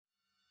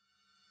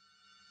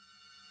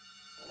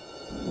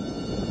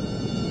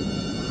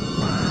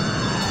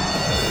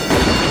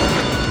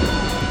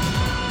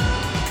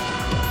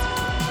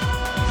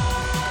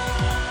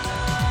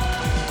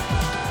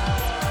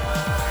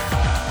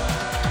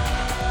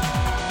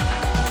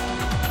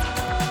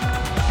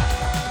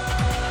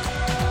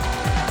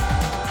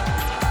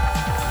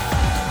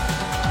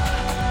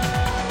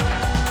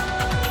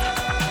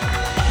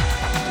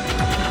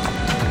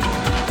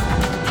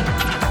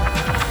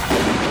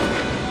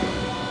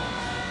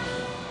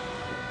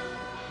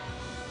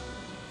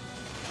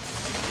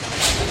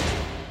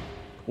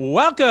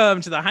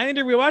Welcome to the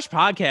Highlander Rewatch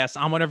Podcast.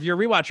 I'm one of your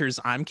rewatchers.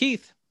 I'm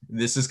Keith.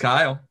 This is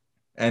Kyle.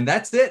 And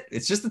that's it.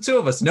 It's just the two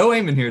of us. No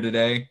Eamon here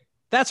today.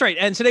 That's right.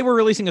 And today we're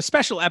releasing a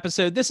special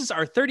episode. This is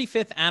our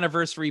 35th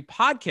anniversary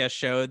podcast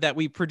show that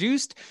we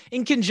produced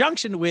in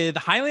conjunction with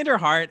Highlander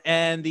Heart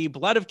and the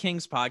Blood of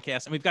Kings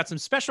podcast. And we've got some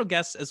special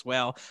guests as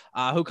well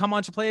who come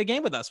on to play a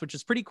game with us, which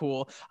is pretty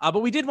cool.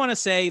 But we did want to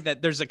say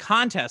that there's a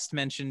contest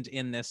mentioned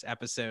in this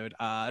episode.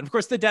 And of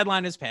course, the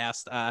deadline is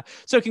passed.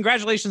 So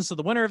congratulations to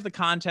the winner of the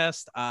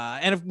contest.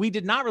 And if we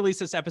did not release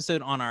this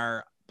episode on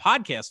our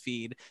podcast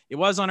feed, it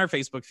was on our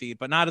Facebook feed,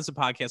 but not as a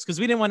podcast because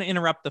we didn't want to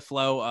interrupt the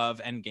flow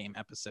of Endgame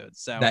episodes.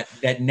 So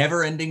that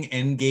never-ending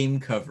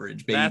Endgame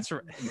coverage, baby. That's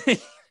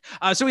right.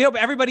 So we hope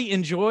everybody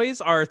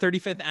enjoys our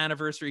 35th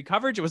anniversary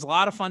coverage. It was a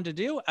lot of fun to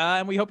do,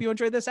 and we hope you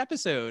enjoyed this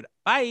episode.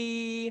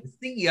 Bye.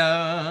 See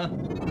ya.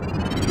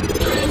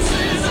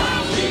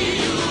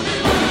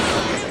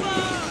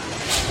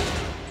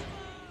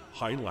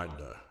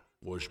 Highlander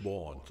was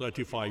born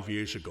 35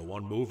 years ago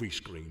on movie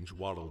screens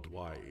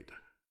worldwide.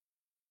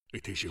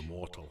 It is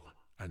immortal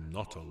and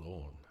not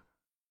alone.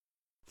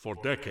 For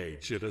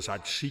decades, it has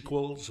had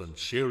sequels and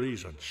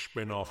series and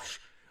spin-offs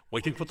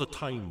waiting for the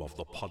time of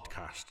the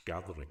podcast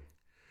gathering,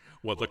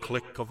 where the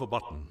click of a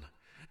button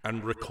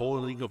and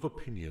recording of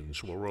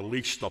opinions will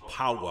release the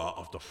power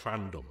of the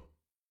fandom.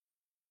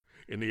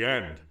 In the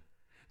end,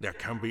 there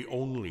can be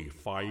only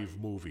 5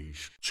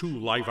 movies, 2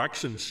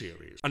 live-action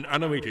series, an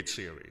animated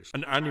series,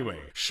 an anime,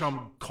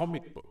 some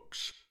comic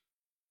books,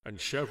 and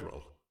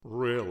several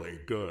really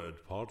good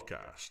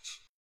podcasts.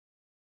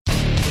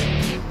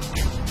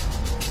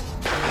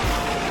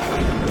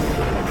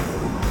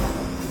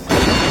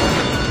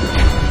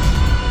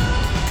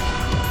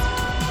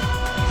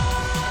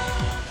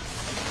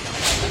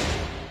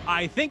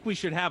 I think we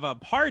should have a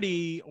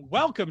party.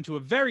 Welcome to a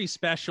very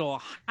special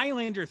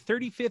Highlander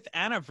 35th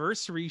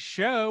anniversary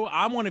show.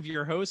 I'm one of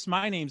your hosts.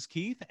 My name's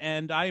Keith,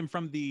 and I am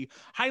from the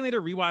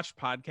Highlander Rewatch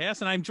podcast,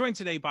 and I'm joined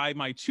today by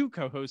my 2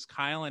 co-hosts,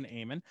 Kyle and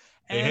Eamon.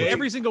 And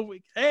every single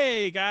week,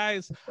 hey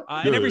guys,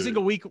 and every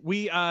single week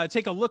we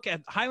take a look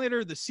at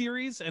Highlander the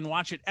series and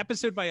watch it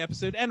episode by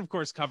episode, and of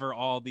course cover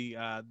all the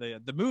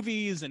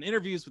movies and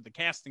interviews with the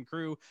cast and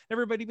crew,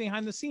 everybody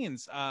behind the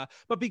scenes.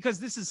 But because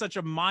this is such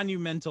a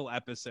monumental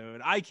episode,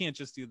 I can't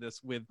just do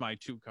this with my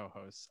 2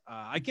 co-hosts.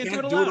 I can't do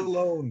it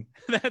alone.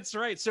 That's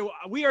right. So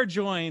we are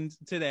joined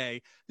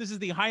today. This is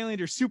the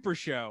Highlander Super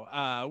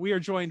Show. We are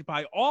joined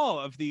by all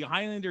of the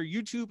Highlander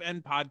YouTube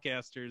and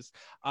podcasters.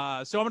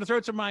 So I'm going to throw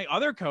it to my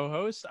other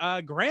co-host.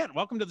 Grant,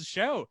 welcome to the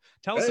show.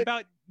 Tell us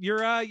about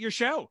your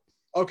show.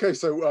 Okay,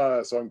 so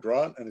I'm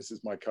Grant, and this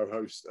is my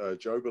co-host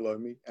Joe below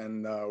me,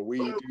 and we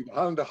do the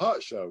Highlander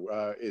Heart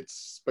Show.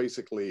 It's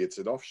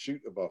an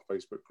offshoot of our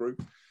Facebook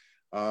group,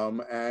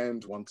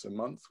 and once a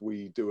month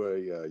we do a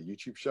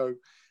YouTube show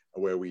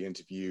where we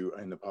interview.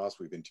 In the past,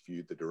 we've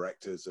interviewed the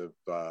directors of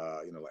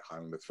like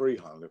Highlander 3,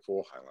 Highlander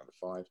 4, Highlander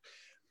 5.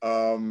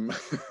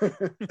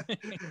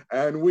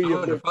 And we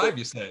Highlander 5,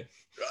 you say?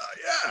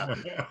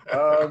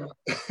 Yeah.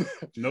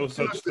 No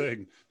such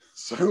thing.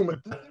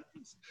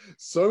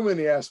 So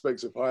many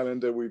aspects of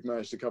Highlander we've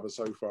managed to cover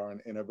so far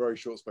in a very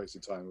short space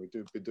of time. We've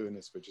been doing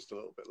this for just a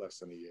little bit less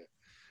than a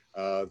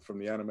year. From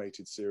the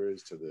animated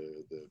series to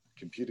the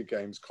computer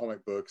games,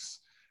 comic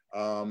books,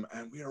 and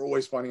we are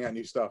always finding out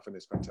new stuff, and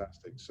it's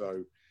fantastic.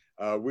 So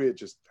we're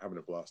just having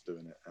a blast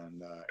doing it,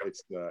 and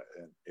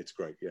it's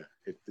great. Yeah,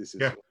 this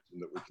is awesome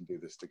that we can do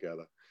this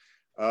together.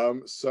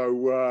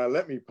 So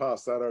let me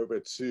pass that over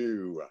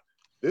to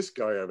this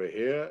guy over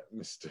here,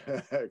 Mr.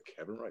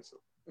 Kevin Reisel.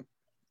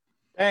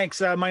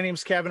 Thanks. My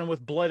name's Kevin. I'm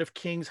with Blood of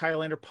Kings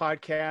Highlander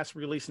podcast.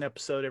 We release an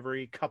episode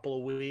every couple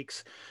of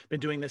weeks.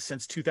 Been doing this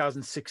since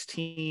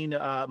 2016.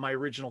 My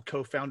original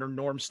co-founder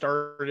Norm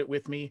started it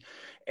with me,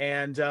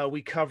 and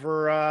we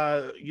cover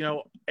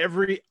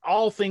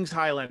all things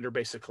Highlander,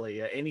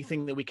 basically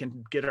anything that we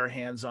can get our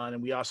hands on,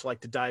 and we also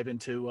like to dive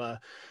into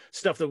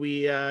stuff that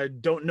we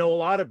don't know a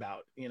lot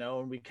about,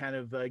 and we kind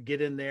of get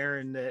in there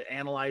and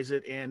analyze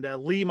it. And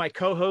Lee, my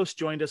co-host,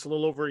 joined us a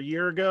little over a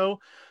year ago.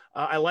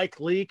 I like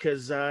Lee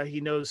because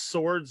he knows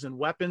swords and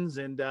weapons,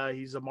 and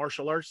he's a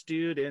martial arts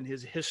dude, and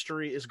his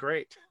history is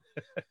great.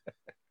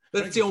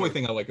 That's the only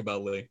thing I like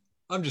about Lee.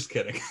 I'm just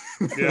kidding.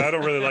 Yeah, I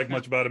don't really like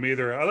much about him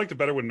either. I liked it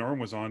better when Norm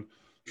was on.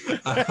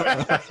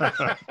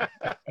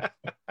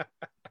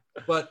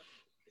 But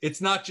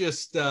it's not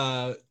just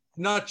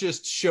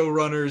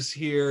showrunners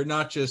here,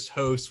 not just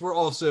hosts. We're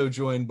also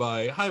joined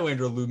by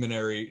Highlander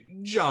luminary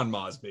John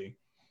Mosby.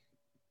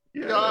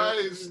 Yeah.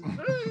 Guys.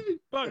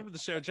 Welcome to the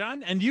show,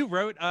 John. And you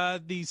wrote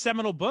the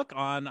seminal book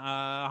on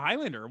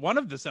Highlander, one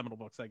of the seminal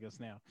books, I guess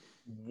now.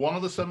 One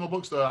of the seminal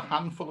books. There are a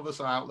handful of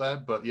us out there,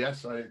 but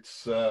yes,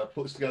 it's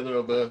put this together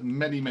over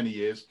many, many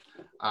years.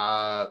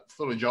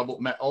 Thorough job,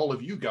 met all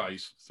of you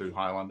guys through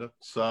Highlander.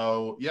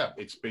 So yeah,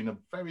 it's been a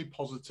very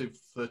positive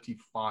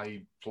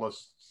 35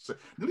 plus.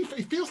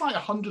 It feels like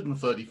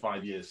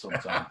 135 years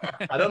sometimes.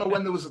 I don't know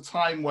when there was a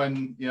time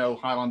when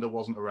Highlander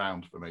wasn't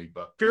around for me,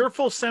 but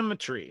Fearful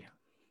Symmetry.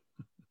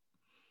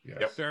 Yes.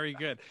 Yep. Very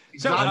good.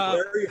 So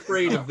I'm very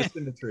afraid of the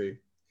symmetry.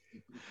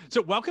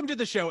 So welcome to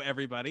the show,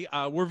 everybody.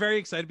 We're very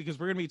excited because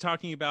we're going to be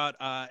talking about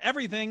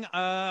everything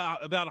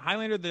about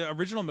Highlander, the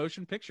original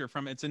motion picture,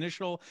 from its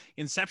initial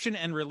inception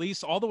and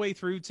release all the way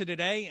through to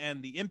today,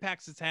 and the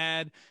impacts it's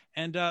had,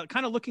 and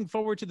kind of looking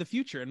forward to the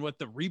future and what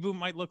the reboot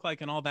might look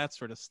like and all that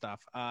sort of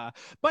stuff.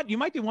 But you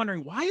might be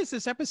wondering, why is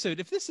this episode,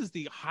 if this is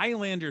the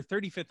Highlander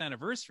 35th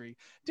anniversary,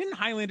 didn't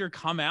Highlander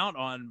come out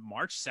on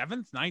March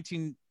 7th,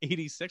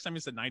 1986? I mean, I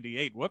said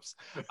 98. Whoops.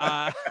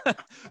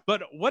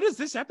 But what is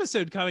this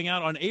episode coming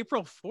out on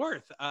April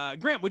 4th?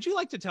 Grant, would you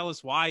like to tell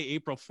us why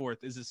April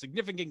 4th is a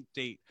significant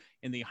date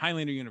in the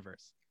Highlander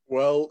universe?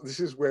 Well, this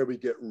is where we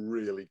get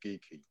really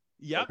geeky.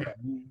 Yep. Okay.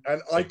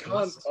 And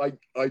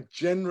I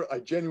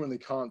genuinely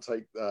can't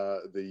take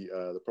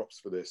the props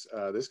for this.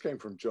 This came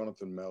from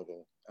Jonathan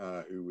Melville,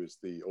 who was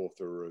the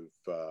author of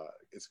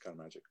It's Kind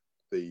of Magic,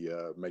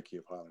 the Making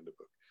of Highlander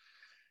book.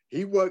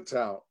 He worked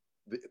out,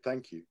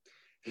 thank you,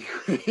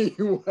 he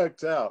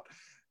worked out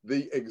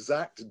the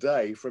exact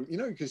day from,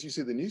 because you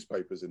see the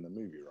newspapers in the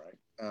movie,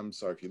 right?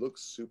 So if you look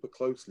super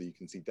closely, you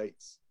can see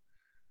dates.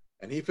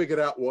 And he figured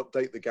out what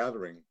date the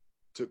gathering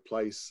took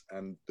place,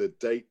 and the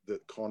date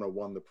that Connor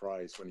won the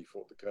prize when he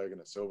fought the Kurgan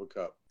at Silver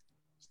Cup.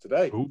 It's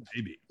today. Oh,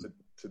 baby.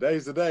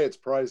 Today's the day. It's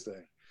prize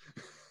day.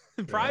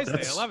 Prize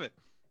day. I love it.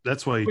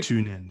 That's why you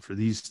tune in for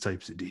these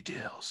types of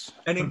details.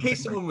 And in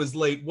case someone was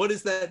late, what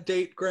is that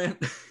date,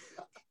 Grant?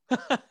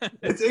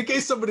 It's in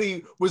case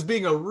somebody was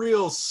being a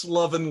real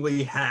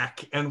slovenly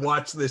hack and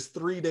watched this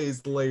 3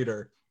 days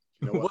later.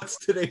 You know what? What's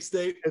today's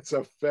date? It's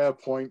a fair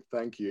point.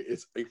 Thank you.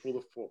 It's April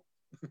the 4th.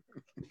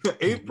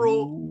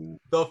 April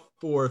the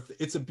 4th.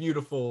 It's a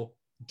beautiful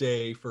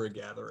day for a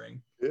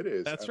gathering. It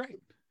is. That's right.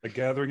 A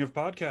gathering of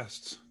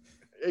podcasts.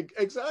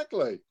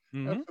 Exactly.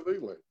 Mhm.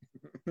 Absolutely.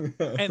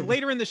 And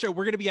later in the show,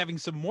 we're going to be having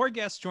some more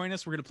guests join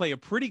us. We're going to play a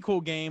pretty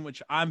cool game,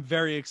 which I'm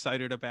very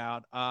excited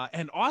about.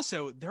 And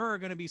also, there are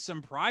going to be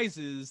some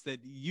prizes that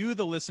you,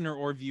 the listener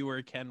or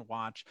viewer, can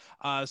watch.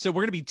 So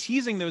we're going to be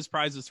teasing those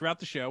prizes throughout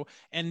the show.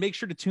 And make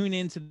sure to tune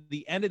in to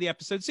the end of the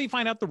episode so you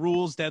find out the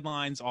rules,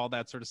 deadlines, all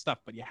that sort of stuff.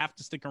 But you have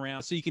to stick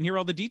around so you can hear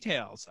all the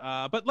details.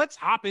 But let's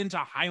hop into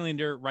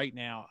Highlander right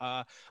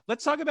now.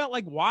 Let's talk about,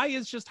 why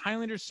is just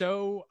Highlander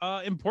so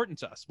important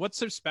to us? What's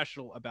so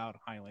special about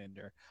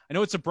Highlander? I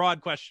know it's a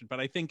broad question, but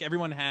I think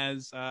everyone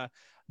has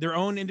their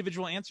own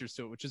individual answers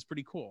to it, which is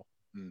pretty cool.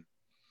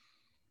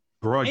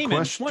 Broad Eamon,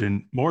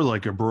 question, more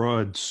like a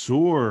broad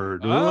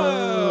sword.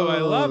 Oh, I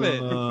love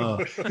it.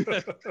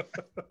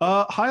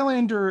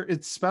 Highlander,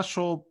 it's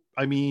special.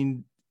 I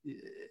mean,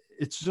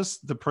 it's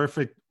just the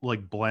perfect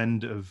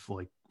blend of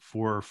 4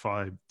 or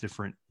 5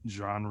 different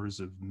genres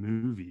of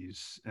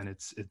movies, and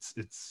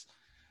it's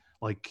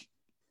like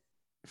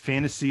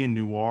fantasy and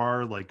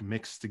noir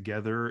mixed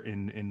together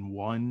in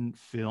one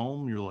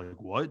film. You're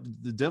like, what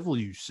the devil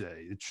you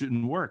say? It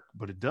shouldn't work,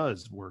 but it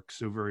does work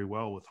so very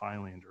well with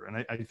Highlander.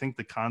 And I think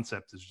the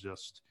concept is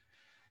just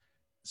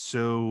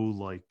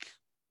so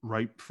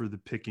ripe for the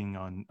picking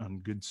on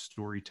good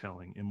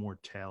storytelling,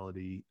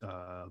 immortality,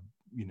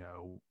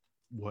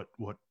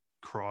 what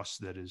cross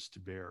that is to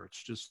bear.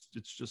 It's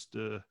just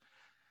a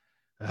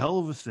hell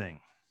of a thing.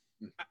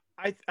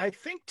 I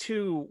think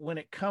too, when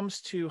it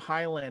comes to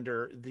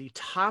Highlander, the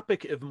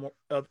topic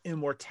of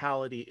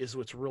immortality is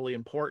what's really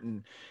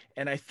important.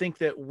 And I think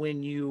that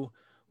when you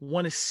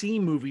want to see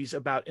movies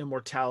about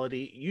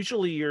immortality,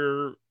 usually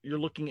you're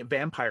looking at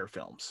vampire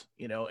films,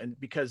 and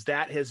because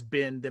that has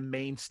been the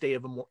mainstay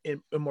of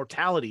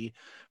immortality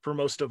for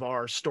most of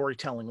our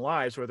storytelling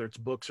lives, whether it's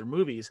books or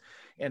movies.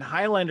 And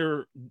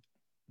Highlander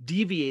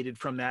deviated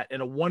from that in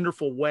a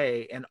wonderful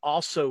way, and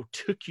also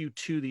took you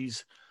to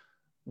these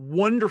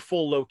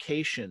wonderful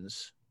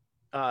locations,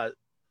 and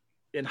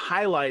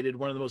highlighted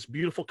one of the most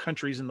beautiful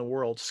countries in the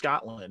world,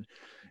 Scotland,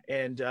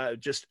 and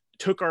just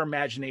took our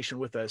imagination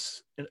with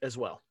us as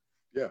well.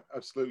 Yeah,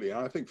 absolutely.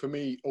 And I think for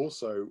me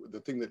also, the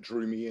thing that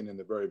drew me in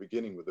the very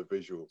beginning were the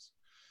visuals,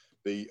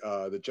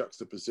 the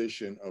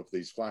juxtaposition of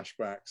these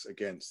flashbacks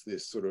against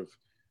this sort of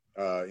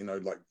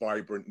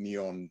vibrant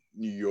neon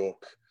New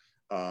York,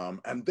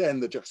 and then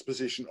the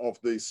juxtaposition of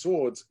the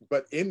swords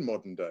but in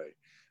modern day.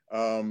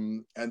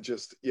 And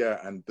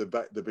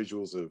the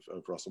visuals of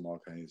Russell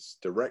Marquand's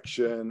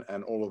direction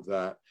and all of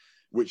that,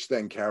 which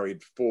then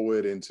carried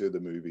forward into the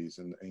movies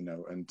and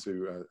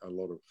to a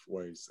lot of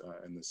ways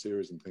in the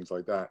series and things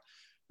like that.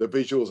 The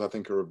visuals, I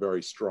think, are a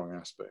very strong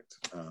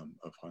aspect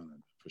of Highlander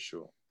for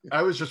sure.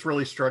 I was just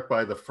really struck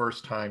by the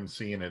first time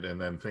seeing it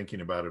and then thinking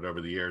about it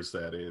over the years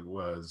that it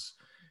was.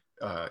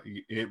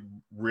 It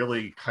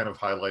really kind of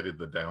highlighted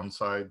the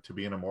downside to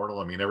being immortal.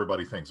 I mean,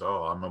 everybody thinks,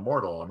 oh, I'm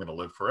immortal, I'm going to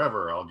live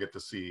forever, I'll get to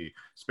see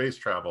space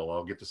travel,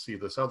 I'll get to see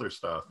this other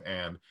stuff.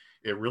 And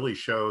it really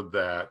showed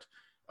that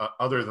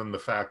other than the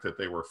fact that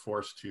they were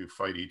forced to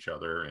fight each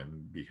other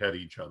and behead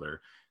each other,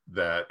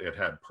 that it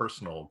had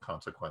personal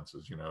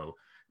consequences.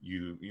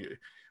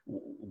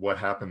 What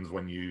happens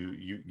when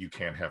you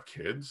can't have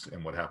kids,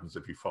 and what happens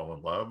if you fall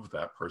in love?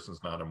 That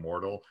person's not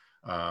immortal.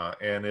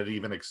 And it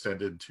even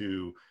extended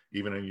to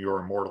even in your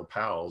immortal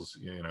pals,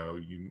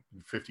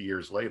 50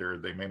 years later,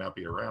 they may not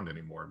be around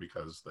anymore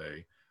because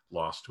they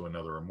lost to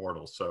another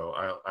immortal. So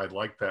I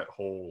like that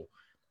whole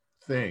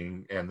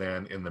thing. And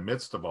then in the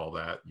midst of all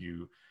that,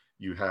 you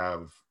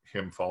have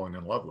him falling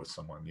in love with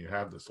someone. You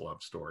have this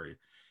love story.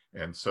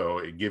 And so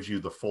it gives you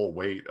the full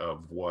weight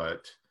of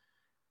what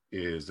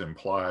is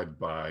implied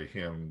by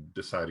him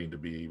deciding to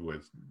be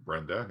with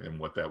Brenda and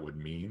what that would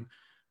mean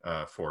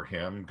for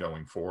him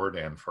going forward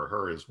and for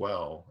her as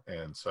well.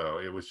 And so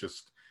it was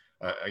just,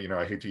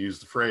 I hate to use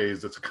the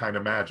phrase, it's a kind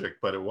of magic,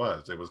 but it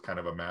was kind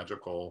of a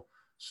magical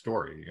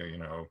story.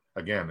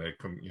 Again,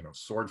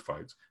 sword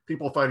fights,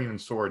 people fighting in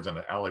swords in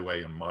an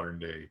alleyway in modern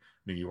day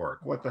New York.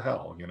 What the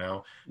hell,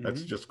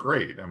 that's just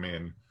great. I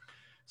mean,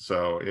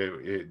 so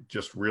it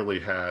just really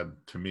had,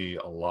 to me,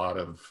 a lot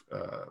of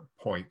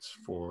points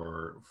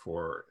for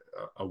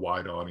a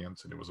wide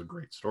audience, and it was a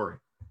great story.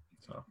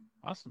 So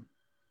awesome.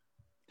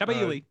 How about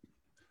you, Lee?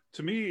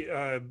 To me,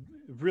 it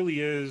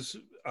really is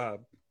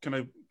kind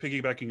of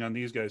piggybacking on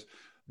these guys,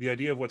 the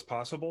idea of what's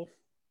possible.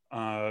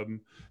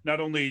 Not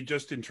only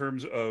just in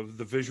terms of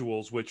the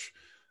visuals, which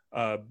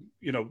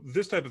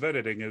this type of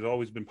editing has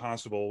always been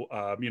possible.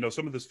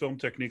 Some of this film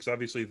techniques,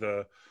 obviously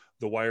the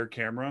wire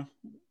camera,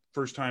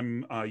 first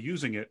time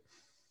using it,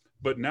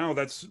 but now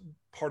that's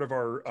part of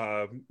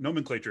our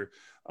nomenclature.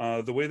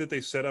 The way that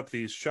they set up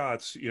these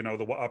shots,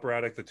 the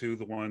operatic,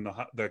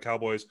 the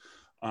cowboys,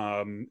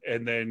 and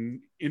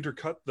then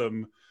intercut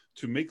them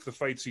to make the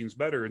fight scenes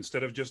better,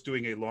 instead of just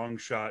doing a long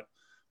shot,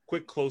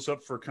 quick close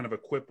up for kind of a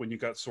quip when you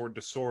got sword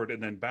to sword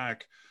and then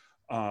back.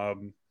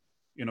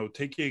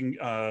 Taking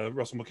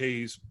Russell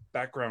Mulcahy's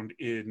background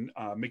in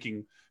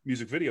making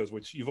music videos,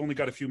 which you've only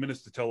got a few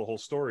minutes to tell a whole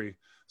story.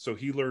 So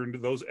he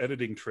learned those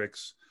editing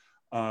tricks.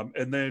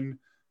 And then,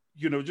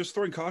 just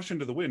throwing caution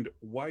to the wind.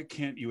 Why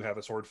can't you have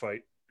a sword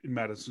fight in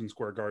Madison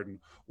Square Garden?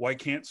 Why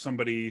can't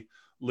somebody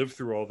live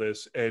through all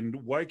this? And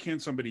why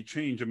can't somebody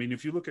change? I mean,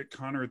 if you look at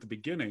Connor at the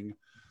beginning,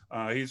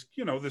 he's,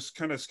 this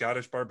kind of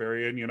Scottish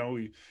barbarian,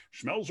 he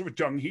smells of a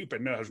dung heap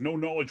and has no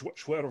knowledge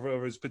whatsoever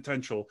of his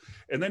potential.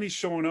 And then he's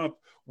showing up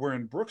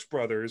wearing Brooks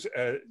Brothers,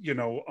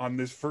 on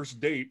this first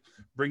date,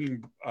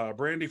 bringing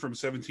brandy from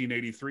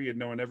 1783 and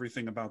knowing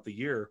everything about the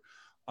year.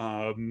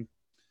 That's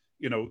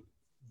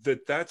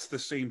the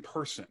same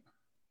person.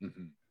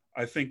 Mm-hmm.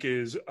 I think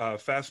is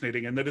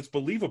fascinating, and that it's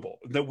believable,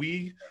 that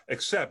we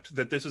accept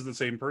that this is the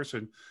same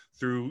person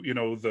through,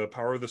 the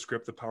power of the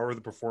script, the power of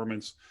the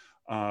performance.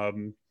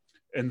 And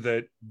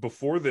that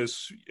before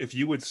this, if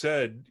you had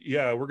said,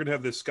 yeah, we're going to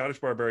have this Scottish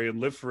barbarian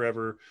live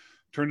forever,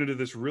 turn into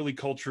this really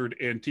cultured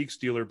antiques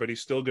dealer, but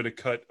he's still going to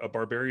cut a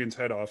barbarian's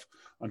head off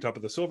on top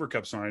of the Silver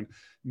Cup sign,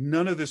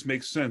 none of this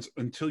makes sense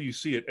until you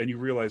see it and you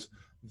realize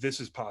this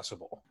is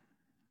possible.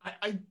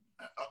 I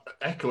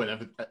echoing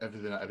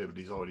everything that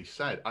everybody's already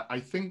said. I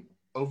think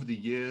over the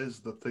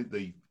years,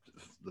 the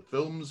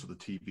films, the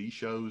TV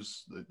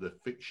shows, the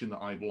fiction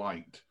that I've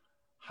liked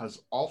has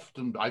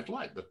often, I've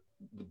liked the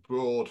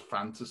broad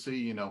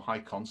fantasy, high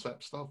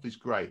concept stuff is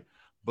great.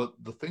 But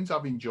the things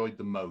I've enjoyed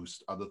the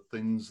most are the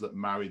things that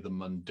marry the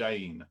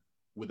mundane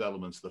with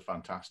elements of the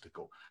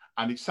fantastical.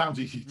 And it sounds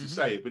easy to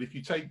say it, but if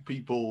you take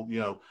people,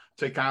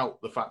 take out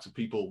the fact of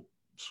people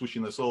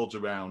swishing their swords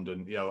around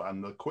and,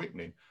 and the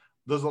quickening,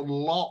 there's a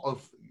lot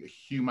of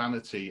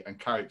humanity and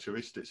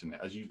characteristics in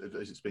it,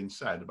 as it's been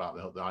said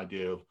about the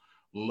idea of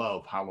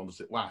love. How long does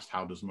it last?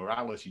 How does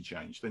morality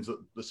change? Things that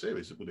the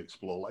series would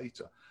explore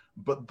later.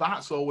 But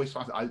that's always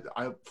fascinating.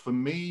 For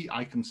me,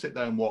 I can sit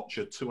there and watch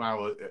a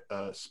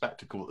 2-hour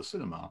spectacle at the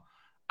cinema,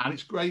 and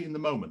it's great in the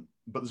moment.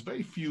 But there's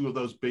very few of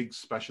those big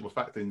special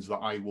effect things that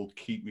I will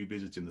keep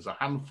revisiting. There's a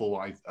handful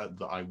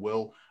that I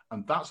will,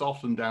 and that's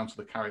often down to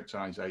the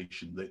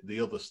characterization, the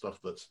other stuff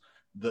that's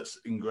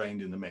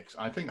ingrained in the mix.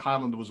 I think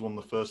Highlander was one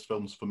of the first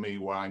films for me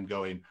where I'm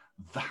going,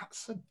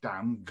 that's a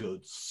damn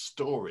good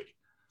story.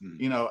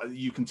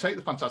 You can take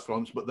the fantastical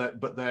elements, but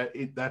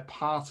they're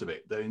part of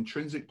it. They're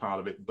intrinsic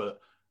part of it, but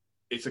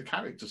it's a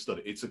character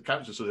study. It's a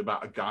character study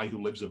about a guy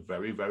who lives a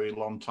very, very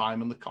long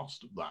time and the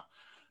cost of that.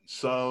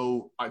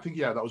 So I think,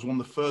 that was one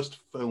of the first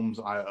films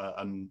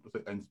and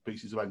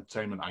pieces of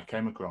entertainment I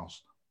came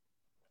across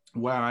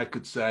where I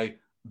could say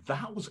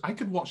I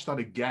could watch that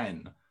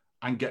again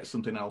and get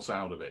something else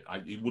out of it.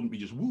 It wouldn't be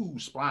just woo,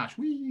 splash,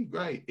 wee,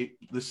 great.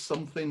 There's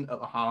something at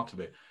the heart of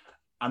it.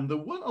 And there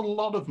weren't a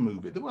lot of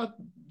movies. There were,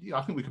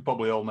 I think we could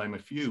probably all name a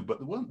few, but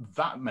there weren't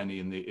that many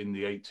in the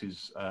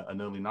 80s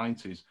and early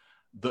 90s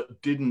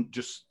that didn't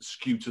just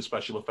skew to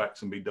special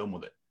effects and be done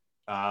with it.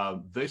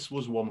 This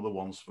was one of the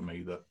ones for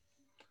me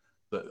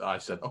that I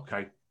said,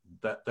 okay,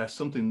 there's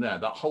something there.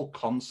 That whole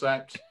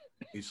concept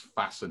is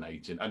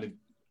fascinating, and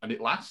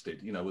it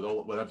lasted,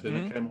 with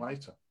everything that came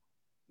later.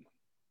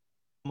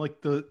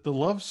 Like the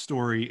love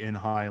story in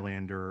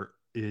Highlander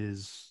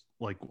is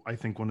like, I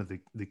think one of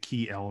the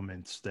key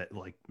elements that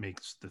like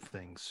makes the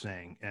thing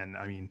sing. And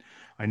I mean,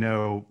 I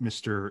know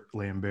Mr.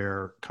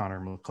 Lambert,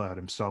 Connor McLeod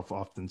himself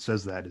often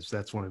says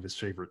that's one of his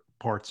favorite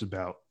parts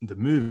about the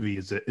movie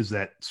is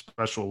that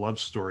special love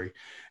story.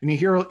 And you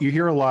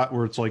hear a lot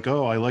where it's like,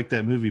 oh, I like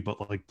that movie,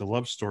 but like the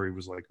love story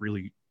was like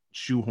really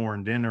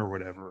shoehorned in or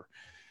whatever.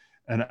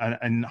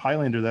 And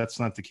Highlander, that's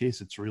not the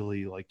case. It's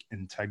really like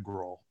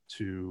integral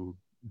to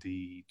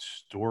the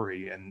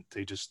story, and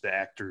the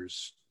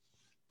actors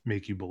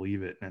make you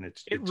believe it, and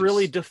it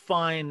really just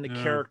defined the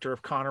Yeah. character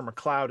of Connor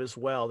McLeod as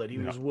well, that he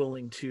Yeah. was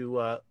willing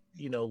to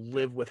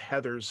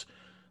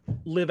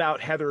live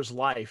out Heather's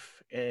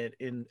life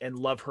and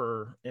love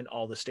her in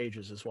all the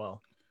stages as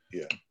well.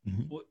 Yeah.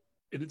 Well,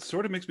 it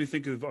sort of makes me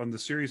think of on the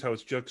series how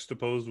it's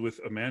juxtaposed with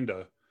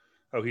Amanda,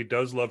 how he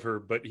does love her,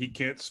 but he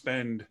can't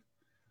spend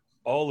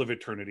all of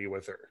eternity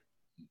with her,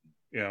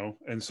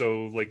 and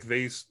so like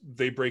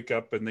they break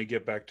up and they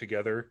get back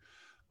together,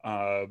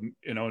 and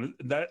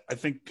that I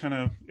think kind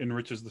of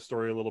enriches the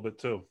story a little bit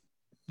too.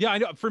 Yeah, I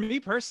know. For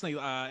me personally,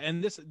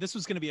 and this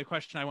was going to be a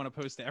question I want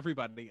to pose to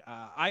everybody.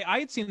 I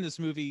had seen this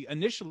movie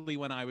initially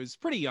when I was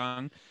pretty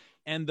young,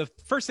 and the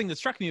first thing that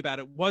struck me about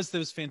it was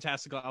those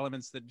fantastical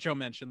elements that Joe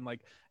mentioned,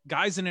 like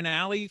guys in an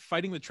alley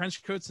fighting with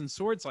trench coats and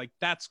swords. Like,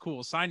 that's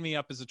cool. Sign me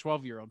up as a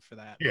 12-year-old for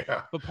that.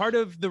 Yeah. But part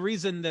of the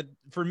reason that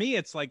for me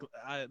it's like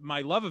my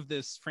love of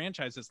this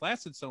franchise that's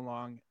lasted so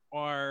long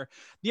are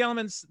the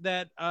elements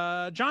that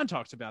John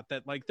talked about.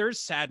 That like there's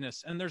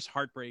sadness and there's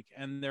heartbreak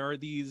and there are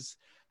these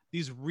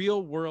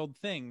real world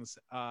things,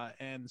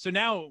 and so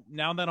now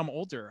that I'm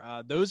older,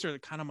 those are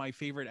kind of my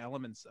favorite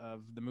elements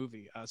of the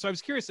movie. So I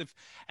was curious if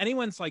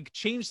anyone's like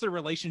changed their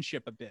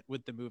relationship a bit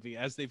with the movie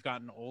as they've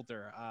gotten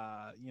older,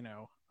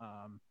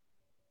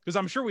 because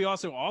I'm sure we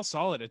also all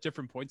saw it at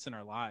different points in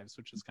our lives,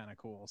 which is kind of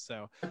cool.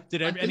 So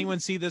did anyone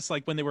see this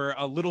like when they were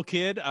a little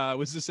kid?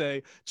 Was this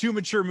a too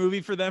mature movie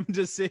for them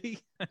to see?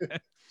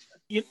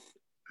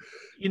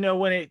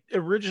 When it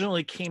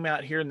originally came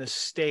out here in the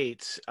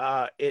States,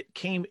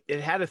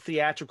 it had a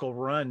theatrical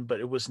run, but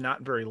it was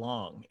not very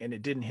long and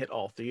it didn't hit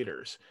all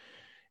theaters.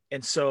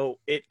 And so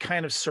it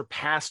kind of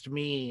surpassed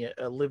me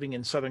living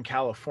in Southern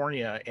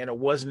California. And it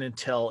wasn't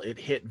until it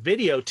hit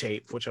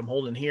videotape, which I'm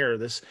holding here,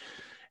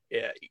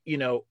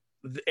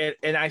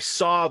 and I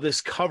saw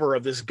this cover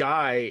of this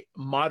guy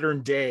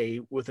modern day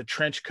with a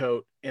trench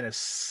coat and a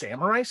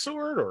samurai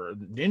sword or a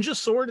ninja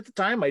sword at the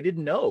time. I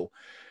didn't know.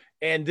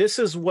 And this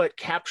is what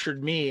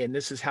captured me, and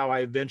this is how I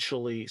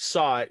eventually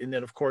saw it. And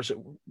then, of course, it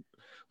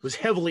was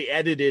heavily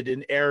edited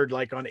and aired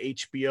like on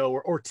HBO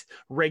or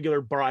regular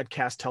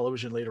broadcast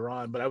television later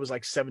on. But I was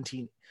like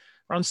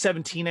around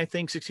 17, I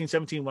think, 16,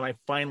 17, when I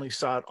finally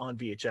saw it on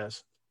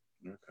VHS.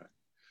 Okay.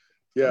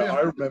 Yeah,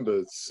 I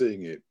remember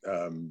seeing it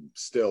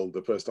still.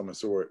 The first time I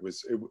saw it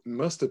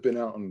must have been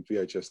out on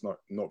VHS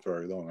not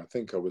very long. I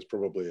think I was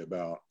probably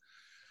about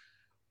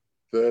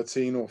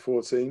 13 or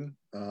 14,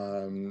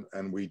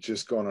 and we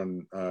just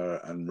gone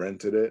and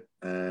rented it,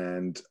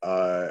 and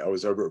I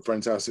was over at a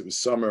friend's house. It was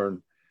summer,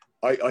 and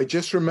I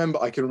just remember,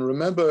 I can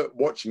remember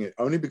watching it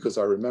only because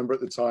I remember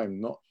at the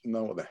time not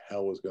know what the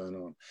hell was going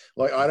on.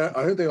 Like I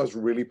don't think I was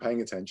really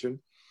paying attention,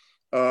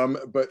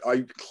 but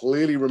I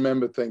clearly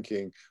remember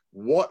thinking,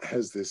 what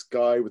has this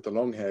guy with the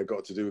long hair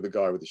got to do with the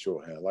guy with the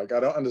short hair? Like, I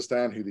don't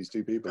understand who these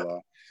two people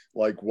are.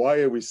 Like, why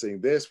are we seeing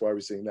this? Why are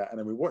we seeing that? And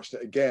then we watched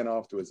it again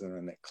afterwards, and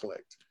then it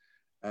clicked.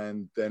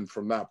 And then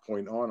from that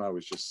point on, I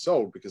was just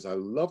sold, because I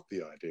loved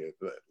the idea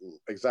that,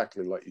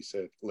 exactly like you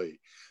said, Lee,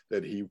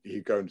 that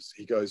he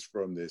goes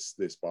from this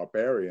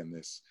barbarian,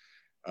 this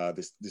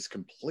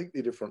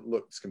completely different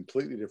look, this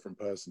completely different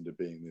person, to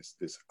being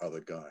this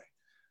other guy.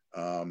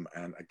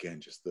 And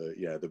again, just the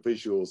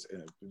visuals,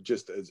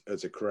 just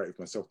as a creative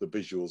myself, the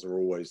visuals are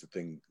always the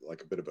thing,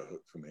 like a bit of a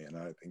hook for me. And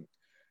I think,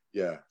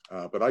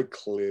 but I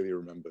clearly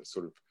remember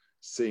sort of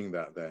seeing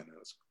that then.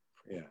 It's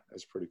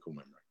a pretty cool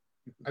memory.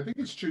 I think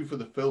it's true for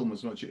the film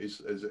as much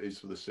as it is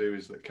for the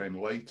series that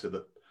came later,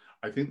 that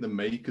I think the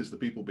makers, the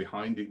people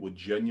behind it, were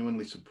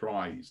genuinely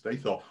surprised. They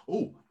thought,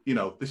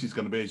 this is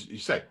going to be, as you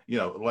say,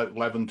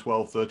 11,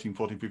 12, 13,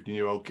 14,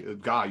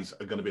 15-year-old guys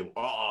are going to be,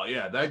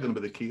 they're going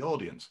to be the key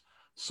audience.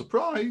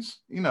 Surprise,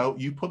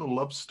 you put a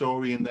love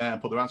story in there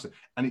and put the answer,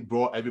 and it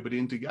brought everybody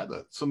in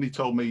together. Somebody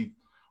told me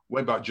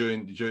way back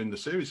during the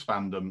series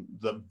fandom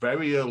that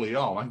very early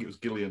on, I think it was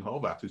Gillian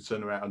Horvath who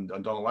turned around,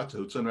 and Donald Letter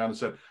who turned around and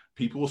said,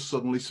 people were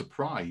suddenly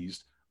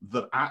surprised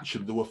that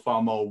actually there were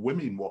far more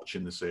women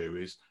watching the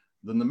series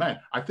than the men.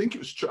 I think it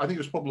was true. I think it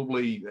was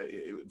probably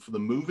for the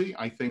movie.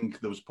 I think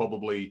there was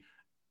probably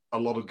a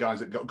lot of guys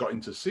that got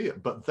in to see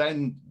it, but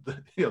then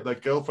their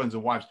girlfriends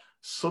and wives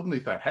suddenly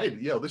think, hey,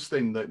 this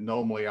thing that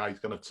normally I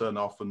kind of turn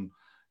off and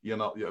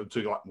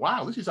to like,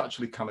 wow, this is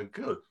actually kind of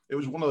good. It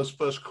was one of those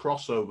first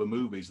crossover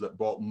movies that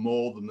brought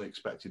more than the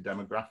expected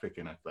demographic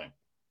in, I think.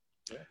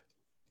 Yeah.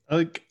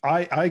 Like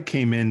I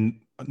came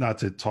in, not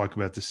to talk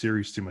about the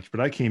series too much, but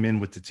I came in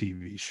with the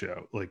TV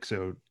show. Like,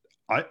 so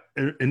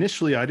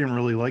initially I didn't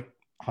really like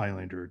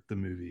Highlander, the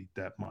movie,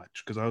 that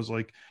much, because I was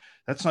like,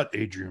 that's not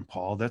Adrian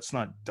Paul, that's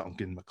not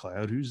Duncan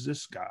MacLeod, who's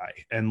this guy?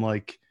 And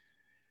like,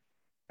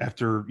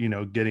 after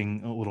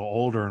getting a little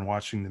older and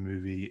watching the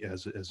movie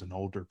as an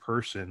older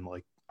person,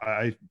 like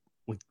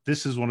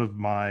this is one of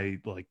my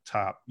like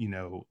top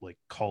like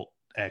cult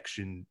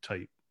action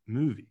type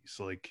movies,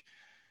 like,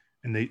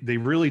 and they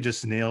really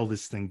just nail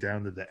this thing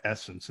down to the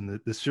essence. And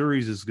the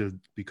series is good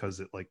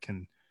because it like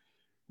can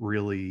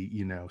really,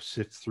 you know,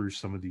 sift through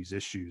some of these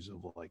issues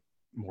of like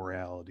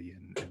morality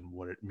and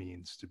what it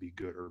means to be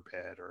good or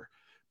bad.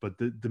 But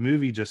the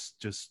movie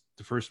just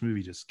the first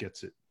movie just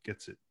gets it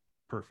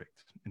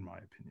perfect, in my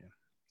opinion.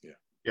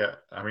 Yeah,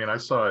 I mean, I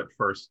saw it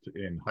first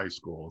in high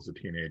school as a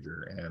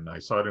teenager, and I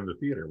saw it in the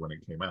theater when it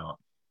came out.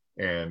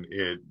 And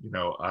it, you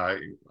know, I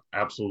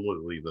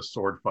absolutely, the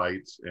sword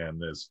fights and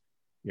this,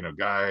 you know,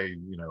 guy,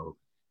 you know,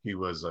 he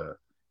was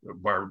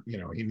you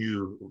know, he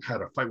knew how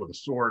to fight with a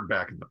sword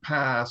back in the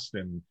past,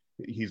 and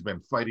he's been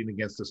fighting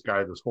against this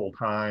guy this whole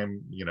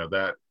time. You know,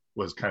 that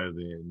was kind of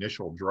the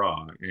initial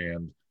draw.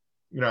 And,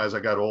 you know, as I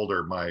got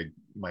older, my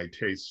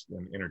taste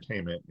in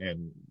entertainment,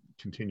 and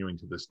continuing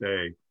to this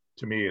day,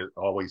 to me, it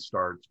always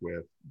starts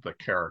with the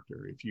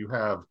character. If you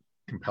have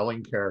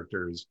compelling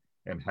characters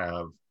and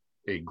have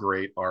a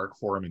great arc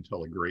for them and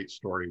tell a great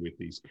story with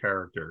these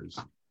characters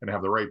and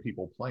have the right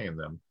people playing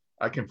them,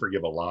 I can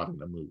forgive a lot in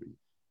a movie.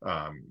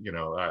 You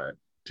know,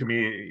 to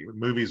me,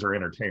 movies are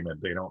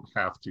entertainment. They don't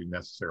have to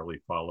necessarily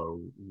follow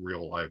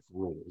real life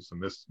rules.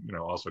 And this, you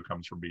know, also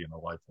comes from being a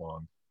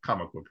lifelong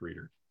comic book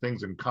reader.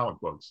 Things in comic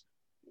books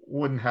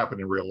wouldn't happen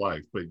in real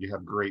life, but you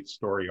have great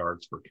story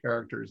arcs for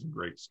characters and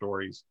great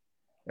stories.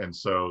 And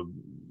so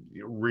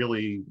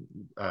really,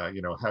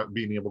 you know,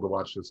 being able to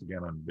watch this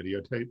again on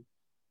videotape,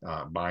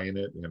 buying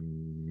it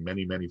in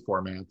many, many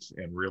formats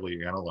and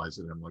really analyze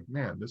it, I'm like,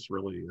 man, this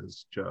really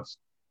is just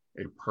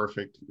a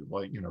perfect,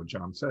 like, you know,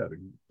 John said, a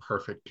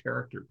perfect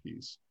character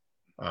piece.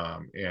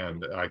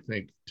 And I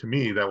think, to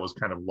me, that was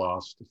kind of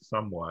lost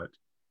somewhat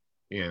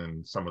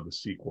in some of the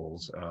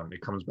sequels.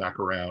 It comes back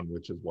around,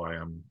 which is why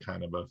I'm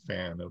kind of a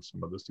fan of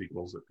some of the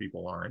sequels that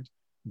people aren't.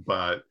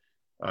 But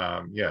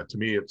yeah, to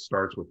me, it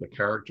starts with the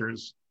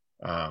characters,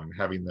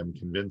 having them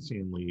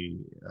convincingly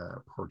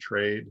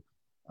portrayed,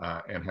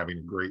 and having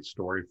a great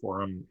story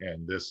for them.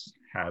 And this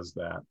has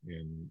that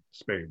in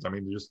spades. I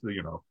mean, just the,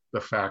 you know,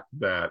 the fact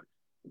that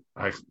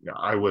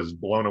I was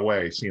blown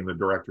away seeing the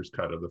director's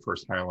cut of the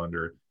first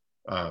Highlander,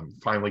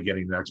 finally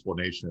getting an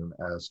explanation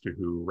as to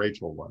who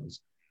Rachel was.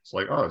 It's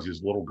like, oh, it's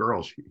his little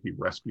girl he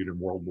rescued in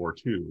World War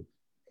II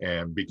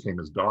and became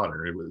his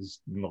daughter. It was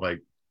like,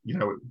 you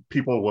know,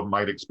 people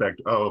might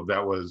expect, oh,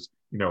 that was,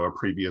 you know, a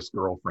previous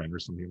girlfriend or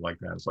something like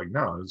that. It's like,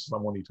 no, it's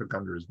someone he took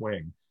under his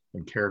wing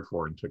and cared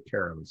for and took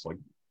care of. It's like,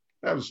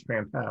 that was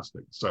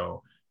fantastic.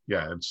 So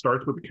yeah, it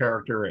starts with the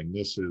character, and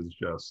this is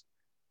just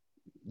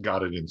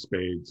got it in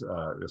spades.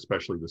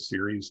 Especially the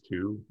series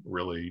too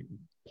really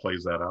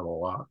plays that out a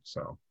lot.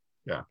 So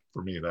yeah,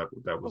 for me,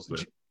 that was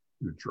the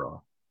huge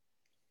draw.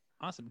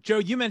 Awesome. Joe,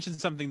 you mentioned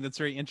something that's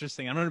very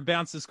interesting. I'm going to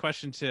bounce this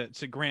question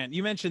to Grant.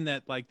 You mentioned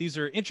that like these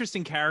are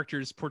interesting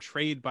characters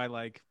portrayed by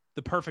like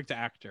the perfect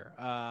actor.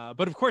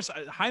 But of course,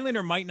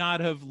 Highlander might not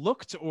have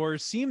looked or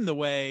seemed the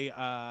way,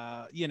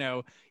 you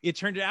know, it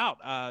turned out.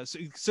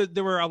 So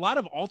there were a lot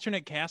of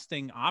alternate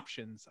casting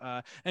options.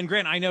 And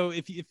Grant, I know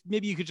if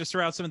maybe you could just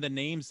throw out some of the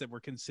names that were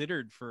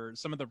considered for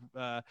some of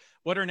the,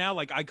 what are now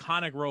like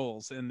iconic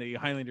roles in the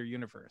Highlander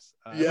universe.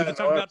 Yeah,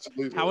 talk about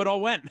absolutely. how it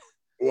all went.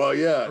 Well,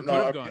 yeah,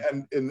 no,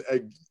 and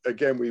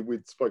again, we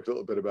spoke a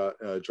little bit about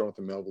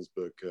Jonathan Melville's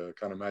book,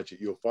 Kind of Magic.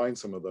 You'll find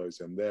some of those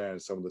in there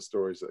and some of the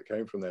stories that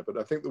came from there. But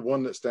I think the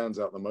one that stands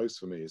out the most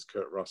for me is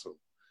Kurt Russell.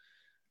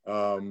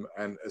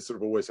 And it's sort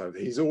of always had,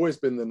 he's always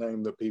been the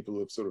name that people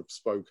have sort of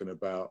spoken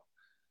about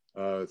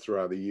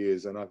throughout the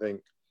years. And I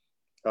think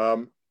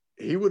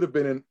he would have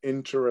been an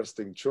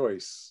interesting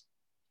choice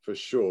for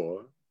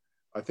sure.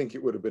 I think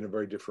it would have been a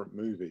very different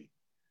movie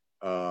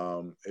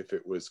if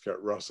it was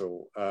Kurt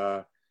Russell.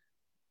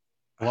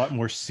 A lot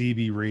more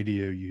CB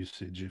radio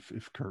usage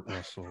if Kurt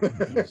Russell.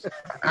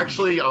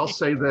 Actually, I'll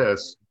say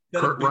this: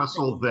 Kurt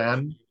Russell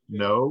then,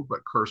 no,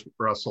 but Kurt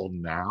Russell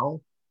now,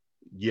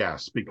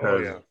 yes,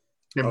 because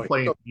him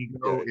playing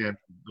Ego in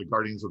the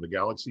Guardians of the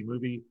Galaxy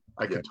movie,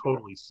 I could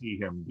totally see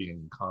him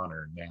being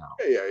Connor now.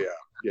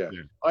 Yeah.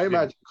 I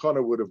imagine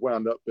Connor would have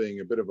wound up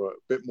being a bit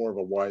more of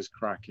a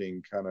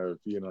wisecracking kind of,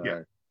 you know.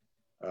 Yeah.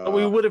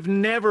 We would have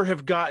never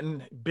have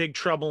gotten Big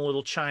Trouble in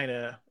Little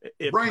China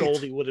if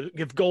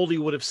Goldie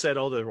would have said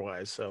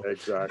otherwise. So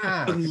exactly,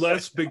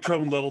 unless Big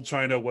Trouble in Little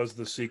China was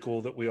the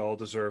sequel that we all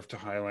deserve to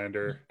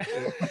Highlander,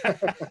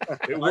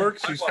 it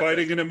works. He's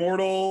fighting an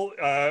immortal.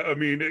 I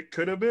mean, it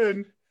could have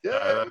been.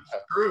 Yeah,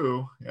 that's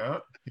true. Yeah,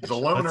 he's a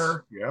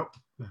loner.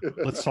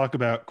 Let's talk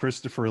about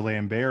Christopher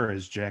Lambert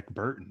as Jack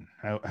Burton.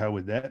 How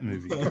would that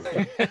movie go?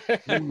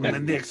 And the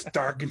next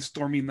dark and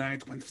stormy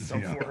night when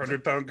some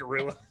 400-pound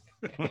gorilla.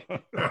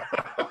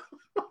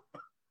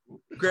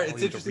 Grant,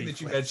 it's interesting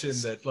that you mentioned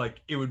that like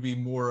it would be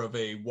more of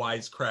a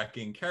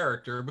wisecracking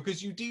character,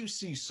 because you do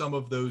see some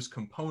of those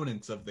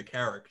components of the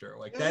character.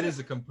 Like that is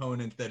a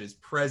component that is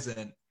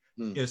present,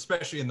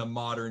 especially in the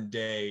modern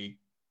day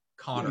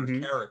Connor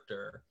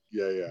character.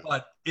 Yeah.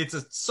 But it's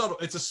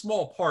a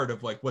small part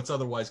of like what's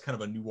otherwise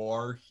kind of a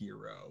noir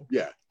hero.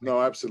 Yeah,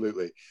 no,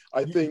 absolutely.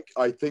 I think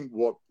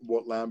what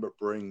Lambert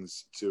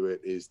brings to it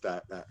is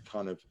that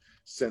kind of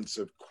sense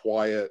of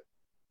quiet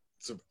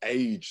sort of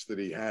age that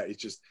he had.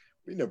 It's just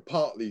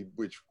partly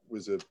which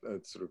was a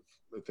sort of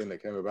a thing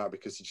that came about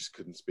because he just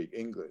couldn't speak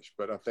English.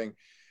 But I think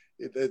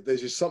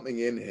there's just something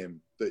in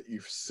him that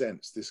you've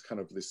sensed this kind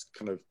of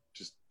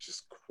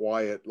just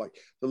quiet, like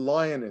the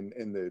lion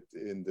in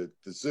the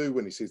zoo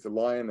when he sees the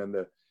lion, and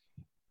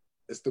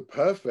it's the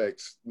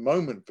perfect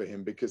moment for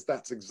him because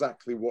that's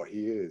exactly what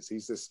he is.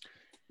 He's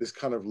this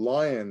kind of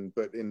lion,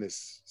 but in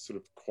this sort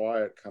of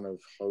quiet kind of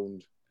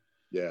honed.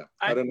 Yeah,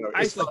 I don't know.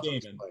 It's like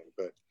Damon,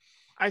 but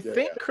I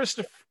think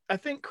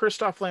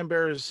Christophe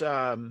Lambert's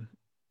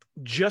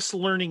just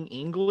learning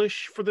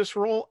English for this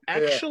role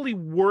actually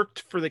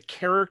worked for the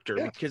character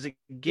because it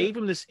gave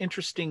him this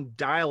interesting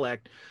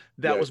dialect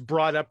that was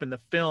brought up in the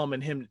film,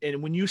 and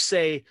when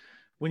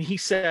he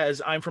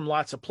says I'm from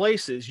lots of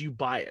places, you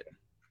buy it.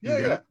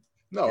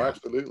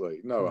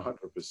 Absolutely,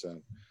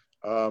 100%.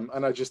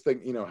 And I just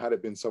think, had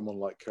it been someone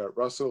like Kurt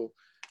Russell,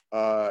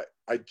 I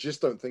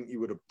just don't think you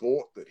would have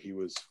bought that he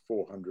was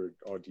 400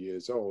 odd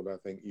years old. I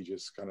think you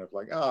just kind of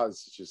like,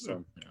 this is just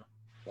some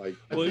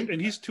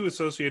and he's too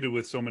associated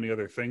with so many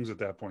other things at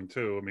that point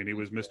too. I mean, he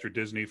was Mr.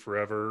 Disney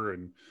forever,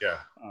 and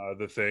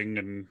The Thing,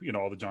 and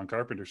all the John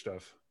Carpenter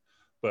stuff.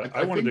 But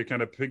I wanted to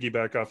kind of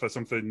piggyback off of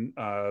something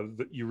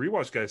that you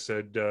rewatch guys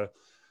said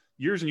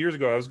years and years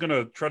ago. I was going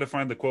to try to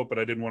find the quote, but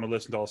I didn't want to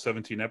listen to all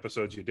 17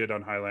 episodes you did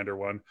on Highlander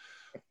 1.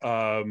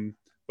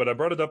 But I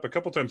brought it up a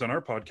couple times on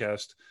our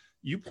podcast.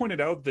 You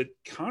pointed out that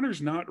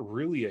Connor's not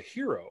really a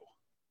hero.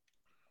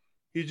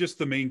 He's just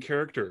the main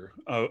character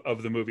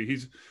of the movie.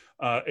 He's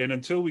and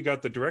until we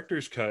got the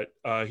director's cut,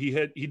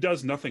 he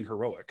does nothing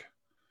heroic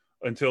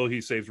until he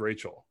saves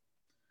Rachel.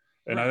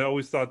 And I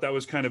always thought that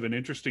was kind of an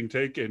interesting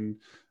take. And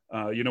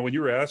when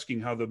you were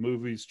asking how the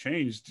movie's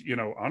changed,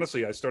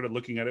 honestly, I started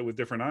looking at it with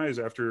different eyes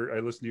after I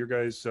listened to your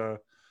guys'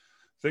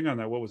 thing on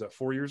that. What was that,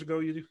 4 years ago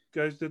you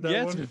guys did that?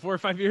 It's been 4 or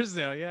 5 years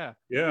now.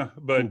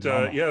 But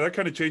that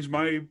kind of changed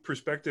my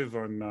perspective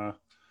on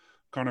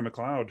Connor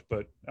McLeod.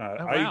 But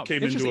I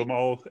came into them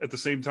all at the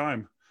same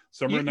time.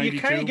 Summer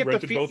 '92,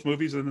 rented both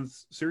movies, and the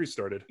series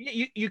started.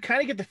 You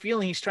kind of get the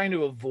feeling he's trying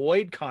to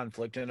avoid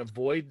conflict and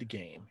avoid the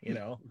game,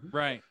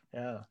 Right.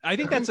 Yeah. I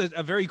think that's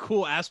a very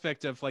cool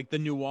aspect of like the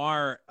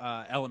noir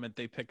element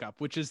they pick up,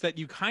 which is that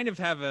you kind of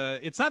have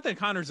it's not that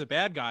Connor's a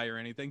bad guy or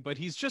anything, but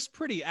he's just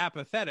pretty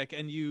apathetic.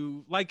 And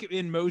you, like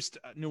in most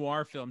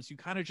noir films, you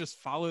kind of just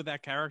follow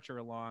that character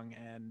along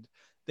and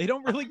they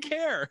don't really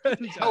care.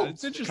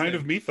 It's interesting. Kind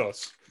of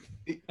mythos.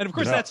 And of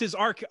course, that's his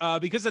arc,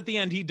 because at the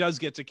end he does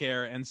get to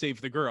care and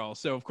save the girl.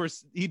 So of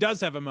course he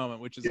does have a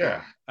moment, which is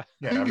I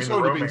think it's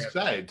already been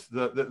said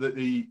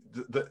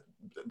that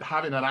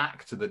having an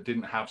actor that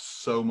didn't have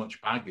so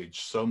much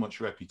baggage, so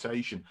much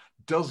reputation,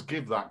 does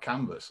give that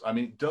canvas. I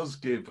mean, it does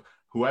give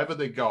whoever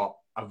they got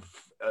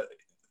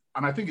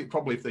and I think it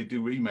probably, if they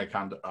do remake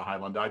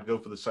Highlander, I'd go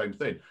for the same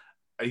thing.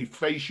 A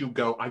face you'll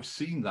go, I've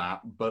seen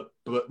that, but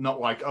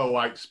not like,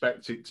 I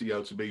expect it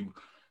to be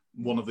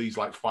one of these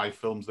like 5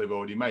 films they've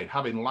already made.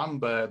 Having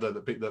Lambert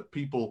that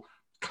people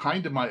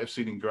kind of might have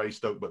seen in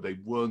Greystoke, but they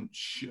weren't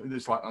sure.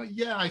 It's like,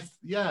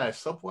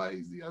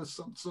 Subway,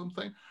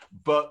 something.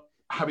 But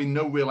having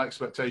no real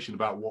expectation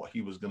about what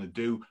he was going to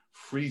do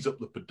frees up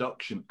the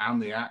production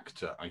and the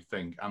actor, I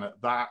think. And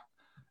at that,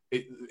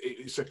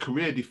 it's a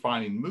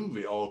career-defining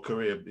movie or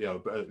career,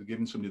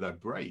 giving somebody their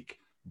break.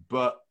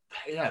 But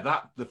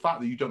the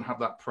fact that you don't have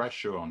that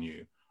pressure on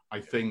you, I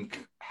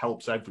think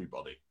helps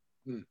everybody.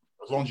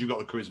 As long as you've got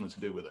the charisma to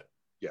do with it.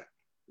 Yeah,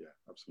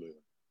 absolutely.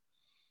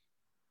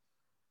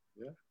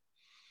 Yeah.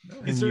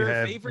 And you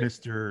have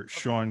Mr.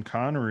 Sean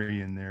Connery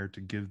in there to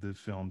give the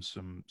film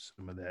some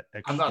of that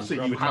extra. And that's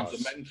it. You have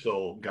the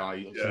mentor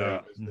guy,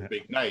 the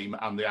big name,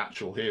 and the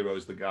actual hero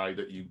is the guy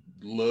that you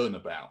learn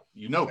about.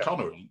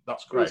 Connery.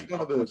 That's great. It's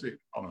kind of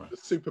the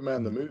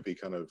Superman the movie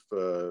kind of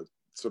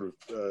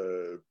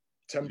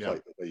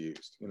template that they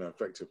used,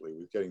 effectively,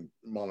 with getting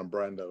Marlon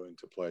Brando in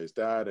to play his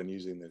dad and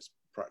using this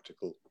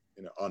practical,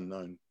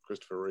 unknown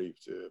Christopher Reeve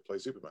to play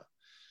Superman.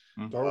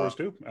 Star Wars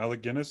too.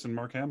 Alec Guinness and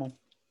Mark Hamill.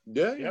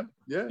 Yeah.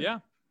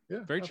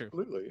 Very true.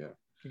 Absolutely, yeah.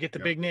 You get the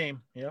big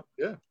name. Yep.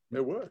 Yeah,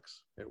 it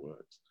works.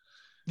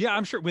 Yeah,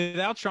 I'm sure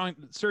without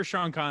Sir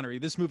Sean Connery,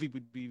 this movie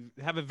would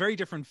have a very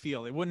different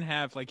feel. It wouldn't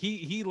have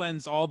he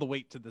lends all the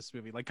weight to this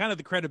movie, like kind of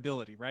the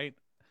credibility, right?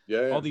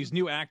 Yeah. All these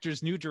new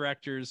actors, new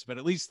directors, but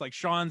at least like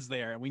Sean's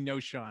there and we know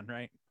Sean,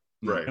 right?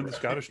 Right. And the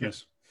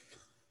Scottishness.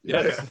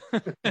 Yes.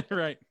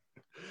 Right.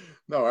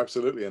 No,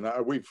 absolutely. And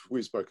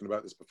we've spoken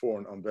about this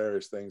before on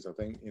various things, I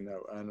think,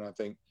 and I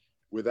think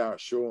without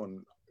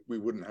Sean, we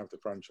wouldn't have the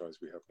franchise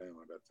we have now,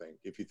 I don't think.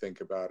 If you think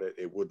about it,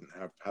 it wouldn't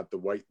have had the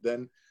weight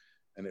then,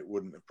 and it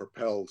wouldn't have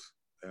propelled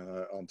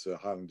onto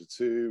Highlander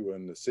 2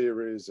 and the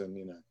series,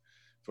 and,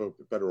 for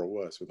better or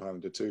worse with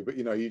Highlander 2. But,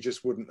 you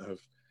just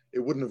it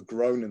wouldn't have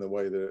grown in the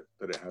way that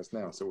it has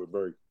now. So we're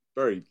very,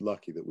 very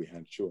lucky that we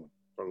had Sean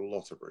for a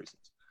lot of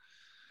reasons.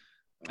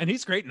 And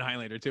he's great in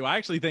Highlander too. I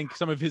actually think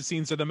some of his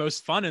scenes are the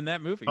most fun in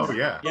that movie. Oh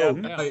yeah.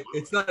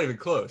 It's not even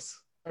close.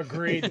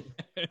 Agreed.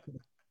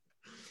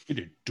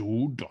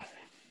 Dude.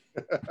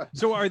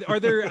 So are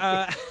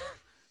there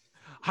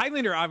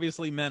Highlander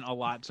obviously meant a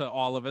lot to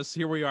all of us.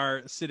 Here we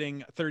are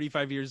sitting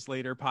 35 years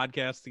later,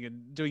 podcasting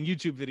and doing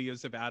YouTube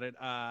videos about it.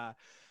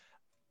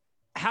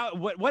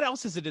 What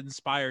else has it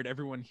inspired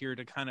everyone here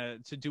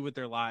to do with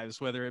their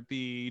lives, whether it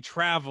be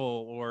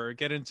travel or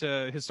get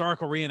into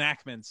historical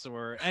reenactments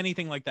or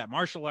anything like that?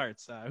 Martial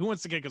arts. Who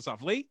wants to kick us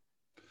off? Lee?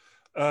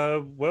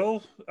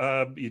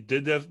 You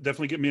did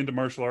definitely get me into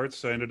martial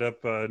arts. I ended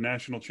up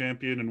national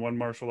champion in one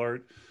martial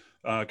art,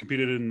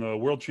 competed in the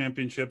world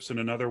championships in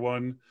another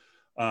one.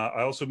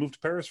 I also moved to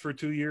Paris for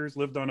 2 years,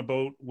 lived on a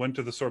boat, went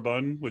to the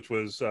Sorbonne, which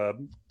was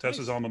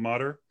Tessa's alma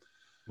mater.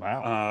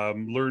 Wow.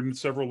 Learned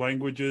several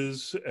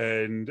languages,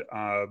 and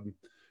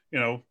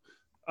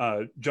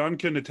John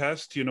can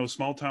attest,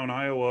 small town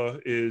Iowa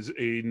is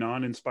a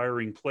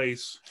non-inspiring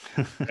place.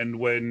 And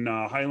when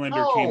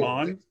Highlander came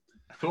on,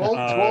 to all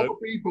the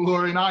people who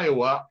are in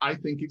Iowa, I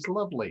think it's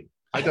lovely.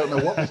 I don't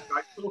know what this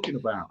guy's talking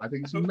about. I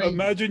think it's amazing.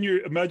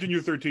 Imagine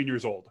you're 13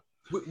 years old.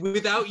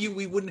 Without you,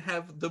 we wouldn't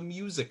have the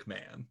Music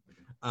Man.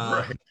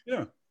 Right.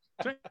 Yeah.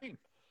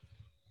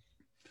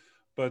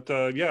 But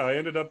I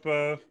ended up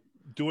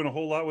doing a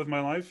whole lot with my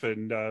life,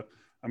 and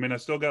I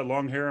still got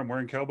long hair. I'm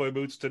wearing cowboy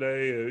boots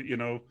today.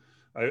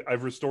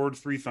 I've restored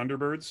 3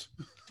 Thunderbirds.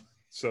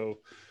 So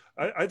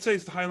I'd say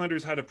the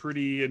Highlanders had a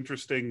pretty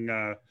interesting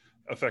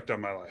effect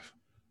on my life.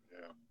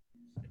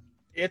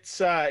 It's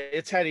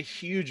had a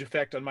huge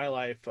effect on my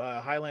life.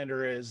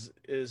 Highlander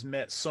is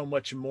meant so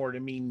much more to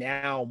me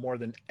now more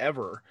than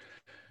ever.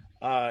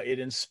 It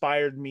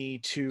inspired me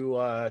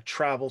to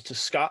travel to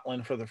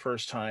Scotland for the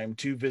first time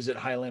to visit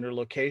Highlander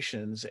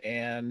locations.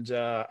 And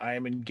I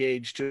am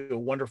engaged to a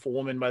wonderful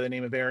woman by the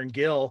name of Erin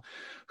Gill,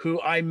 who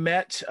I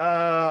met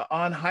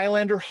on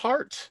Highlander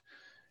Heart.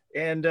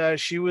 And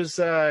she was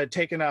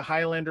taking a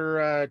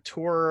Highlander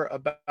tour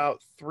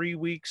about 3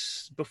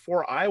 weeks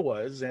before I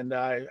was. And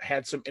I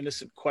had some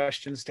innocent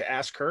questions to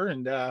ask her.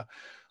 And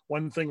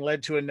one thing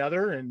led to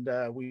another, and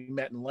we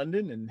met in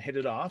London and hit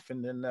it off.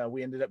 And then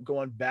we ended up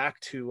going back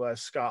to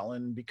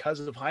Scotland because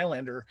of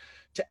Highlander.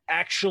 To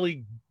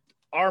actually,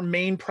 our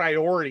main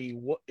priority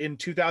in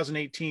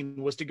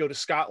 2018 was to go to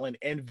Scotland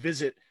and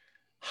visit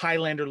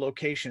Highlander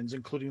locations,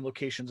 including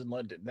locations in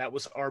London. That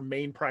was our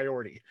main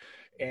priority.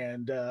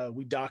 And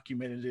we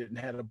documented it and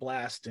had a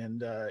blast.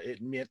 And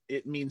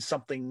it means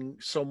something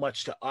so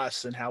much to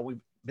us and how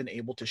we've been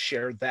able to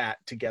share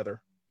that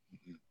together.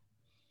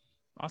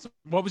 Awesome.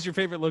 What was your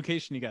favorite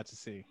location you got to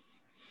see?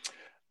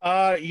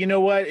 You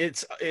know what?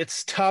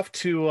 It's tough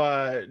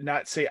to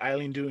not say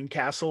Eileen Doon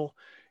Castle.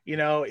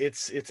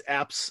 It's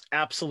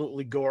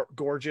absolutely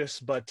gorgeous,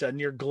 but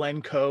near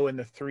Glencoe and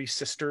the Three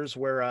Sisters,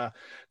 where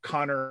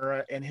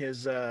Connor and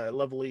his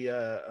lovely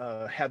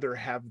Heather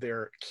have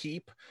their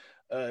keep,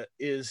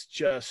 is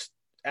just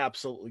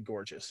absolutely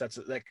gorgeous.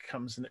 That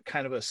comes in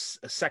kind of a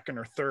second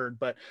or third,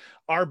 but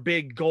our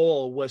big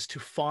goal was to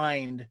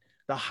find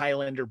the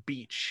Highlander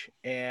Beach,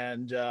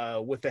 and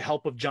with the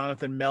help of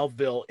Jonathan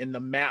Melville in the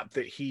map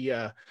that he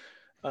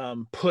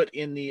put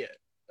in the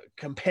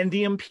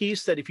compendium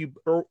piece, that if you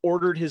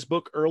ordered his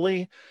book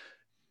early,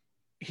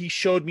 he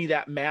showed me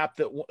that map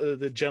that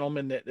the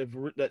gentleman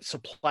that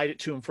supplied it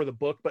to him for the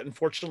book, but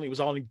unfortunately it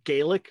was all in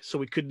Gaelic, so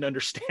we couldn't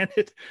understand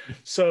it.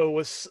 So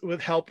with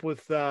help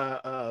with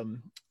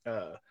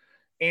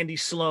Andy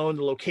Sloan,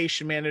 the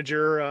location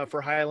manager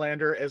for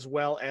Highlander, as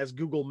well as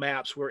Google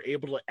Maps, we're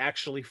able to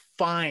actually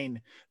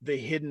find the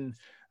hidden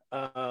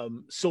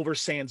Silver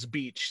Sands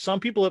Beach. Some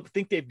people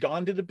think they've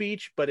gone to the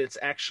beach, but it's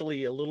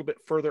actually a little bit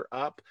further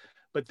up.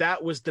 But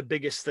that was the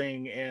biggest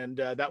thing, and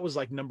that was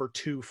like number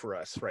 2 for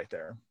us right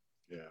there.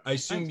 Yeah, I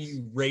assume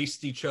you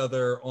raced each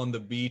other on the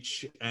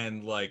beach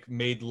and like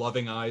made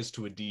loving eyes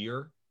to a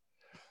deer.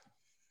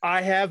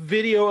 I have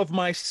video of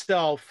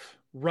myself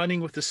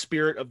running with the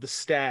spirit of the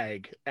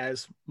stag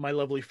as my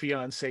lovely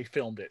fiance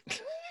filmed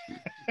it.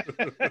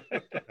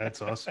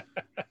 That's awesome.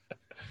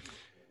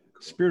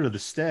 Spirit of the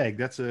Stag.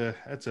 That's a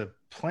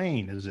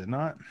plane, is it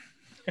not?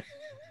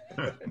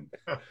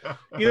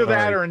 Either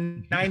that or a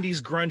 90s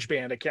grunge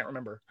band. I can't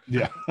remember.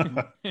 Yeah.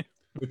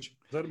 Is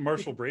that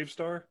Marshall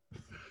Bravestar?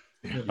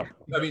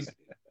 I mean,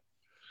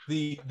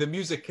 the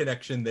music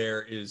connection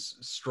there is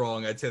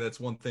strong. I'd say that's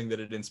one thing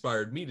that it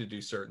inspired me to do,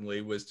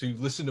 certainly, was to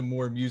listen to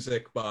more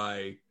music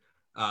by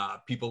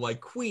people like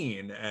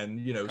Queen,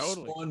 and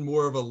totally spawn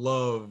more of a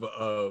love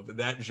of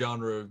that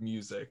genre of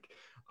music.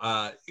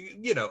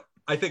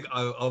 I think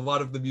a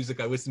lot of the music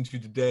I listen to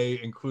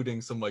today,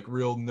 including some like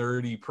real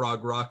nerdy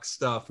prog rock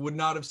stuff, would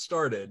not have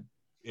started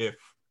if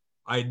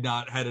I had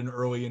not had an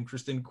early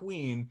interest in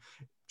Queen,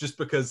 just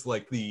because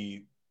like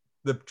the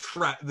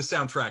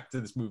soundtrack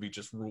to this movie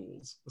just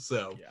rules.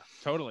 So yeah,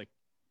 totally.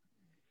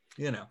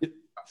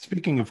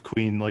 Speaking of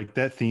Queen, like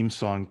that theme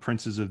song,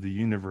 Princes of the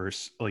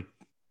Universe, like,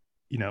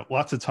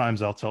 lots of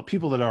times I'll tell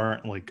people that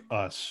aren't like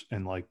us,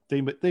 and like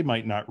they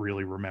might not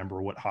really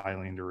remember what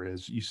Highlander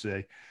is.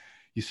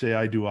 You say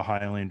I do a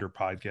Highlander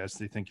podcast,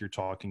 they think you're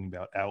talking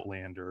about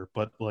Outlander,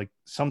 but like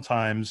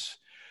sometimes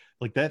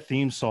like that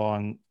theme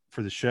song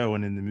for the show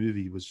and in the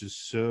movie was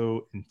just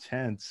so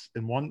intense.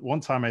 And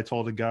one time I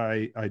told a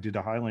guy I did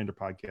a Highlander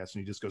podcast,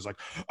 and he just goes like,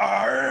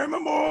 "I am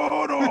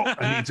immortal,"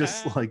 and he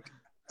just like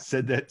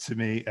said that to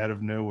me out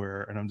of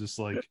nowhere, and I'm just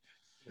like,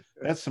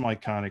 that's some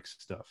iconic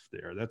stuff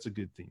there. That's a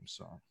good theme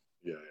song.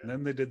 Yeah. And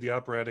then they did the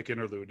operatic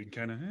interlude and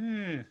kind of.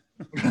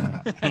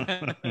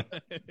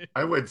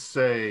 I would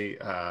say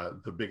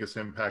the biggest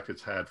impact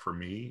it's had for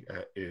me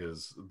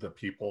is the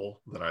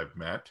people that I've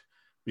met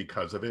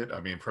because of it.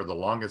 I mean, for the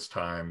longest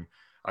time,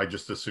 I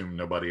just assumed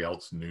nobody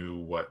else knew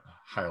what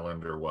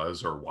Highlander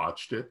was or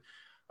watched it.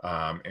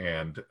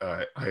 And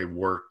I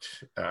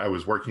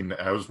was working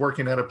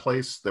at a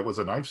place that was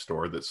a knife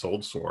store that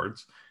sold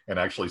swords, and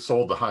actually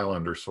sold the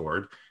Highlander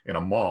sword in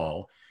a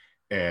mall.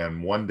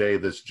 And one day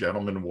this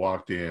gentleman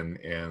walked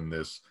in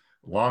this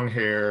long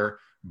hair,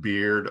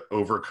 beard,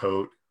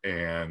 overcoat,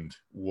 and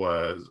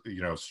was,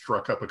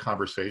 struck up a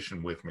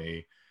conversation with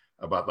me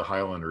about the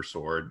Highlander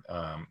sword.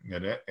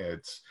 And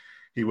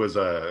he was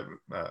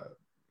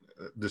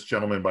this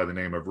gentleman by the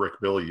name of Rick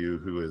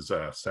Bilyeu, who is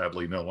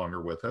sadly no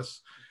longer with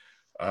us.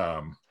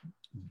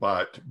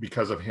 But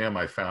because of him,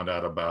 I found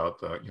out about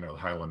the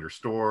Highlander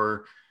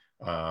store.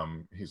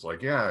 He's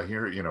like, yeah,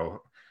 here,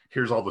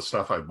 here's all the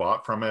stuff I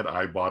bought from it.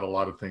 I bought a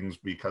lot of things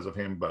because of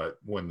him, but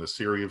when the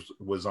series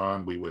was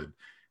on, we would,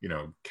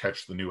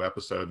 catch the new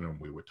episode and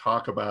we would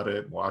talk about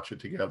it, watch it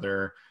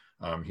together.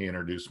 He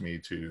introduced me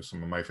to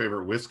some of my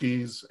favorite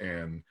whiskeys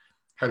and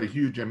had a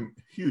huge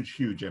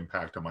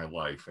impact on my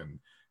life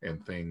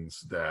and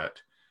things that,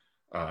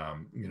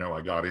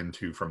 I got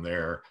into from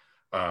there.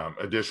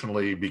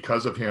 Additionally,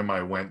 because of him,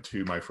 I went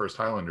to my first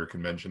Highlander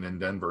convention in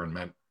Denver and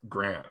met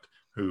Grant,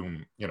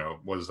 whom,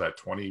 was that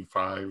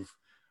 25,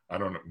 I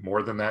don't know,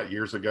 more than that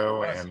years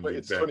ago. And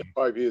it's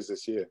 25 years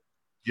this year.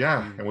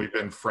 Yeah. And we've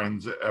been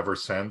friends ever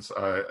since.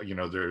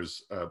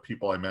 There's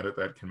people I met at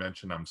that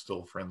convention I'm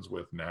still friends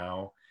with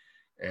now.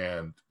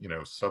 And,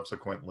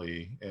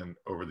 subsequently and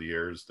over the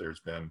years, there's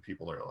been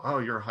people that are like, oh,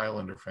 you're a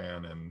Highlander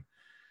fan. And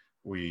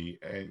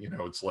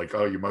it's like,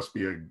 oh, you must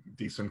be a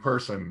decent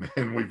person.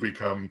 And we've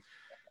become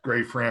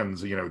great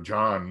friends.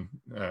 John,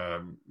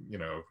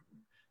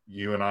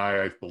 you and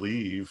I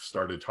believe,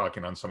 started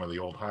talking on some of the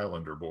old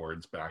Highlander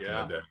boards back in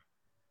the day,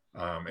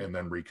 and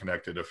then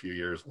reconnected a few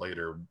years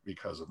later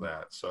because of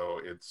that. So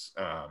it's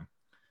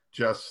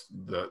just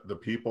the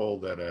people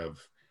that have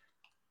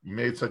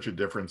made such a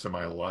difference in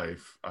my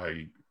life.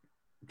 I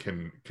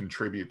can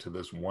contribute to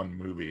this one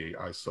movie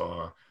I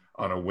saw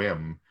on a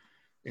whim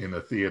in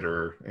a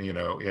theater, in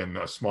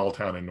a small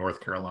town in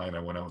North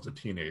Carolina when I was a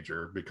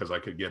teenager, because I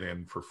could get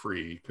in for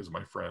free because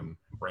my friend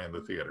ran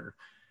the theater.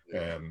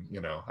 And,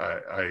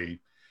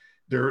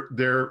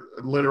 they're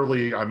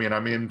literally, I mean,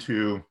 I'm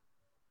into,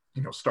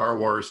 Star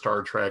Wars,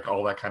 Star Trek,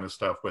 all that kind of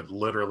stuff, but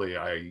literally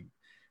I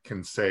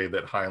can say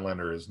that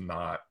Highlander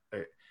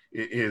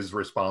is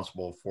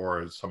responsible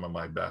for some of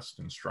my best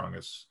and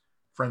strongest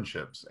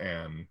friendships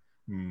and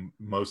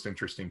most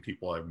interesting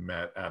people I've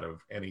met out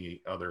of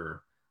any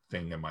other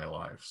thing in my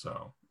life.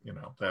 So,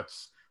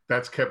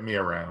 that's kept me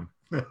around.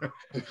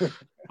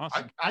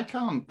 Awesome. I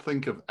can't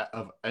think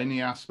of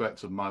any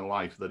aspects of my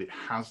life that it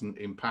hasn't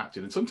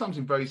impacted, and sometimes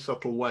in very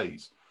subtle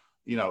ways.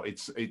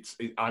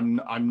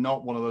 I'm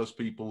not one of those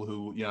people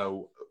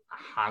who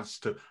has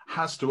to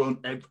own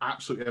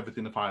absolutely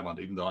everything of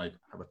Highlander, even though I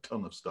have a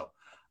ton of stuff.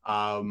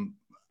 I'm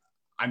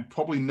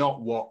probably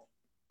not what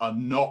a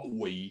not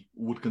we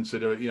would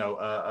consider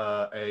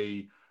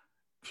a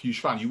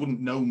huge fan. You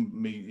wouldn't know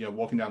me,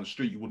 walking down the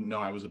street, you wouldn't know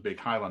I was a big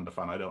Highlander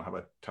fan. I don't have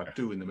a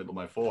tattoo in the middle of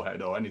my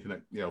forehead or anything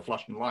that,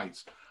 flashing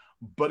lights.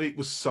 But it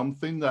was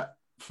something that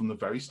from the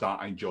very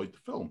start, I enjoyed the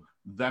film.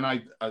 Then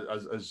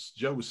as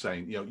Joe was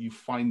saying, you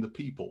find the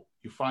people,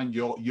 you find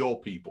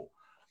your people,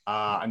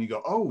 and you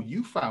go, oh,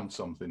 you found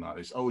something like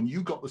this. Oh, and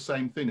you got the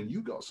same thing, and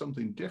you got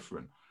something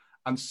different.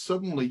 And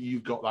suddenly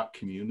you've got that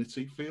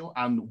community feel,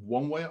 and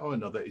one way or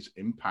another, it's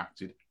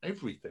impacted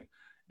everything.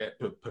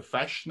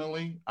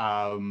 Professionally,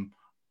 I've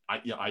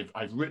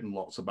written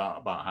lots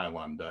about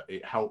Highlander.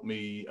 It helped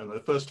me.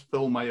 The first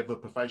film I ever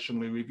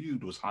professionally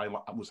reviewed was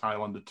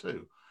Highlander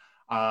 2.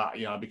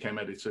 I became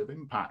editor of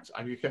Impact.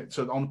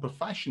 So on a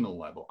professional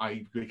level,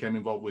 I became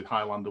involved with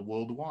Highlander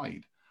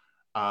Worldwide,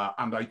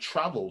 and I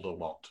traveled a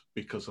lot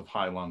because of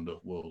Highlander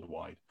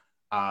Worldwide.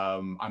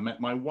 I met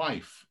my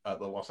wife at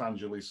the Los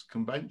Angeles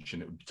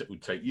convention. It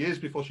would take years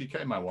before she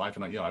became my wife,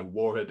 and I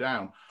wore her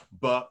down.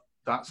 But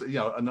that's,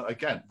 and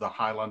again, the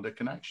Highlander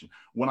connection.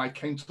 When I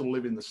came to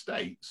live in the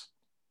States,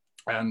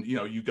 and,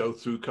 you go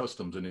through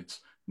customs, and it's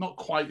not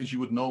quite as you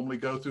would normally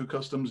go through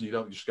customs. You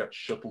don't just get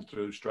shuttled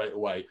through straight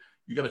away.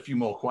 You get a few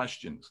more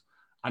questions.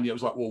 And it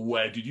was like, well,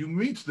 where did you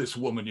meet this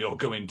woman you're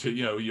going to,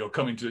 you're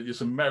coming to,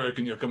 this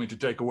American you're coming to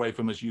take away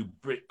from us, you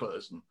Brit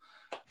person.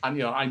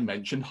 And, I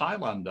mentioned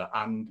Highlander,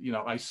 and,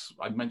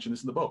 I mentioned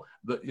this in the book,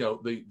 that,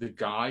 the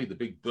guy, the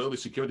big burly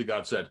security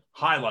guard said,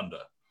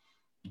 Highlander.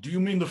 Do you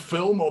mean the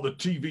film or the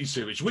TV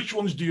series? Which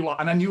ones do you like?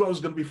 And I knew I was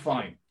going to be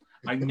fine.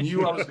 I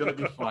knew I was going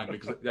to be fine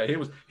because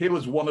here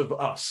was one of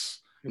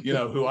us.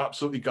 who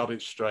absolutely got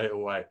it straight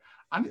away.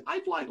 And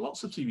I've liked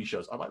lots of TV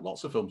shows. I like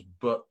lots of films,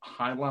 but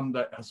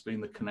Highlander has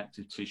been the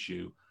connective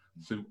tissue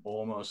through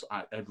almost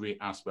every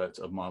aspect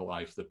of my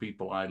life. The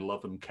people I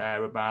love and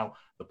care about,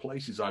 the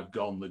places I've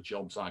gone, the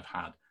jobs I've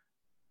had.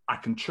 I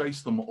can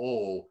trace them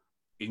all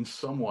in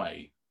some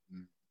way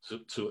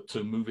to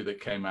a movie that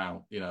came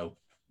out,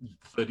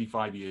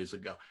 35 years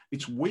ago.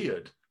 It's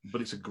weird,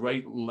 but it's a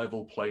great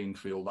level playing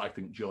field, I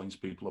think, joins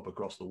people up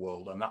across the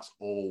world, and that's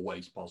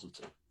always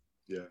positive.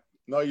 Yeah.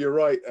 No, you're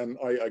right, and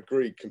I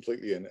agree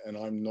completely, and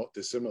I'm not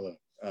dissimilar.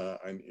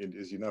 And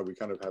as you know, we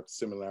kind of have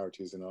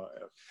similarities in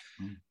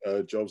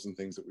our jobs and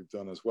things that we've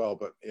done as well.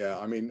 But yeah,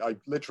 I mean,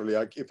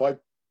 if I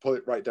pull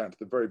it right down to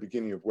the very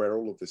beginning of where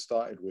all of this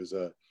started was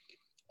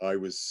I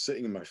was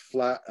sitting in my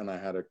flat and I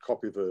had a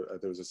copy of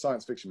there was a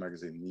science fiction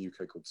magazine in the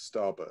UK called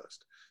Starburst.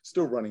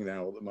 Still running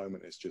now at the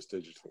moment, it's just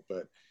digital,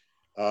 but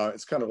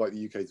it's kind of like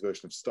the UK's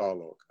version of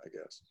Starlog, I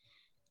guess.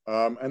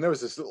 And there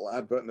was this little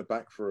advert in the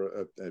back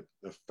for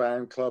a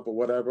fan club or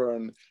whatever.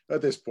 And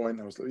at this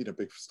point, I was a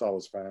big Star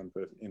Wars fan,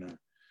 but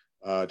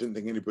I didn't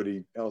think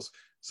anybody else.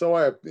 So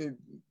I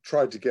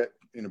tried to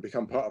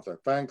become part of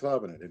that fan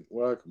club, and it didn't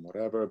work and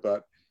whatever.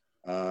 But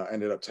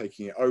ended up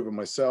taking it over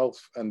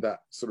myself, and that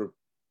sort of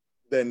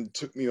then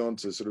took me on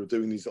to sort of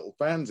doing these little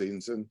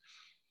fanzines. And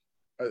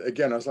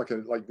again, I was like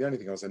the only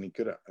thing I was any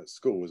good at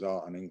school was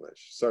art and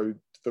English. So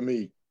for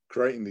me,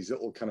 creating these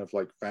little kind of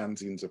like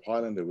fanzines of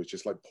Highlander was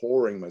just like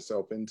pouring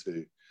myself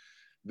into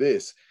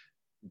this.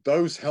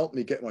 Those helped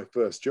me get my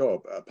first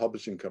job at a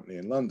publishing company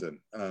in London.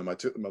 I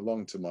took them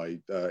along to my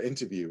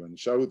interview and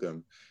showed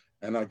them,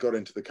 and I got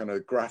into the kind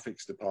of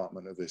graphics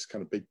department of this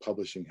kind of big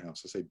publishing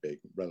house. I say big,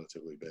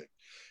 relatively big,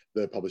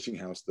 the publishing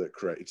house that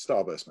created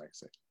Starburst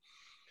magazine.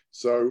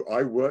 So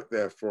I worked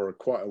there for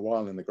quite a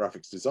while in the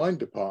graphics design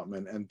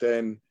department, and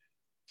then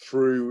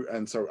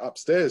so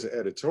upstairs at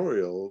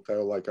editorial, they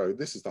were like, "Oh,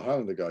 this is the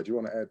Highlander guy. Do you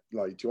want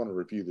to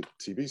review the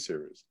TV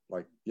series?"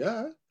 Like,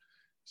 yeah.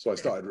 So I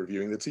started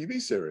reviewing the TV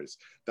series.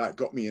 That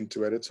got me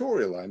into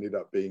editorial. I ended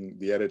up being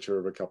the editor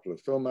of a couple of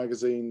film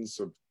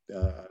magazines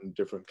and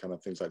different kind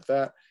of things like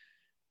that.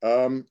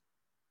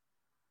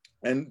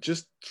 And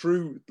just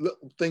through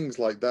little things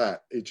like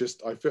that,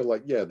 I feel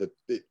like,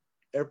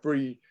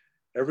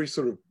 every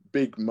sort of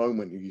big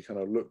moment you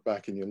kind of look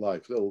back in your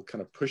life, little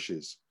kind of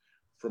pushes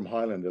from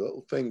Highlander,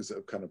 little things that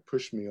have kind of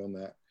pushed me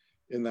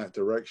in that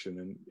direction.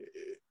 And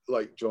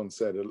like John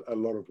said, a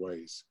lot of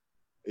ways,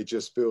 it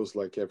just feels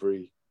like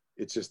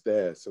it's just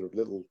there, sort of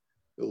little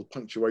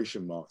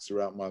punctuation marks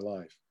throughout my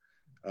life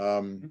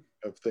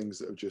of things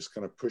that have just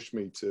kind of pushed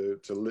me to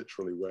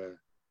literally where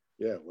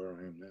I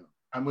am now.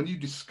 And when you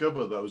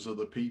discover those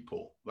other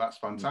people, that's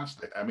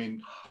fantastic. I mean,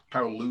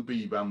 Carol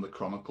Luby ran the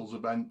Chronicles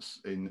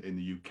events in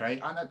the UK,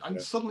 and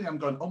suddenly I'm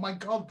going, oh my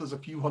God, there's a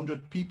few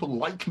hundred people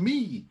like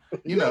me,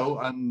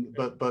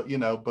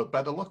 but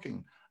better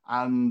looking.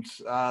 And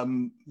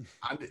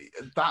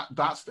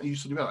that's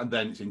used to do that. And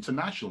then it's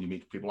international. You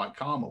meet people like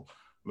Carmel,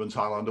 who runs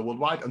Highlander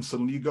Worldwide, and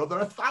suddenly you go, there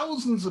are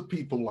thousands of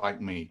people like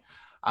me.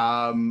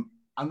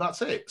 And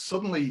that's it.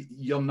 Suddenly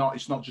you're not,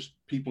 it's not just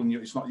people in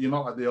you, you're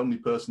not like the only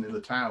person in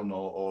the town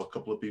or a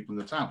couple of people in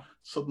the town.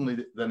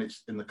 Suddenly then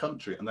it's in the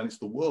country, and then it's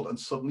the world. And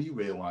suddenly you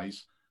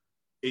realize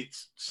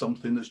it's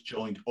something that's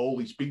joined all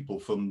these people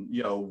from,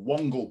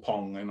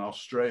 Wongalpong in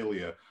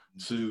Australia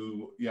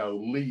to,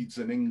 Leeds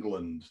in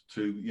England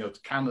to, to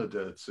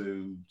Canada,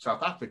 to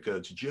South Africa,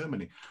 to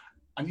Germany.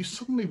 And you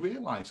suddenly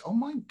realize, oh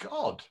my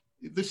God,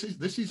 this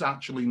is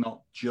actually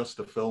not just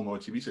a film or a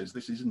TV series.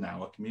 This is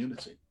now a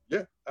community.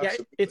 Yeah,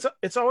 absolutely. Yeah,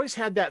 it's always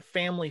had that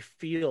family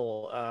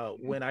feel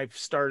when I've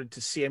started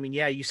to see. I mean,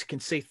 yeah, you can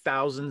say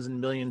thousands and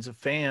millions of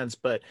fans,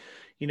 but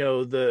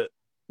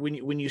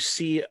when you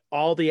see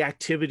all the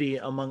activity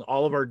among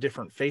all of our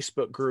different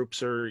Facebook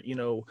groups or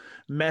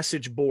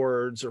message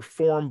boards or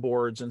forum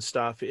boards and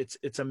stuff,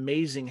 it's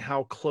amazing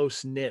how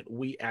close knit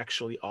we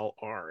actually all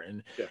are,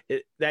 and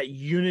that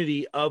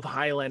unity of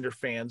Highlander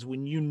fans.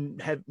 When you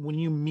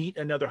meet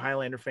another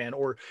Highlander fan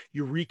or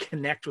you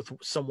reconnect with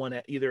someone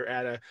either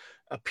at a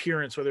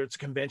appearance, whether it's a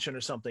convention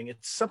or something,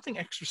 it's something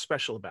extra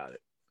special about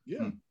it.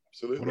 Yeah,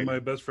 absolutely. One of my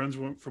best friends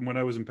from when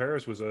I was in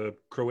Paris was a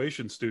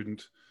Croatian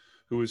student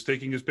who was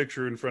taking his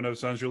picture in front of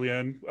Saint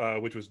Julien,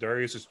 which was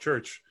Darius's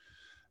church.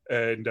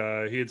 And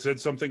he had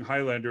said something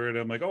Highlander, and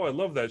I'm like, oh, I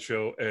love that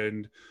show.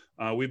 And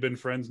we've been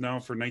friends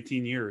now for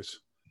 19 years.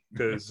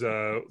 Because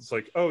it's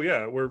like, oh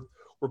yeah, we're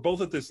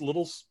both at this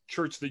little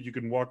church that you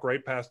can walk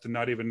right past and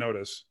not even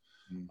notice.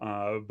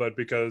 But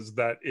because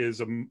that is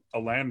a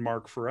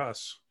landmark for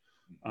us,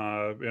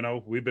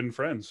 we've been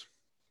friends.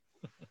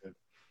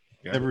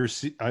 Yeah.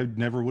 I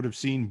never would have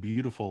seen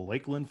beautiful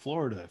Lakeland,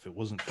 Florida, if it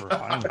wasn't for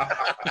Highlander.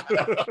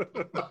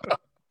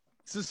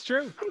 This is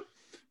true.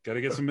 Got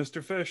to get some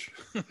Mr. Fish.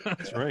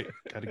 That's right.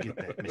 Got to get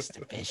that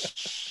Mr.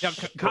 Fish. Now,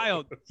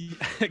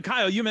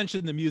 Kyle, you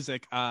mentioned the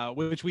music,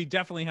 which we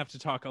definitely have to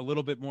talk a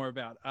little bit more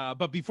about.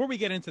 But before we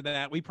get into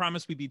that, we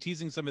promised we'd be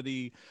teasing some of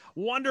the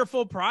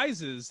wonderful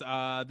prizes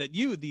that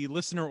you, the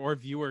listener or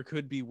viewer,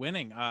 could be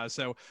winning.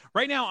 So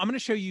right now, I'm going to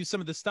show you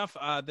some of the stuff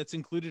that's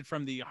included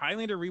from the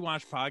Highlander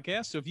Rewatch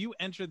podcast. So if you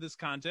enter this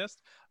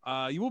contest,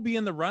 you will be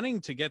in the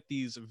running to get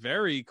these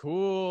very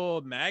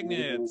cool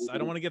magnets. I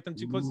don't want to get them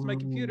too close to my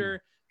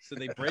computer, so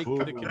they break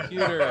the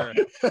computer.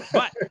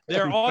 But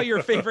they're all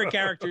your favorite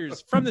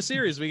characters from the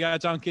series. We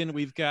got Duncan,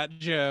 we've got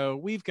Joe,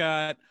 we've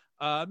got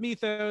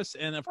Mythos,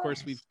 and of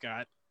course we've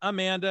got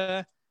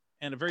Amanda,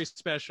 and a very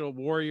special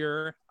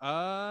warrior,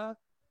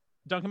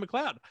 Duncan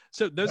MacLeod.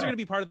 So those are going to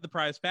be part of the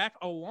prize pack,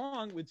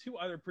 along with two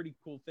other pretty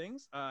cool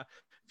things.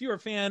 If you're a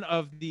fan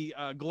of the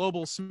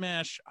Global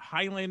Smash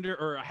Highlander,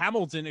 or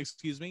Hamilton,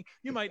 excuse me,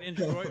 you might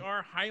enjoy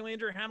our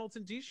Highlander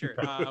Hamilton t-shirt,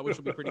 which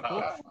will be pretty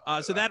cool.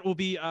 So that will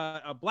be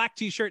a black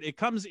t-shirt. It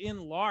comes in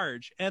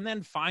large. And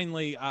then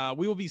finally,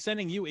 we will be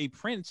sending you a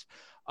print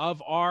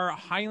of our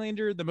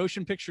Highlander the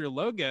motion picture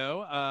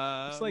logo,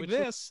 just like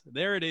this.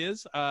 There it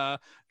is,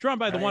 drawn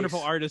by the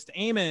wonderful artist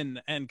Eamon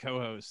and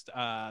co-host.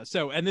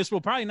 And this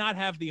will probably not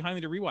have the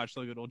Highlander Rewatch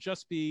logo. It'll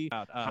just be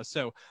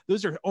so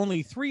those are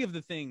only three of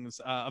the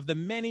things, of the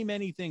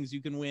many things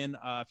you can win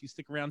if you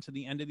stick around to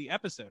the end of the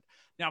episode.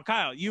 Now,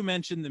 Kyle, you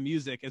mentioned the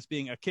music as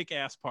being a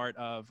kick-ass part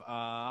of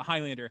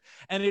Highlander,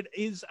 and it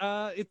is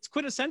it's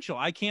quintessential.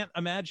 I can't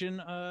imagine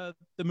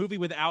the movie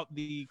without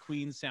the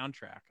Queen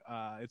soundtrack.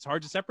 It's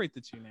hard to separate the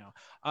two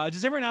now.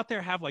 Does everyone out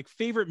there have like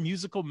favorite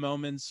musical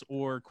moments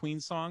or Queen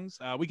songs?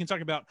 We can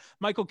talk about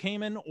Michael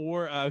Kamen,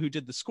 or who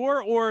did the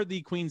score, or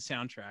the Queen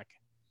soundtrack.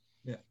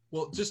 Yeah,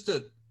 well,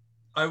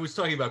 I was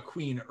talking about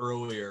Queen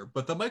earlier,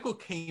 but the Michael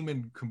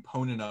Kamen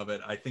component of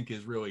it, I think,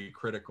 is really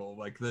critical.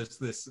 Like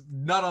this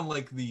not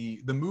unlike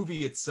the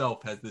movie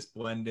itself has this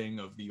blending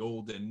of the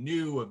old and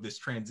new, of this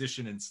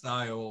transition in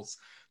styles.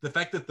 The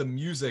fact that the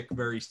music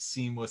very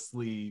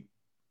seamlessly,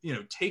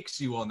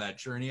 takes you on that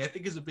journey, I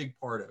think, is a big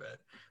part of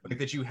it. Like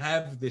that you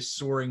have this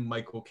soaring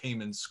Michael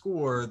Kamen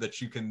score that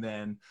you can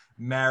then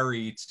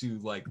marry to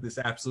like this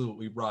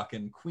absolutely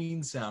rockin'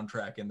 Queen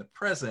soundtrack in the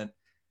present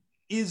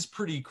is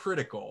pretty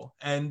critical.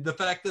 And the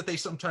fact that they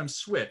sometimes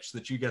switch,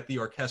 that you get the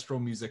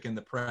orchestral music in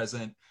the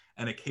present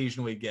and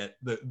occasionally get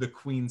the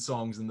Queen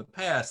songs in the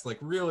past, like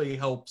really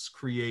helps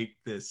create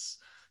this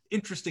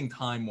interesting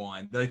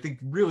timeline that I think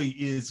really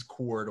is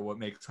core to what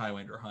makes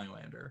Highlander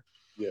Highlander.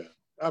 Yeah,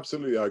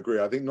 absolutely, I agree.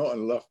 I think not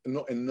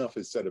enough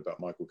is said about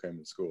Michael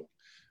Kamen's score.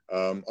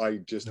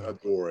 I just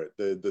adore it.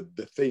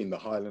 The theme, the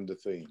Highlander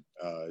theme,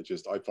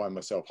 I find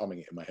myself humming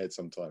it in my head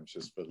sometimes,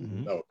 just for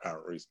no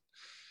apparent reason.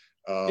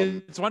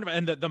 It's wonderful,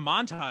 and the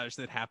montage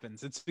that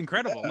happens, it's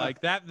incredible.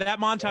 Like that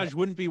montage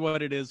wouldn't be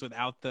what it is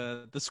without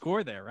the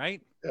score there,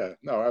 right? Yeah,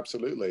 no,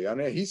 absolutely. I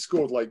mean, he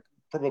scored like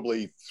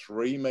probably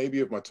 3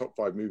 maybe of my top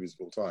 5 movies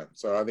of all time.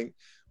 So I think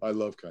I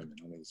love Kamen.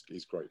 I think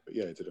he's great. But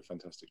yeah, he did a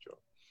fantastic job.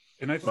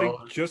 And I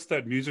think just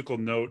that musical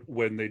note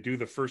when they do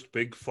the first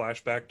big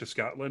flashback to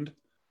Scotland,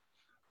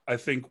 I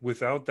think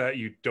without that,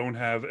 you don't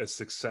have as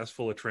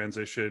successful a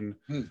transition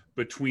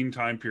between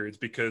time periods,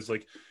 because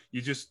like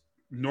you just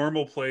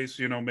normal place,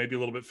 maybe a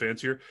little bit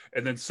fancier,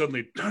 and then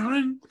suddenly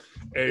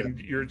and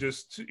you're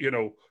just,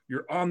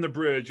 you're on the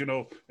bridge,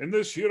 in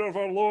this year of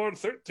our Lord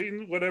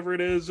 13, whatever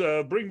it is,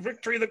 bring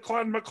victory the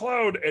Clan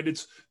MacLeod, and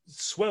it's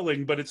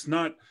swelling, but it's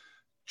not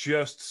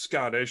just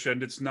Scottish,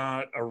 and it's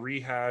not a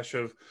rehash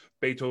of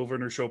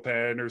Beethoven or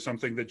Chopin or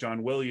something that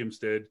John Williams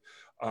did.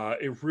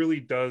 It really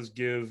does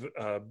give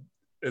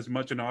as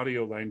much an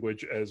audio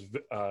language as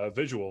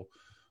visual.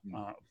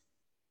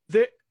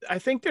 I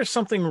think there's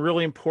something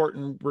really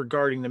important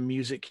regarding the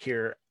music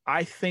here.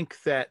 I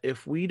think that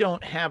if we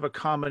don't have a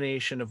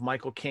combination of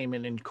Michael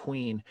Kamen and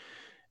Queen,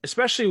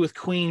 especially with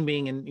Queen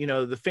being in,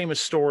 the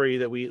famous story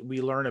that we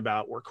learn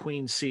about where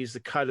Queen sees the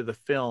cut of the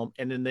film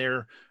and then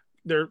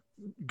they're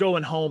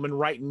going home and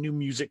writing new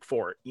music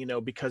for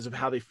it, because of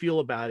how they feel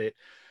about it.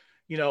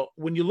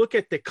 When you look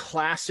at the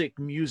classic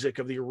music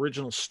of the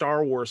original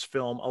Star Wars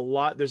film,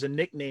 there's a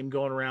nickname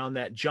going around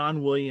that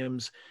John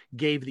Williams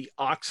gave the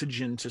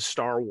oxygen to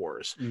Star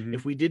Wars. Mm-hmm.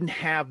 If we didn't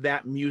have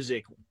that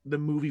music, the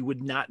movie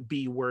would not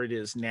be where it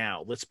is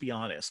now. Let's be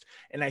honest.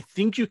 And I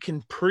think you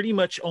can pretty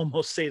much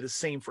almost say the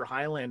same for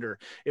Highlander.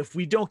 If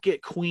we don't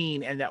get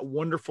Queen and that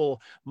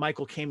wonderful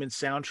Michael Kamen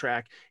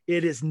soundtrack,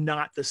 it is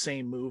not the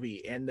same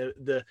movie. And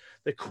the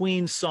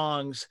Queen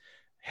songs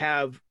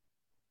have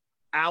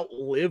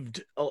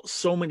outlived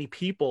so many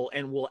people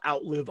and will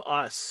outlive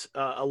us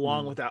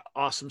along with that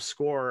awesome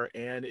score,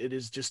 and it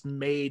has just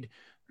made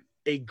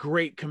a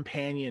great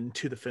companion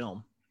to the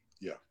film.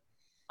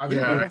 I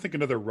don't think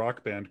another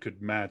rock band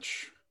could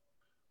match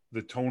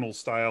the tonal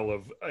style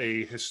of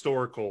a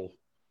historical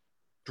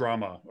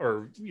drama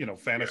or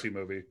fantasy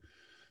movie.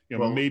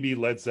 Maybe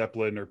Led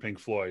Zeppelin or Pink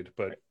Floyd,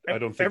 but I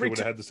don't think they would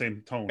have had the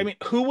same tone. I mean,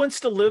 Who Wants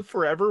to Live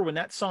Forever, when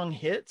that song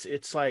hits,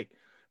 it's like,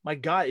 my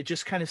God, it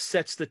just kind of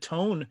sets the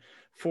tone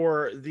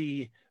for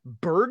the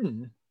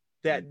burden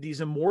that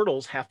these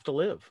immortals have to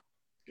live.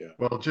 Yeah.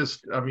 Well,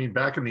 just, I mean,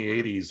 back in the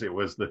 80s, it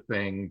was the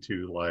thing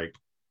to like,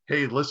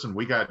 hey, listen,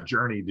 we got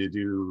Journey to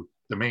do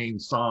the main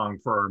song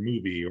for our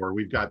movie, or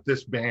we've got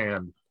this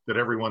band that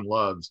everyone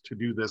loves to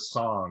do this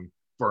song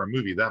for our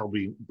movie. That'll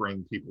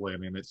bring people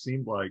in. And it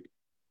seemed like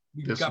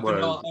we've got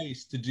Vanilla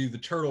Ice to do the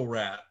turtle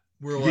rap.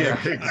 We're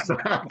like,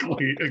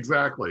 yeah,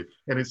 exactly.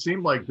 And it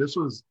seemed like this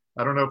was,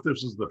 I don't know if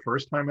this was the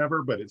first time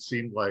ever, but it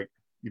seemed like,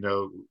 you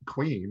know,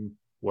 Queen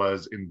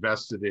was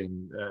invested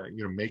in,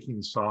 you know,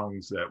 making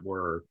songs that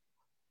were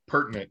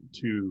pertinent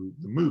to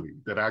the movie,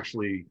 that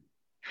actually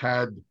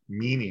had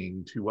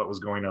meaning to what was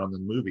going on in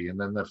the movie. And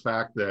then the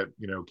fact that,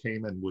 you know,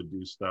 Kamen would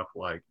do stuff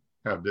like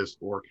have this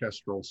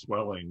orchestral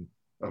swelling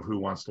of Who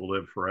Wants to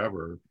Live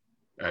Forever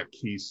at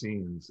key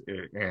scenes,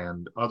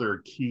 and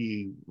other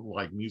key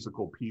like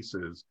musical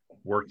pieces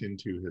worked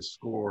into his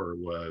score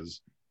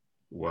was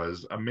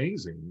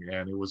amazing.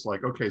 And it was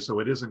like, okay, so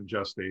it isn't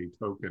just a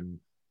token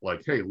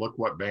like, hey, look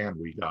what band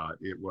we got.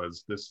 It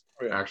was this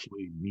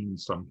actually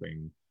means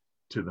something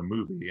to the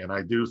movie. And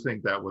I do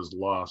think that was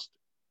lost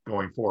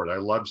going forward. I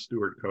love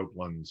Stuart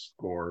Copeland's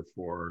score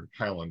for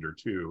Highlander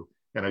 2,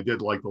 and I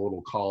did like the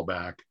little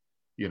callback,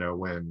 you know,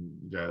 when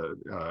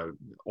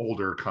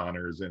older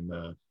Connor's in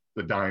the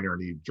diner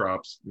and he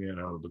drops, you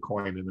know, the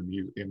coin in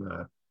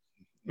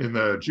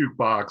the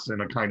jukebox,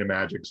 and a Kind of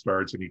Magic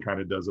starts, and he kind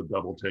of does a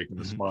double take and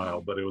a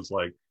smile. But it was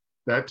like,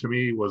 that to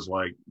me was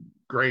like,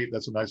 great,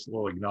 that's a nice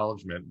little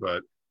acknowledgement,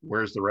 but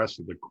where's the rest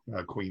of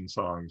the Queen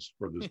songs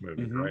for this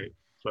movie, right?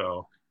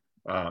 So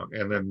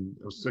and then,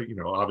 so, you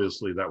know,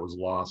 obviously that was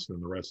lost in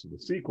the rest of the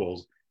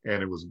sequels,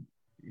 and it was,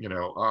 you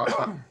know,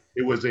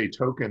 it was a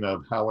token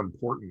of how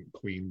important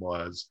Queen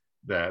was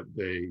that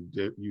they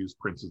did use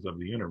Princes of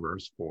the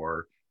Universe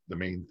for the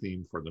main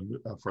theme for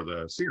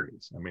the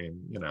series. I mean,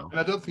 you know, and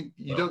I don't think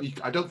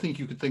I don't think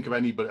you could think of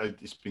any, but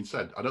it's been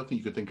said, I don't think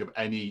you could think of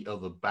any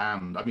other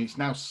band. I mean, it's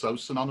now so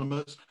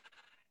synonymous.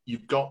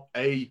 You've got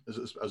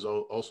as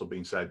also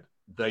being said,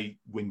 they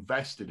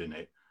invested in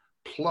it.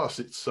 Plus,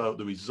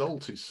 the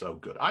result is so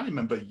good. I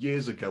remember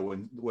years ago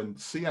when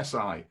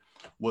CSI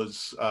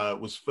was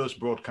first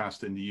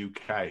broadcast in the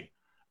UK,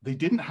 they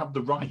didn't have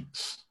the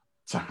rights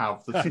to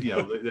have the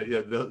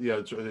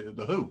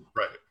the Who,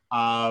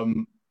 right?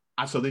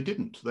 And so they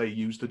didn't. They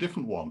used a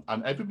different one,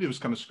 and everybody was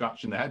kind of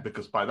scratching their head,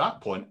 because by that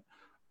point,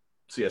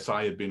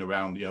 CSI had been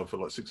around, you know, for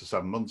like 6 or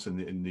 7 months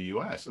in the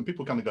US, and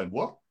people kind of going,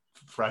 "What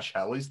fresh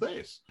hell is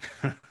this?"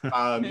 You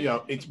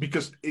know, it's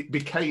because it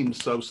became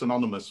so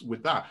synonymous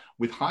with that.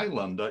 With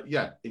Highlander,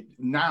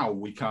 now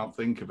we can't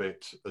think of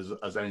it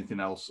as anything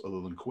else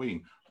other than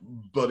Queen.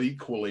 But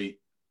equally,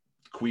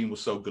 Queen was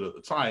so good at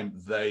the time;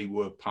 they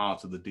were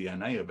part of the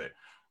DNA of it.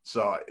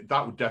 So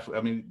that would definitely,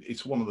 I mean,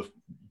 it's one of the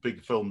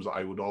big films that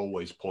I would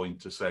always point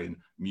to, saying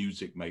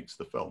music makes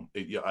the film,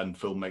 and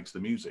film makes the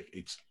music.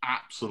 It's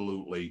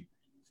absolutely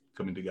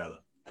coming together.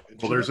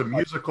 Well, there's a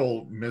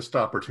musical missed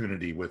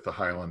opportunity with the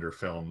Highlander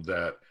film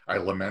that I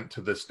lament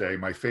to this day.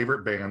 My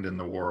favorite band in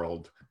the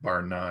world,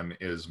 bar none,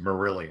 is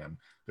Marillion.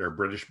 They're a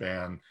British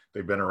band.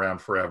 They've been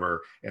around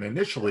forever. And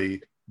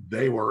initially,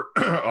 they were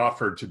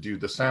offered to do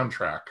the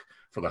soundtrack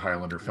for the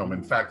Highlander film.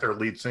 In fact, their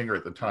lead singer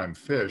at the time,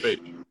 Fish,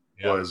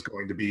 was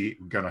going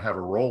to have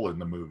a role in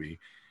the movie.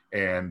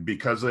 And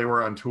because they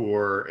were on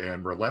tour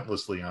and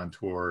relentlessly on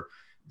tour,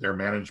 their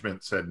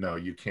management said, no,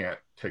 you can't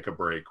take a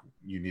break.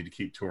 You need to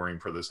keep touring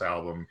for this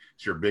album.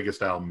 It's your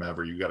biggest album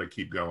ever. You got to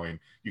keep going.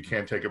 You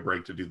can't take a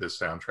break to do this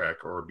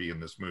soundtrack or be in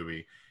this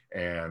movie.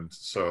 And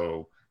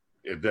so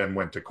it then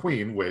went to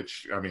Queen,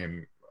 which, I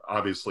mean,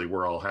 obviously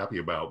we're all happy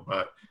about.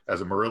 But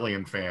as a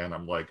Marillion fan,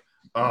 I'm like,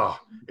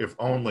 if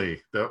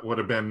only that would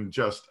have been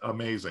just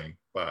amazing.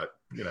 But,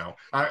 you know,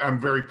 I'm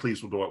very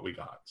pleased with what we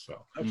got.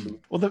 So,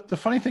 well, the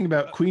funny thing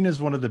about Queen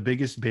is one of the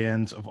biggest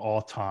bands of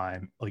all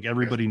time. Like,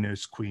 everybody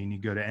knows Queen. You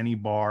go to any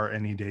bar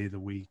any day of the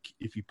week,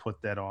 if you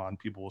put that on,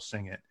 people will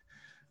sing it.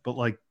 But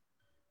like,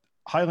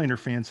 Highlander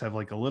fans have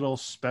like a little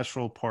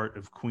special part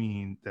of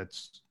Queen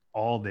that's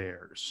all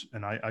theirs,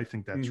 and I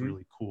think that's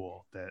really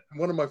cool. That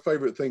one of my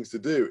favorite things to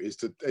do is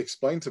to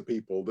explain to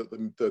people that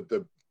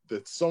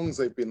the songs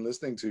they've been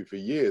listening to for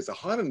years are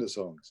Highlander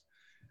songs,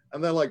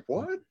 and they're like,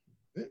 what?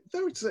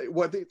 No,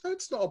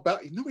 that's not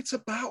about, no, it's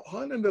about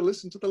Highlander.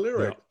 Listen to the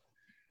lyric.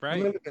 Yeah.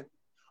 Right.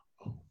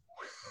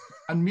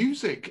 And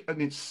music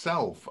in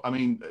itself, I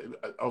mean,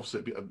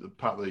 obviously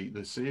part of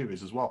the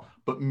series as well,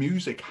 but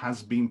music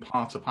has been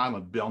part of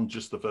Highlander beyond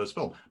just the first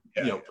film.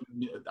 You know,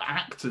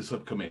 actors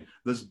have come in.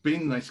 There's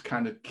been this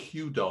kind of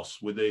kudos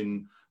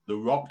within the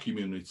rock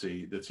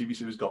community. The TV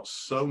series got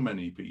so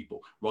many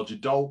people. Roger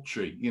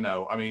Daltrey, you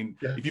know, I mean,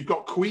 if you've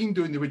got Queen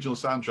doing the original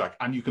soundtrack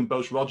and you can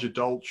boast Roger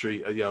Daltrey,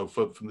 you know,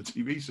 from the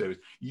TV series,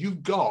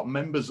 you've got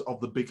members of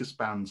the biggest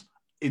bands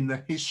in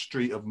the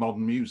history of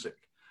modern music.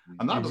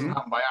 And that doesn't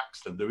happen by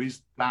accident. There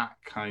is that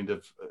kind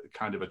of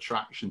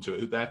attraction to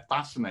it. They're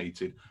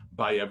fascinated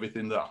by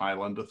everything that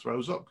Highlander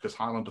throws up, because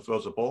Highlander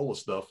throws up all the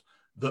stuff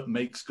that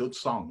makes good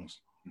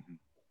songs.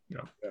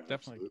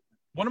 Definitely.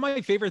 One of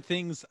my favorite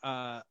things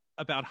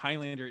about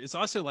Highlander is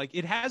also like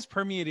it has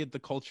permeated the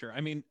culture. I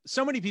mean,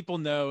 so many people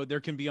know there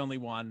can be only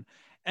one,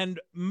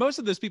 and most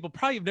of those people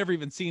probably have never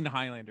even seen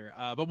Highlander.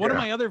 But one of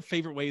my other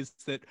favorite ways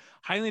that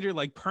Highlander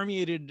like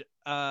permeated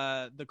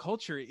the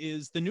culture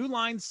is the New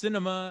Line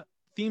Cinema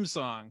theme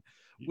song,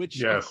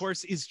 which of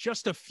course is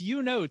just a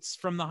few notes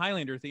from the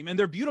Highlander theme, and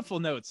they're beautiful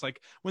notes.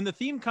 Like when the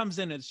theme comes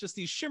in, it's just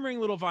these shimmering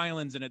little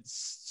violins and it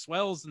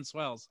swells and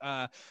swells.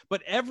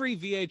 But every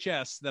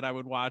VHS that I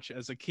would watch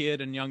as a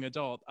kid and young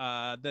adult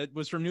that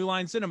was from New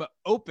Line Cinema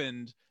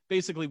opened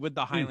basically with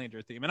the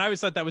Highlander theme, and I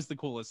always thought that was the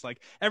coolest.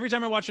 Like every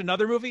time I watch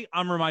another movie,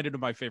 I'm reminded of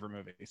my favorite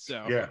movie.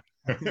 So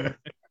yeah.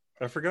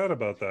 I forgot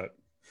about that.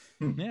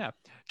 Yeah.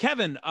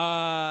 Kevin,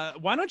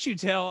 why don't you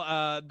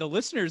tell the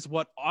listeners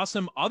what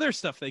awesome other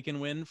stuff they can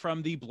win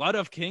from the Blood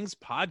of Kings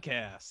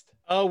podcast?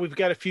 Oh, we've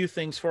got a few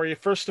things for you.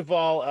 First of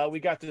all, we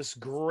got this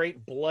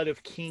great Blood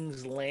of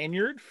Kings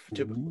lanyard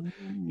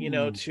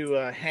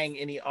to hang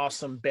any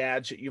awesome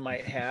badge that you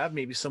might have,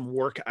 maybe some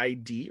work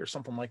ID or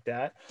something like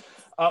that.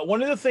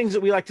 One of the things that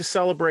we like to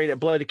celebrate at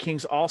Blood of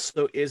Kings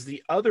also is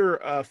the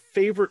other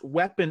favorite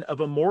weapon of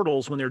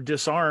immortals when they're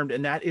disarmed,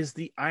 and that is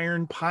the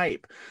iron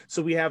pipe.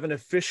 So we have an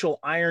official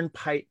iron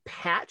pipe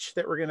patch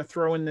that we're going to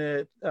throw in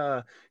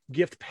the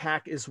gift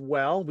pack as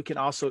well. You can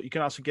also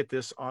get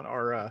this on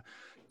our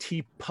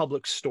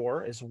TeePublic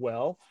store as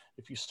well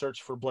if you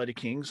search for Blood of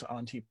Kings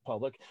on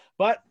TeePublic.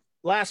 But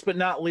last but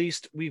not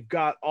least, we've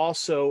got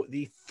also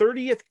the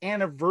 30th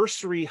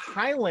anniversary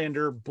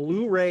Highlander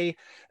Blu-ray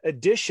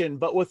edition,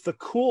 but with the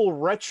cool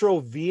retro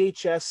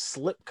VHS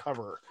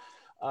slipcover,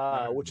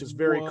 which is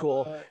very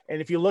cool. And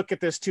if you look at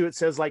this too, it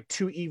says like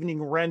 2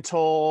 evening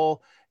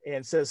rental and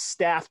it says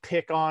staff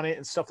pick on it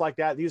and stuff like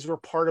that. These were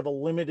part of a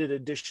limited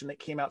edition that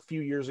came out a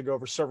few years ago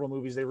for several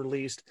movies they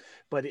released,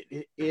 but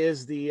it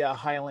is the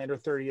Highlander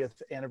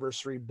 30th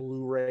anniversary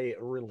Blu-ray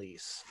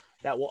release.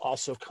 That will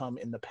also come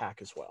in the pack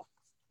as well.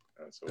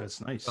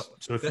 That's nice.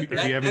 So if you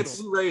haven't, that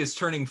Blu-ray is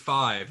turning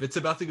 5. It's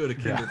about to go to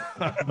kindergarten.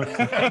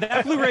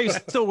 That Blu-ray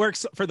still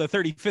works for the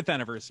 35th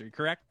anniversary,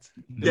 correct?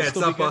 Yeah, it's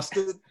not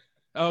busted.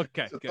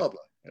 Okay, good.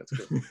 That's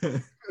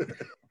good.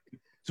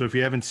 So if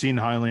you haven't seen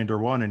Highlander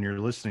 1 and you're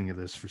listening to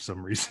this for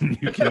some reason,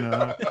 you can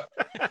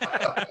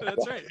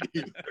that's right.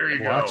 There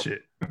you watch go.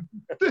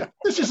 it.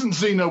 This isn't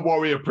Xena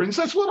Warrior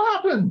Princess. What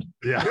happened?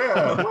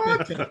 Yeah.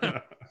 What?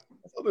 I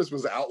thought this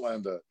was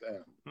Outlander.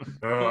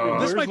 Damn.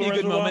 This might be a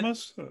good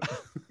Lorenzo moment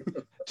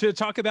to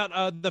talk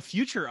about the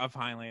future of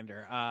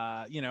Highlander.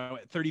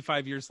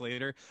 35 years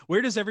later,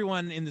 where does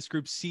everyone in this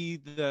group see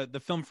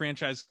the film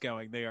franchise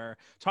going? They are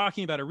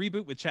talking about a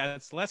reboot with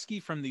Chad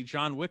Stahelski from the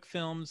John Wick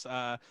films.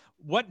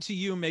 What to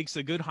you makes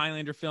a good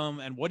Highlander film,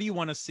 and what do you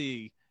want to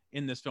see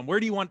in this film? Where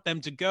do you want them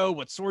to go?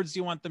 What swords do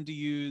you want them to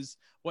use?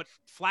 What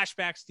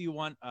flashbacks do you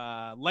want?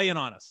 Lay it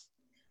on us.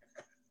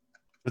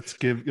 Let's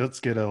get a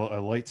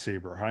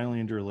lightsaber,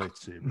 Highlander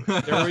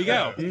lightsaber. There we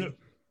go.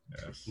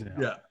 Yes.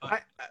 Yeah.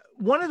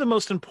 One of the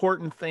most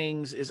important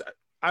things is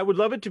I would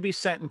love it to be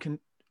set in,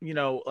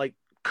 like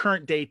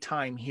current day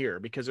time here,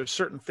 because there's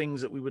certain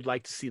things that we would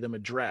like to see them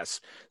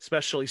address,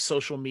 especially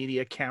social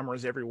media,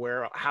 cameras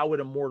everywhere. How would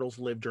immortals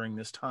live during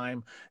this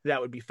time?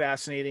 That would be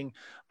fascinating.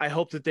 I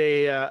hope that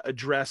they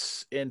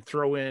address and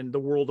throw in the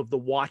world of the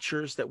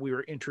Watchers that we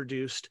were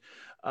introduced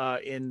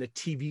in the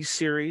TV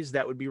series.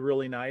 That would be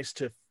really nice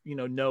to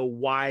know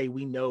why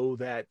we know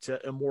that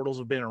immortals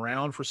have been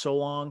around for so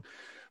long.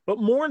 But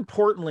more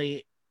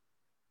importantly,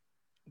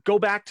 go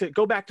back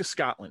to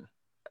Scotland.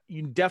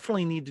 You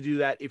definitely need to do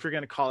that if you're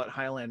going to call it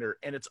Highlander.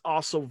 And it's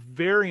also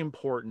very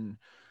important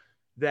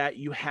that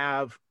you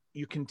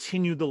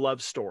continue the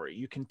love story.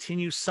 You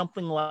continue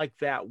something like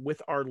that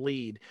with our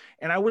lead.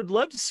 And I would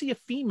love to see a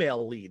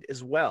female lead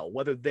as well,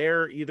 whether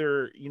they're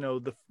either,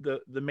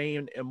 the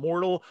main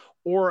immortal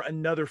or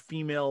another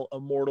female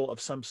immortal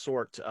of some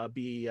sort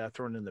be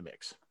thrown in the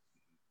mix.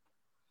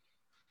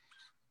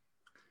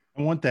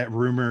 I want that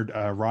rumored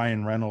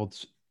Ryan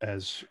Reynolds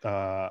as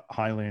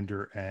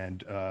Highlander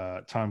and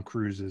Tom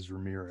Cruise as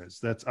Ramirez.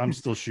 I'm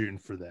still shooting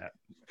for that.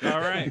 All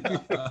right.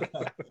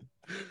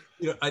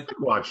 I'd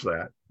watch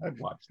that. I'd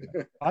watch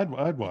that.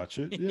 I'd watch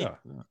it. Yeah.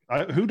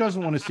 Who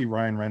doesn't want to see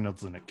Ryan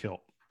Reynolds in a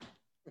kilt?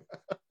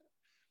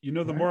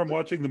 The more I'm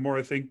watching, the more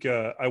I think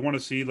I want to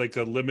see like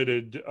a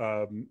limited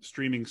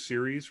streaming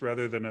series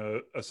rather than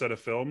a set of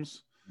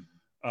films,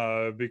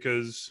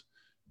 because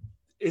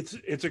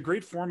it's a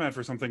great format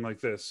for something like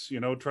this.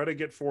 Try to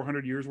get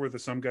 400 years worth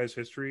of some guy's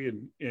history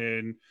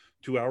in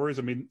 2 hours.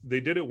 I mean, they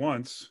did it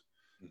once,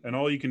 and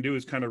all you can do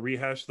is kind of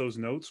rehash those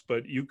notes,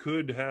 but you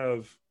could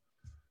have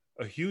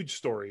a huge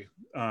story,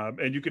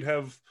 and you could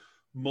have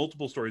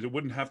multiple stories. It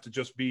wouldn't have to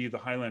just be the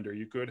Highlander.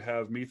 You could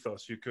have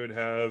Mythos, you could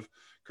have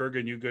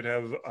Kurgan, you could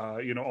have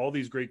all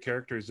these great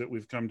characters that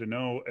we've come to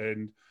know,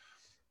 and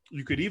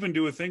you could even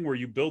do a thing where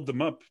you build them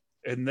up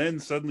and then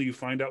suddenly you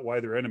find out why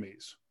they're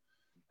enemies.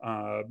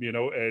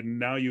 And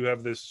now you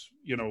have this,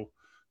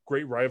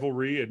 great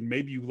rivalry, and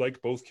maybe you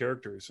like both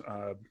characters.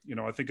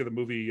 I think of the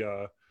movie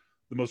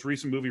the most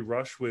recent movie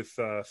Rush with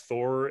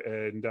Thor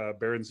and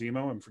Baron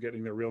Zemo. I'm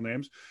forgetting their real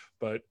names,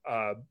 but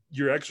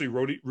you're actually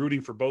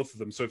rooting for both of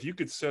them. So if you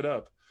could set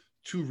up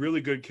two really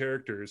good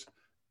characters,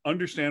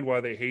 understand why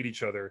they hate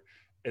each other,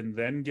 and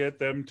then get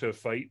them to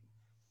fight,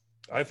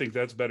 I think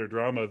that's better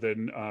drama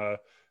than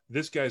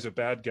this guy's a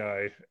bad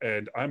guy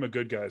and I'm a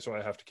good guy, so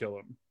I have to kill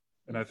him.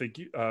 And I think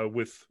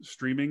with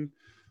streaming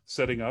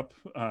setting up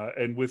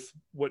and with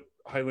what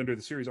Highlander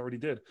the series already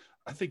did,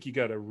 I think you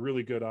got a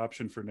really good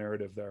option for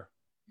narrative there.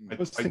 I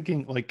was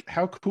thinking, like,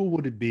 how cool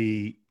would it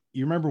be?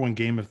 You remember when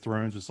Game of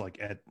Thrones was like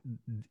at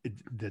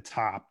the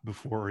top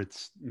before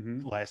its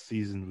last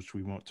season, which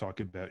we won't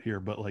talk about here,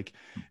 but like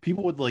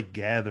people would like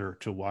gather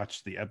to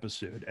watch the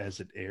episode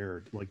as it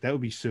aired. Like that would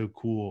be so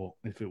cool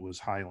if it was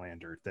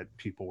Highlander, that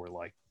people were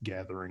like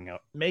gathering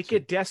up. Make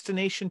it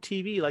destination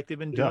TV like they've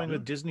been doing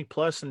with Disney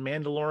Plus and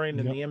Mandalorian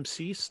and the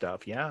MC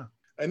stuff. Yeah.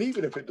 And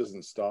even if it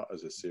doesn't start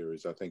as a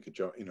series, I think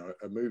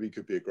a movie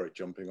could be a great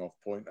jumping off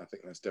point. I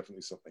think that's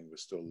definitely something we're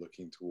still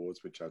looking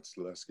towards with Chad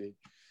Stahelski.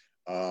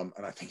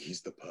 And I think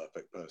he's the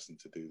perfect person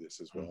to do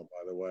this as well.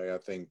 By the way, I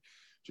think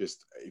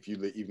just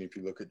even if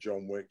you look at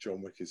John Wick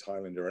is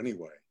Highlander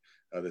anyway.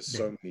 There's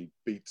so many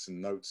beats and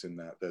notes in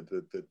that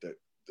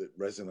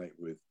resonate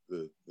with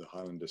the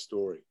Highlander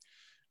story.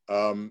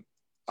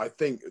 I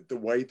think the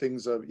way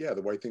things are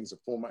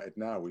formatted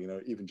now,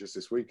 even just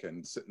this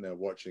weekend, sitting there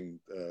watching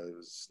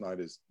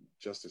Snyder's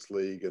Justice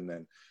League and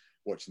then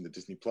watching the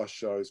Disney Plus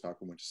shows,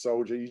 Falcon Winter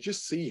Soldier, you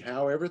just see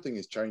how everything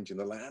is changing.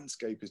 The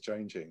landscape is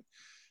changing.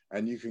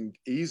 And you can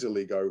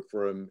easily go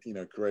from,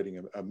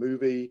 creating a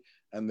movie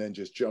and then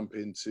just jump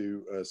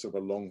into a sort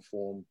of a long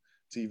form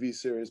TV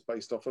series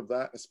based off of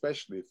that,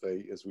 especially if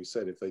they, as we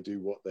said, if they do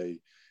what they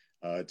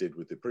did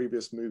with the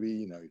previous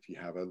movie, if you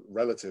have a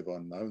relative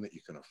unknown that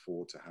you can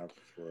afford to have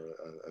for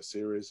a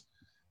series,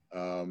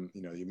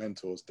 your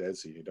mentor's dead,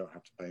 so you don't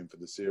have to pay him for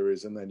the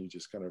series. And then you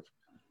just kind of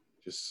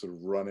sort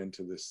of run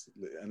into this.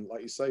 And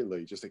like you say,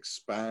 Lee, just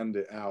expand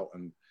it out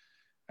and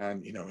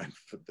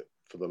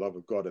for the love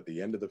of God, at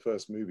the end of the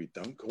first movie,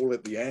 don't call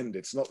it the end.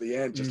 It's not the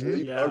end. Just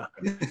leave it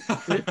open.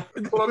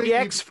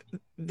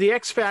 The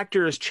X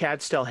Factor is Chad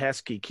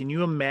Stahelski. Can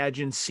you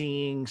imagine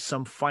seeing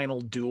some final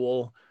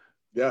duel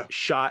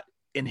shot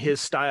in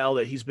his style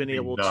that he's been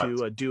able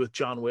to do with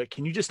John Wick?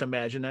 Can you just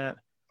imagine that?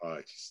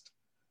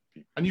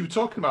 And you were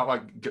talking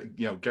about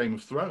Game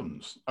of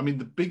Thrones. I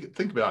mean,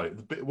 think about it.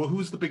 Who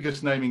was the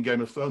biggest name in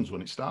Game of Thrones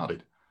when it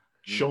started?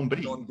 Sean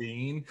Bean. Sean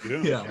Bean.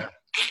 Yeah.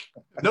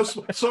 No,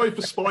 sorry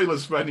for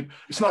spoilers for any.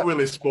 It's not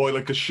really a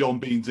spoiler because Sean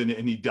Bean's in it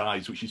and he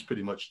dies, which is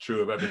pretty much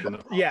true of everything.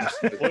 Yeah.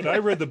 Well, I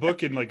read the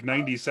book in like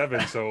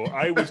 '97, so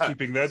I was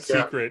keeping that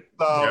secret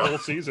the whole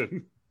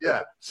season.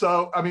 Yeah.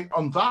 So I mean,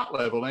 on that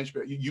level,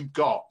 HBO, you've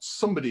got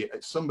somebody,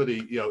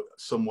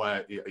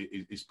 somewhere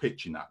is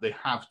pitching that. They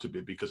have to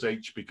be because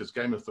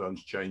Game of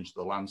Thrones changed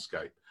the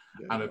landscape,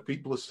 and if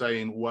people are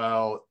saying,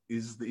 well,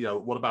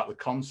 what about the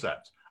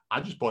concept? I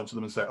just point to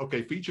them and say,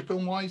 okay, feature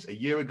film wise, a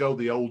year ago,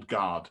 The Old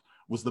Guard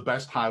was the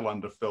best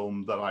Highlander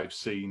film that I've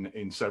seen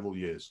in several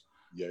years.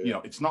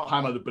 It's not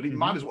Highlander, but it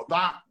might as well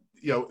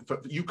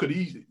you could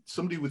easily,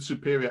 somebody with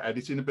superior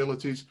editing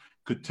abilities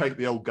could take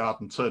The Old Guard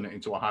and turn it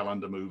into a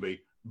Highlander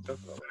movie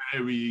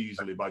very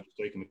easily by just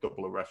taking a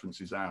couple of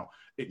references out.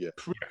 It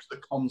proves the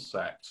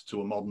concept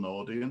to a modern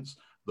audience.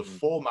 The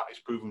format is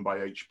proven by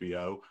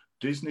HBO.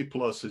 Disney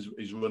Plus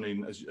is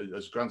running,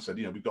 as Grant said,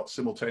 we've got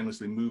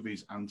simultaneously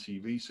movies and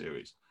TV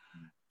series.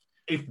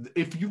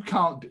 If you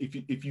can't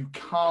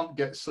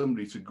get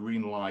somebody to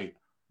greenlight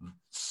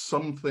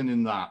something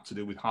in that to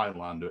do with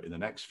Highlander in the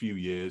next few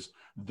years,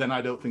 then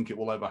I don't think it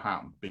will ever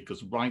happen.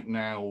 Because right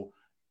now,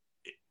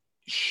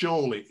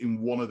 surely in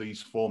one of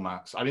these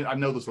formats, I mean, I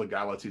know there's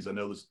legalities, I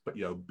know there's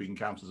bean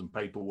counters and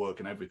paperwork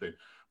and everything,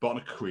 but on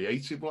a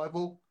creative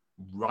level,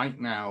 right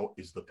now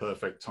is the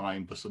perfect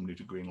time for somebody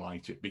to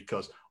greenlight it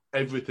because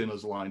everything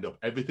has lined up,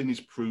 everything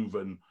is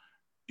proven.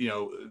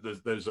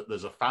 There's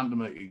a fandom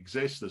that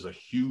exists. There's a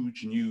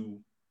huge new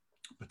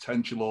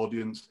potential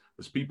audience.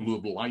 There's people who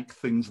have liked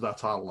things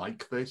that are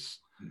like this.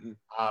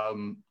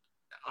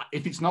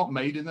 If it's not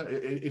made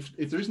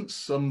if there isn't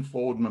some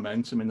forward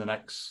momentum in the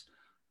next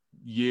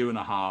year and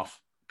a half,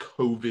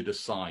 COVID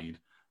aside,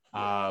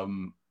 I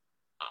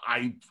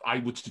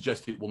would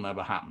suggest it will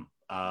never happen.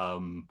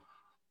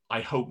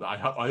 I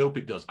hope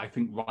it does. I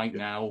think right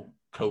now,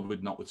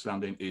 COVID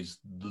notwithstanding, is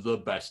the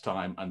best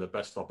time and the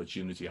best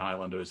opportunity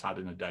Highlander has had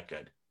in a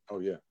decade. Oh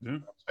yeah.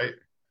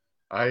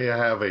 I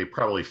have a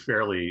probably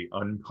fairly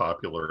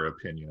unpopular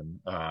opinion.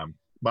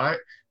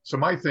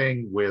 My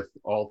thing with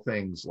all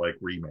things like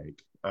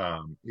remake,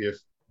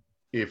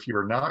 if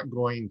you're not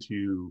going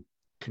to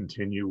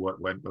continue what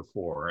went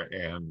before,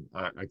 and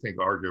I think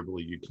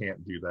arguably you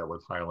can't do that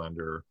with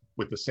Highlander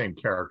with the same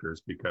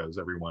characters because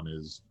everyone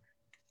is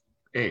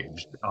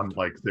aged,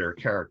 unlike their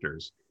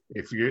characters.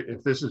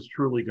 If this is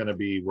truly going to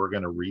be, we're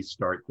going to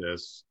restart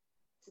this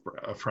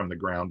from the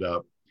ground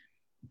up,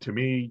 to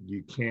me,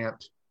 you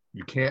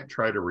can't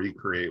try to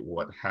recreate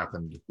what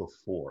happened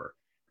before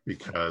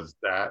because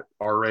that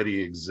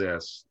already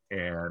exists.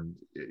 And,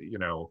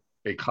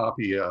 a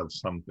copy of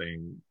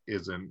something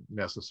isn't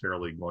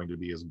necessarily going to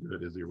be as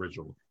good as the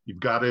original. You've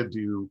got to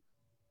do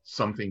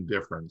something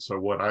different. So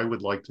what I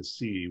would like to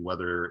see,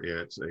 whether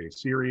it's a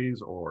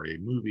series or a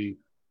movie,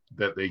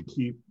 that they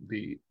keep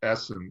the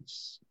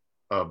essence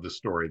of the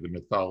story, the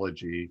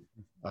mythology,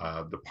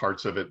 the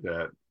parts of it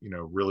that, you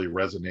know, really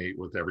resonate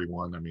with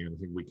everyone. I mean, I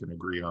think we can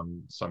agree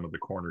on some of the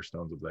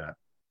cornerstones of that,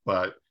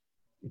 but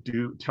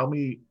tell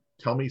me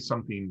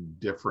something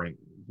different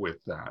with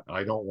that.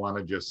 I don't want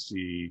to just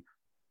see,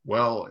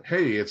 well,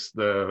 hey, it's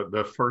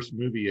the first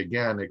movie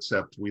again,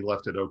 except we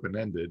left it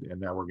open-ended and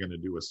now we're going to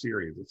do a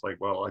series. It's like,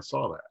 well, I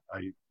saw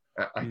that.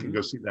 I can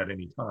go see that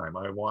anytime.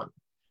 I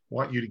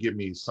want you to give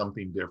me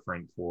something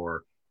different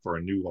for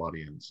a new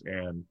audience.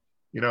 And,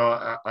 you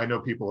know, I know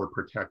people are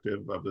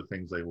protective of the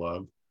things they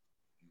love.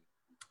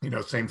 You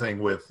know, same thing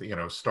with, you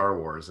know, Star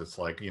Wars. It's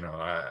like, you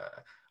know,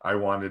 I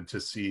wanted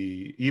to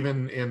see,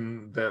 even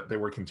in that they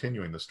were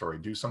continuing the story,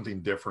 do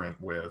something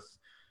different with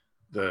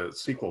the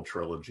sequel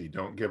trilogy.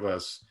 Don't give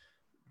us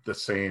the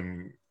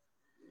same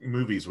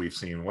movies we've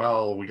seen.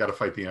 Well, we got to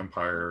fight the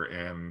Empire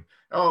and,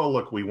 oh,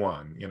 look, we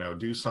won. You know,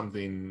 do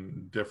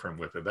something different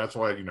with it. That's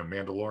why, you know,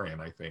 Mandalorian,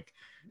 I think,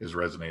 is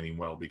resonating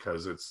well,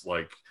 because it's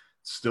like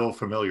still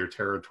familiar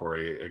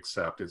territory,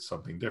 except it's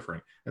something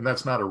different. And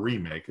that's not a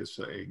remake. It's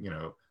a, you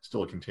know,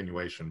 still a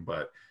continuation,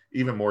 but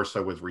even more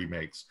so with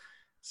remakes,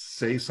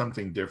 say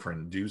something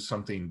different, do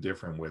something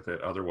different with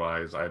it.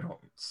 Otherwise, I don't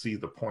see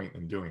the point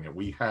in doing it.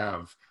 We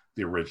have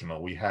the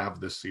original, we have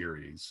the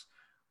series.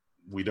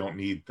 We don't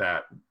need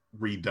that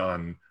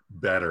redone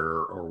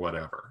better or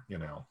whatever, you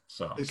know.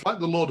 So it's like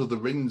the Lord of the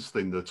Rings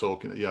thing they're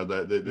talking, you know,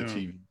 the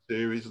TV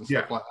series and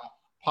stuff like that.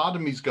 Part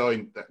of me's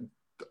going,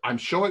 I'm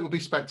sure it will be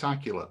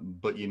spectacular,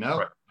 but you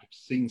know, I've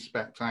seen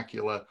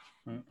spectacular.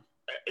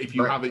 If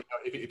you have it,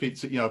 if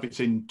it's, you know, if it's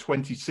in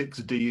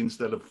 26D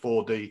instead of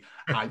 4D,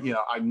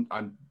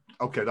 I'm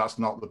okay. That's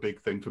not the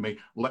big thing for me.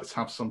 Let's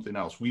have something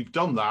else. We've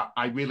done that.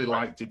 I really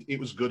liked it. It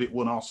was good. It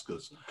won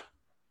Oscars.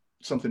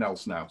 Something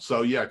else now.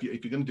 So yeah, if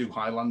you're going to do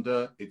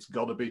Highlander, it's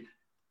got to be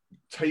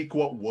take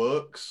what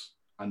works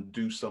and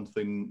do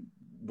something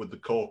with the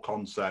core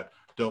concept.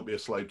 Don't be a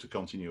slave to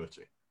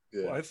continuity.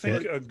 Yeah. Well, I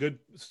think a good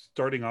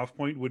starting off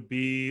point would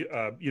be,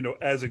 you know,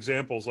 as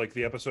examples like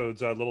the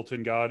episodes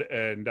Littleton God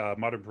and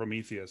Modern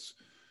Prometheus,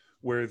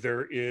 where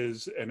there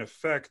is an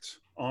effect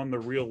on the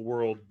real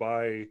world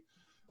by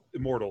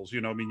immortals.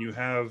 You know, I mean, you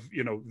have,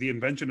 you know, the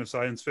invention of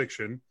science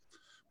fiction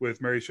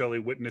with Mary Shelley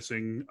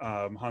witnessing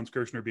Hans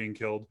Kirchner being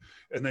killed.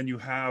 And then you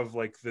have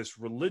like this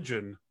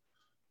religion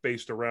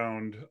based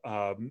around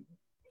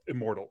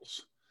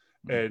immortals.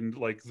 And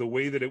like the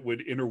way that it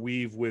would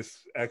interweave with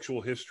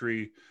actual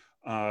history.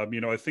 You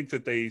know, I think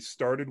that they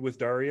started with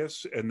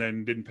Darius and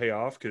then didn't pay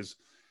off because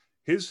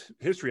his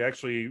history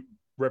actually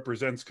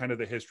represents kind of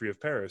the history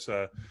of Paris.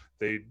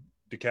 They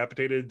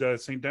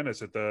decapitated St.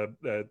 Denis at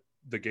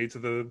the gates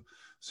of the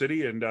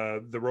city, and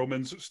the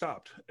Romans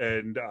stopped.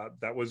 And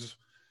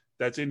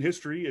that's in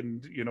history.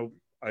 And, you know,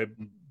 I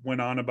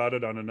went on about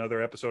it on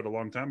another episode a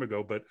long time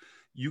ago, but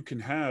you can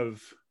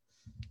have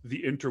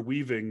the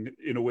interweaving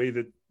in a way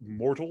that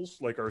mortals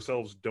like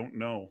ourselves don't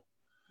know.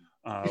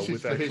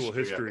 With actual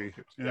history.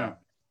 Yeah.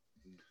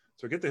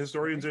 So get the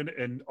historians in,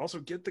 and also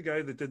get the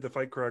guy that did the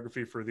fight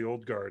choreography for the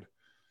Old Guard,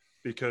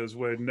 because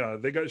when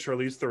they got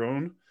Charlize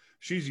Theron,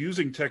 she's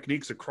using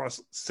techniques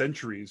across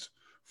centuries,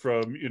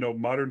 from, you know,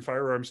 modern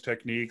firearms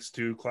techniques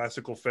to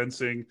classical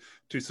fencing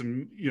to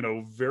some, you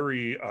know,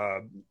 very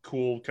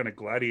cool kind of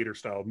gladiator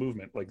style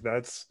movement. Like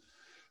that's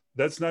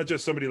not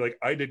just somebody like,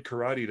 I did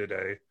karate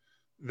today.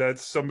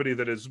 That's somebody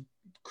that has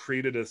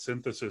created a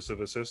synthesis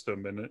of a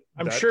system, and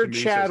I'm sure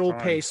Chad will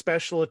pay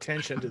special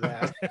attention to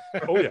that.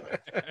 Oh yeah.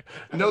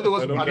 No, there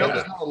was. I know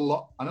there's not a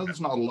lot. I know there's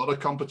not a lot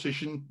of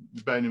competition,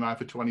 bearing in mind,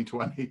 for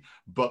 2020.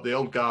 But The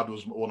Old Guard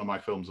was one of my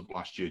films of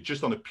last year,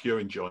 just on a pure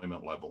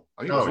enjoyment level.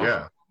 I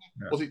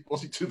think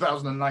was it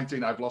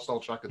 2019? I've lost all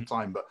track of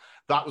time, but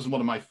that was one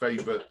of my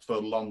favorite for a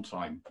long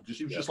time. It was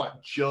just like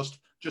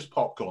just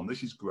popcorn.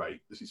 This is great.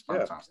 This is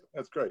fantastic. Yeah,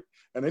 that's great.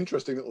 An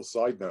interesting little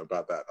side note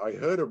about that. I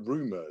heard a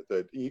rumor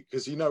that,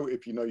 because you know,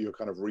 if you know your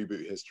kind of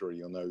reboot history,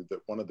 you'll know that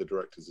one of the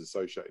directors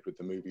associated with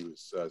the movie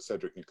was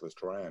Cedric Nicholas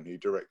Troyan, who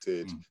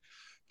directed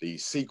the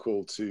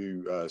sequel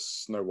to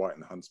Snow White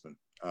and the Huntsman.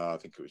 I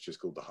think it was just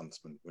called The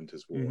Huntsman,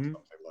 Winter's War, or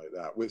something like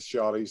that, with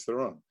Charlize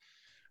Theron.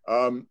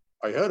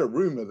 I heard a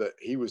rumor that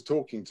he was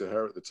talking to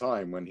her at the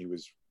time when he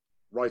was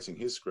writing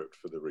his script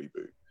for the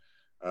reboot,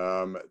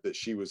 that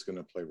she was going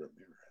to play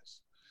Ramirez.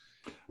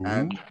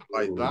 And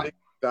I think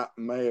that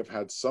may have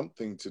had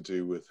something to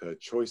do with her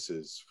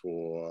choices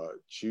for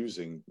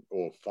choosing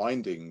or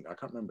finding, I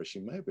can't remember, she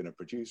may have been a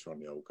producer on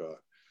The Old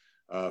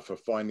Guard, for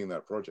finding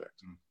that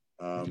project.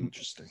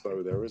 Interesting.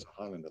 So there is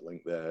a Highlander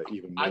link there.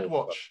 Even more. I'd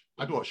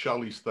watch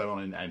Charlize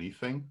Theron in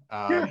anything.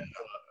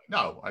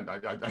 No,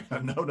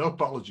 no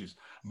apologies.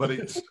 But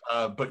it's,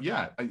 but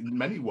yeah, in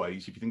many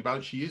ways, if you think about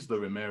it, she is the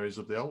Ramirez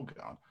of The Old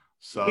Guard.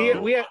 So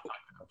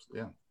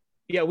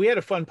Yeah, we had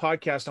a fun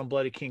podcast on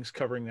Bloody Kings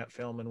covering that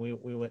film, and we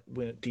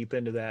went deep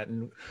into that,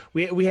 and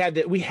we had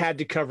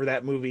to cover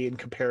that movie and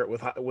compare it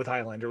with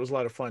Highlander. It was a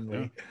lot of fun.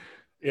 Yeah.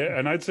 Yeah,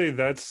 and I'd say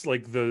that's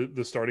like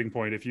the starting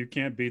point. If you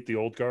can't beat the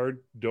old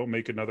guard, don't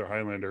make another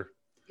Highlander.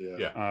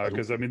 Yeah.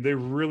 Because I mean, they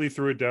really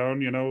threw it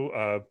down. You know,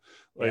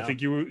 I Yeah.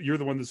 think you're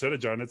the one that said it,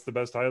 John. It's the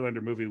best Highlander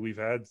movie we've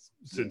had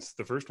since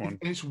the first one.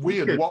 And it's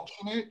weird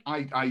watching it.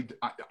 I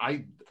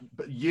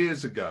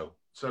years ago,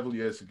 several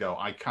years ago,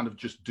 I kind of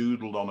just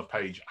doodled on a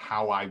page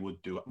how I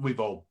would do it. We've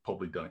all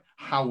probably done it.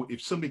 How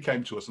if somebody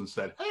came to us and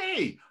said,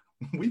 "Hey,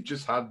 we've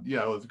just had,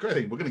 it's a great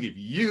thing. We're going to give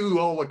you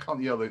all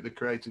the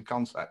creative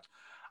concept."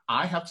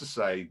 I have to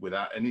say,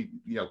 without any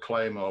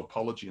claim or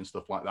apology and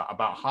stuff like that,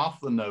 about half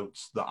the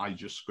notes that I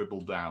just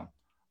scribbled down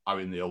are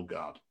in the old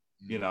guard.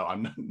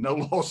 I'm no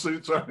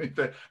lawsuits or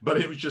anything, but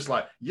it was just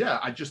like,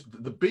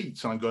 the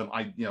beats. And I'm going,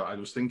 I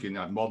was thinking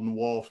like Modern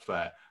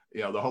Warfare.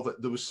 The whole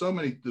there was so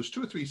many. There's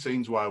 2 or 3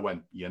 scenes where I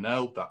went,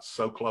 that's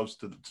so close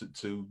to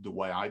the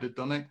way I'd have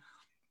done it.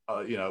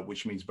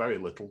 Which means very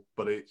little,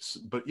 but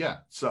yeah.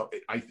 So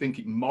I think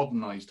it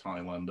modernized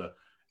Highlander.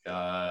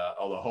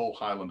 Or the whole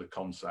Highlander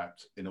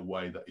concept in a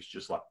way that it's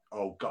just like,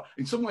 oh god.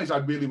 In some ways, I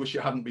really wish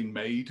it hadn't been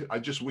made. I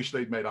just wish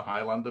they'd made a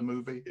Highlander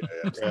movie.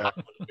 Yeah.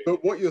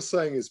 But what you're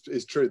saying is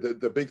true.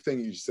 The big thing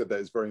you said that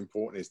is very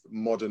important is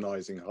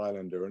modernizing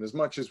Highlander. And as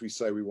much as we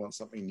say we want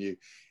something new,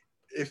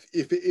 if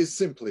it is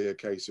simply a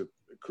case of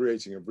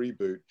creating a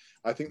reboot,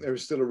 I think there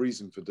is still a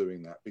reason for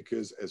doing that,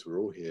 because as we're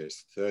all here,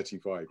 it's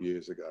 35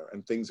 years ago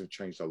and things have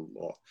changed a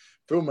lot.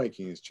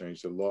 Filmmaking has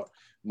changed a lot.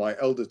 My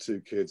elder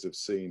 2 kids have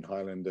seen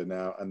Highlander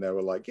now and they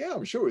were like, yeah,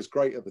 I'm sure it was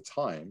great at the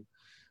time.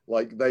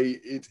 Like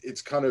it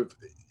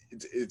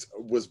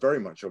was very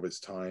much of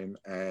its time.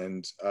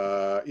 And,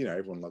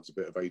 everyone loves a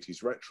bit of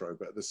 80s retro,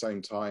 but at the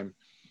same time,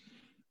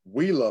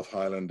 we love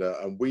Highlander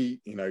and we,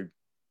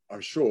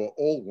 I'm sure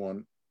all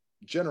want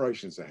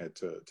generations ahead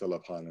to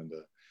love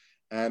Highlander.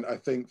 And I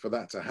think for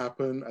that to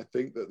happen, I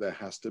think that there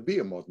has to be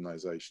a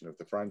modernization of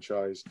the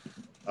franchise.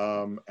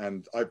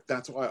 And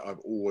that's why I've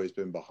always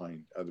been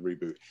behind the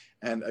reboot.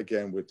 And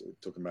again, we're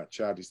talking about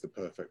Chad. He's the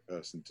perfect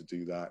person to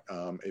do that.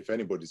 If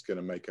anybody's going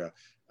to make a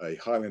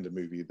Highlander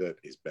movie that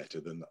is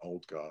better than the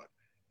old guard,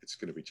 it's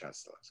going to be Chad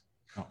Stahelski.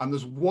 And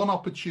there's one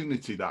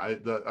opportunity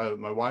that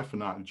my wife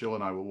and I, Jill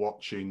and I, were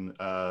watching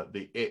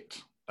the It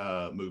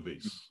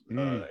movies 18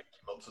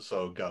 months or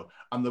so ago.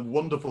 And the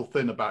wonderful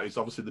thing about it is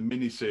obviously the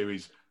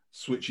miniseries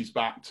switches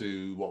back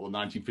to the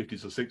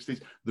 1950s or 60s.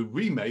 The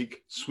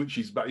remake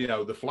switches back,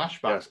 the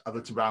flashbacks are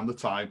that's around the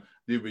time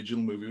the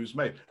original movie was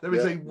made. There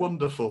is a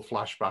wonderful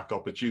flashback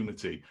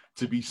opportunity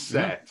to be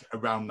set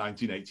around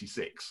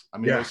 1986. I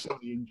mean, there's so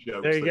many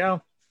in-jokes. There you go.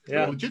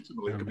 Yeah,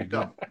 legitimately could be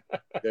done.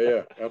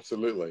 Yeah,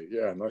 absolutely.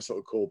 Yeah, nice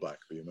little callback.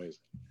 Be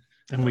amazing.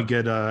 And we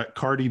get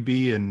Cardi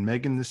B and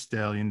Megan Thee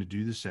Stallion to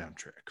do the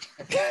soundtrack.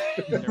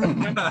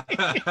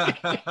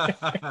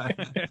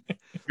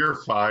 You're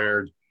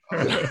fired.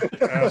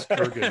 Ask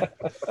Kurgan.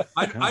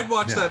 I'd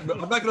watch that.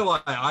 I'm not gonna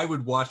lie, I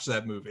would watch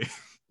that movie.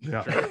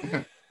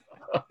 Yeah.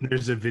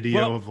 There's a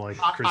video of like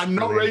I'm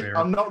not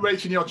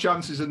rating your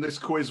chances in this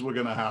quiz we're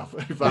gonna have.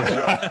 If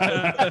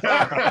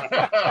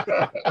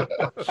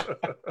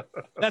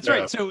that's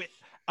right. So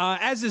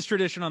as is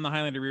tradition on the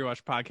Highlander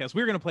Rewatch podcast,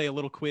 we're going to play a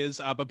little quiz.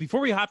 But before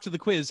we hop to the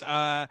quiz,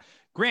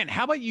 Grant,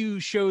 how about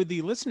you show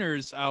the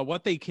listeners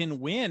what they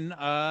can win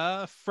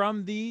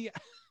from the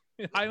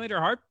Highlander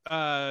Harp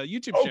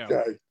YouTube show?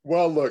 Okay.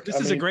 Well, look, this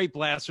is a great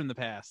blast from the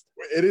past.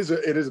 It is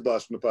a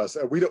blast from the past.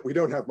 We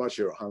don't have much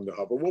here at Highlander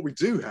Harp, but what we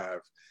do have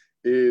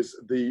is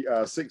the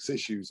 6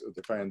 issues of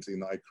the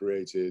fanzine that I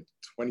created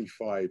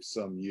 25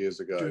 some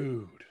years ago.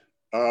 Dude.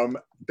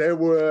 There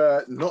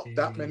were not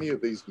that many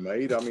of these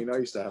made. I mean, I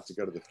used to have to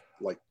go to the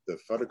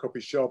photocopy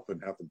shop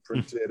and have them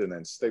printed and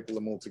then staple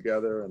them all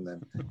together. And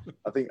then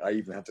I think I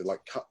even had to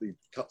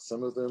cut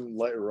some of them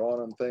later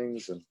on and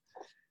things. And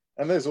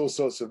there's all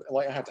sorts of,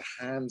 I had to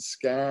hand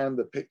scan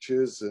the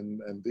pictures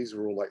and these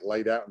were all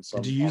laid out. And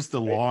did you use the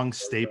long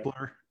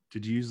stapler?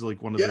 Did you use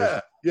one of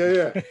those?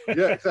 Yeah,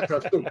 exactly.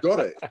 I've still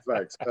got it, in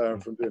fact,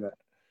 from doing that.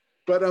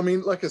 But I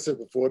mean, like I said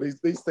before,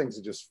 these things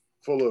are just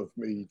full of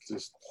me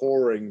just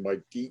pouring my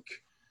geek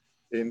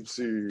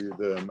into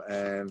them.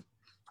 And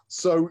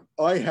so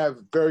I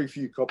have very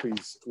few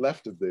copies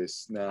left of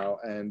this now.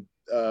 And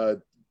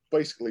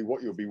basically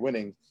what you'll be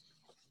winning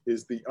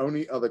is the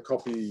only other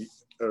copy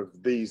of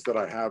these that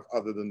I have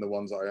other than the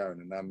ones I own.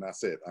 And then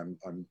that's it. I'm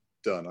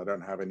done. I don't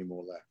have any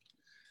more left.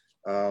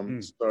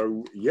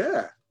 So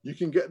yeah, you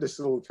can get this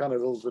little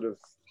bit of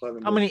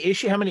clothing. How many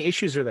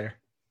issues are there?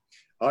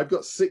 I've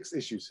got 6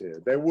 issues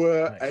here. There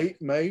were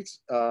 8 made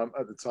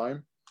at the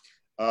time,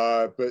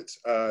 but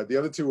the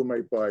other 2 were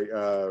made by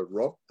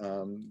Rob.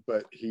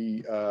 But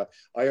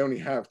I only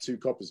have 2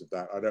 copies of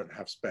that. I don't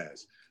have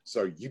spares,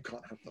 so you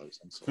can't have those.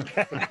 I'm sorry.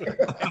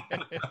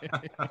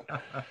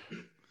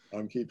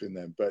 I'm keeping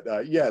them. But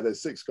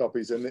there's 6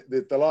 copies, and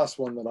the last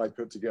one that I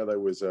put together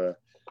was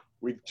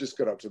we just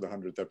got up to the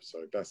 100th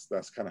episode.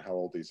 That's kind of how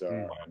old these are.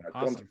 And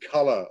I wanted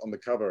color on the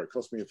cover. It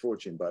cost me a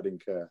fortune, but I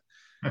didn't care.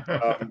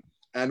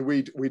 and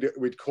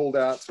we'd called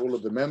out to all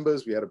of the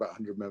members. We had about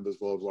 100 members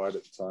worldwide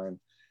at the time,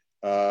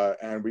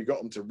 and we got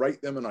them to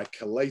rate them, and I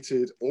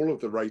collated all of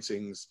the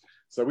ratings.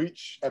 So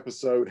each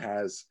episode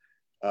has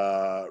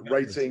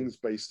ratings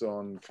based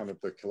on kind of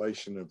the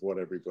collation of what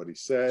everybody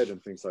said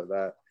and things like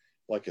that.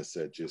 Like I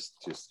said, just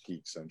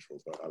Geek Central,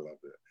 but I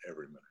loved it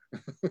every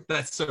minute.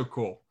 That's so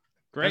cool.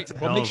 Great.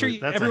 Well, make sure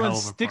everyone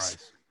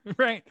sticks.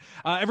 Right.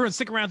 Everyone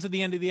stick around to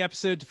the end of the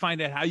episode to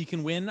find out how you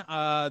can win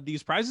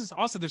these prizes.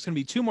 Also, there's going to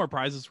be 2 more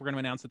prizes we're going to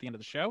announce at the end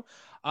of the show.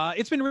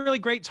 It's been really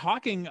great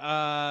talking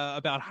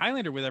about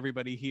Highlander with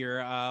everybody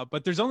here,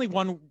 but there's only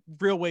one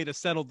real way to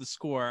settle the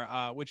score,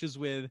 which is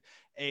with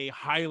a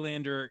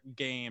Highlander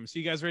game. So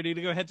you guys ready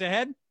to go head to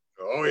head?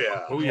 Oh,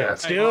 yeah. Oh, yeah.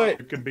 Let's do it.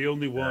 It can be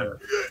only one.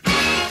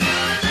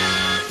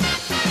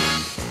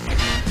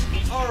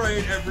 All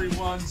right,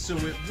 everyone. So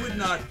it would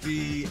not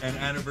be an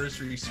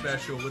anniversary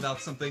special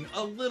without something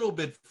a little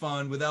bit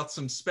fun, without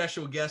some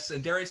special guests,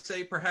 and dare I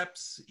say,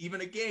 perhaps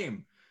even a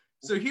game.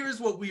 So here's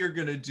what we are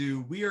going to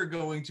do. We are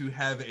going to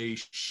have a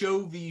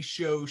show v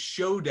show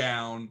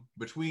showdown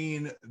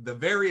between the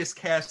various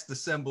casts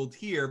assembled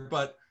here,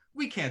 but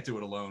we can't do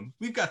it alone.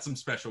 We've got some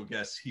special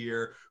guests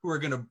here who are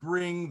going to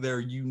bring their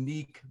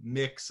unique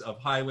mix of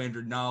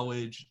Highlander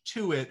knowledge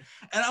to it,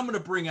 and I'm going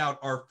to bring out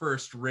our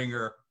first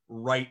ringer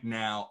right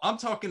now. I'm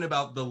talking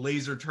about the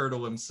Laser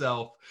Turtle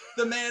himself,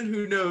 the man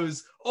who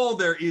knows all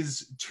there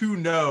is to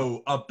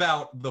know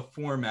about the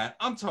format.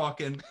 I'm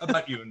talking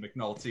about Ewan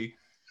McNulty.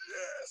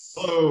 Yes.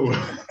 Hello.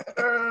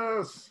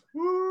 Yes.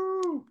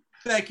 Woo.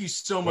 Thank you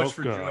so much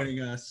for Welcome. joining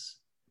us.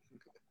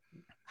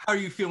 How are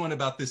you feeling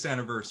about this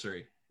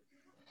anniversary?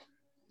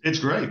 It's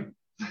great.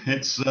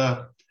 It's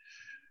I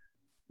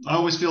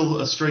always feel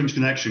a strange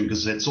connection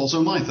because it's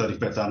also my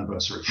 35th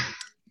anniversary.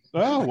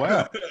 Oh,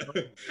 wow.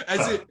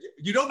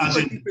 You don't look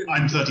like you've been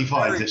I'm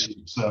 35 married. this year,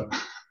 so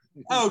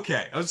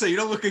Okay, I would say you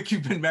don't look like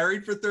you've been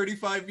married for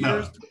 35 No.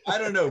 years. I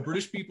don't know.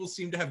 British people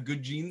seem to have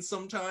good genes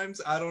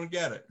sometimes. I don't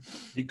get it.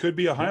 He could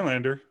be a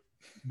Highlander.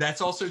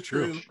 That's also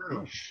true.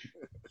 True.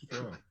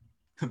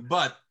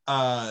 But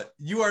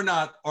you are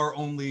not our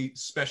only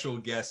special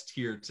guest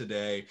here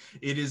today.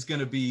 It is going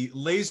to be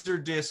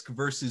Laserdisc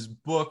versus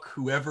Book.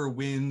 Whoever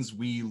wins,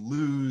 we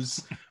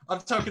lose. I'm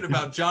talking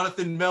about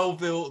Jonathan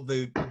Melville,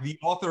 the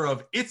author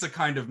of It's a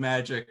Kind of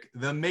Magic,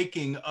 the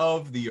making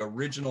of the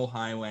original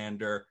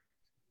Highlander.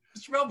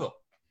 Mr. Melville,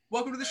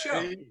 welcome to the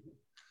show. Hey.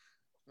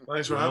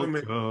 Thanks for having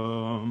me.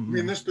 I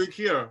mean, this book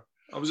here,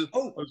 I was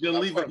going to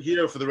leave it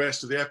here for the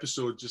rest of the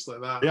episode, just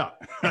like that. Yeah.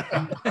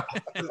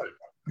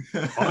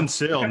 On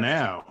sale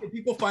now. Can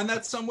people find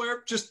that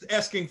somewhere? Just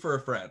asking for a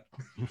friend.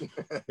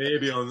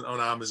 Maybe on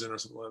Amazon or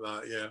something like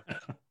that, yeah.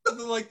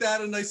 Something like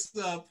that, a nice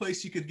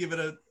place you could give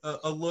it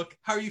a look.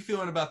 How are you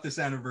feeling about this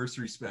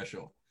anniversary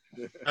special?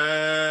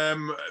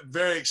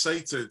 Very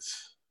excited.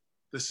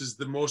 This is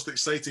the most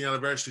exciting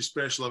anniversary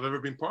special I've ever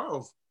been part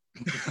of.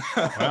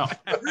 Wow.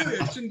 Really,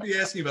 I shouldn't be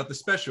asking about the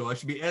special. I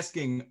should be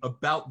asking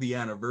about the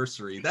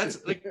anniversary. That's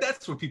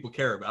what people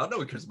care about. No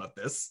one cares about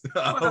this.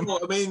 I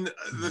mean,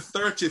 the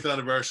 30th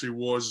anniversary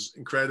was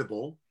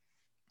incredible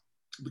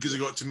because I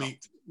got to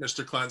meet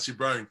Mr. Clancy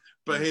Brown.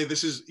 But hey,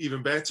 this is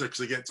even better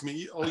because I get to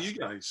meet all you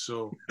guys.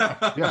 So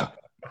Yeah.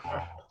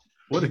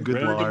 What a good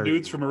Random liar.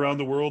 dudes from around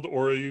the world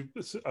or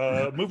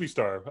a movie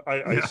star.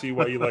 I see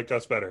why you like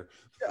us better.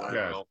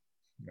 Yeah.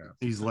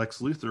 He's Lex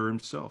Luthor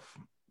himself.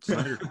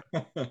 Snyder.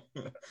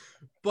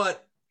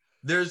 But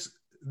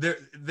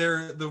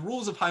the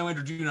rules of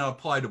Highlander do not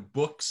apply to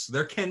books.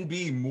 There can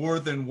be more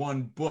than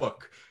one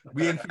book.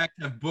 We in fact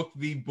have Book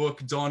v.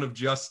 Book, Dawn of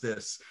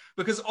Justice.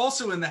 Because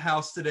also in the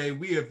house today,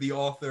 we have the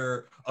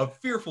author of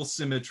Fearful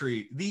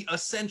Symmetry, the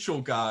essential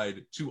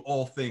guide to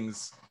all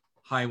things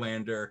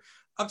Highlander.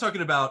 I'm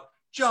talking about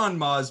John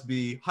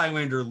Mosby,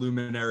 Highlander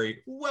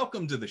luminary.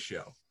 Welcome to the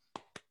show.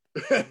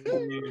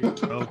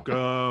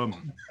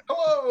 Welcome.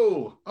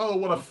 Hello. Oh,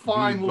 what a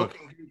fine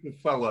looking group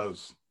of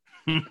fellows.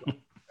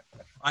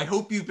 I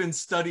hope you've been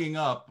studying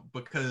up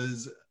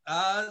because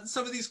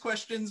some of these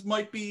questions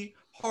might be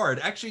hard.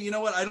 Actually, you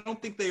know what? I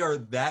don't think they are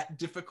that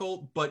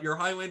difficult, but your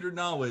Highlander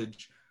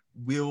knowledge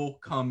will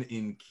come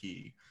in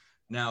key.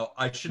 Now,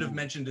 I should have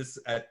mentioned this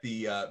at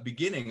the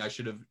beginning. I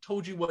should have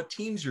told you what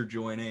teams you're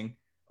joining,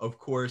 of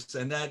course,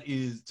 and that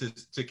is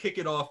to kick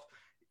it off.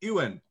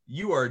 Ewan,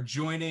 you are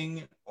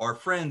joining our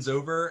friends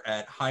over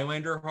at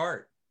Highlander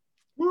Heart.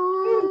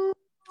 Woo!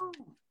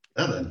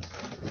 Then.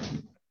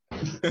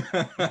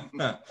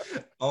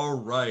 All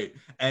right.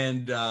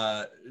 And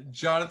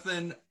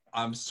Jonathan,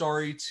 I'm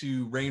sorry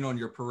to rain on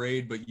your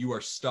parade, but you are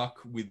stuck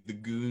with the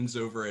goons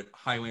over at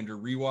Highlander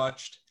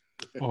Rewatched.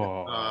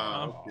 Oh,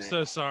 I'm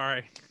so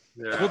sorry.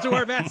 Yeah. We'll do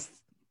our best.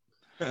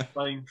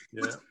 Fine.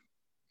 Yeah.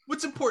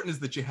 What's important is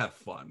that you have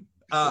fun.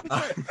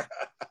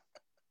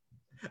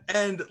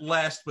 And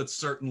last but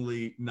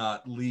certainly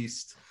not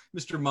least,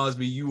 Mr.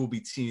 Mosby, you will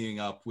be teaming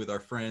up with our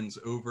friends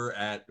over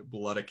at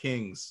Blood of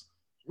Kings.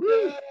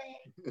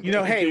 You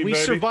know, hey, we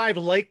survived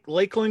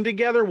Lakeland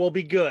together. We'll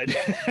be good.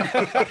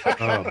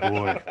 oh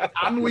boy.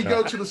 And we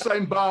go to the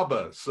same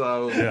barber.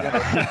 So,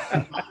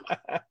 Yeah.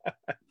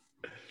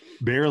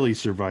 barely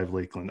survived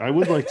Lakeland. I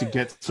would like to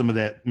get some of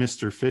that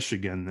Mr. Fish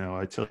again, though.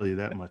 I tell you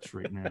that much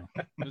right now.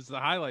 It was the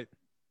highlight.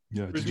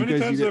 Yeah, As many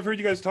times as I've heard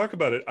you guys talk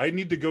about it, I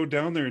need to go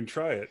down there and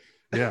try it.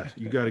 Yeah,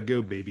 you got to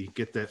go, baby.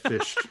 Get that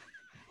fish.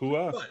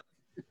 Hooah.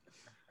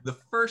 The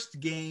first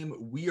game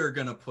we are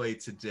going to play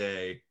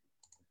today,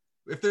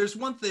 if there's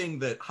one thing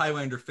that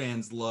Highlander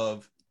fans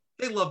love,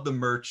 they love the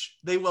merch.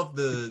 They love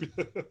the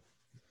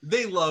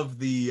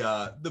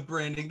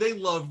branding. They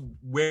love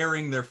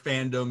wearing their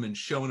fandom and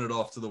showing it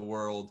off to the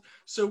world.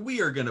 So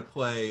we are going to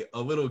play a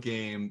little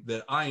game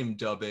that I am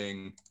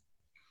dubbing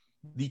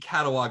the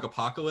Catalog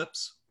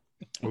Apocalypse.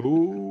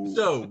 Ooh.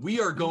 So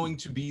we are going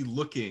to be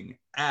looking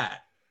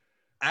at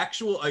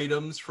actual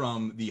items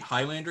from the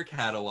Highlander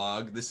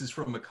catalog. This is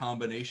from a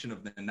combination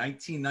of the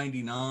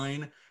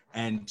 1999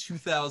 and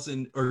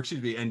 2000, or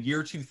excuse me, and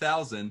year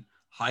 2000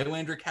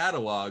 Highlander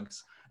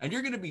catalogs. And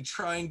you're going to be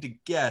trying to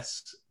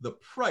guess the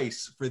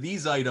price for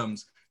these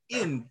items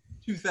in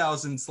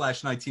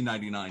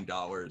 2000/1999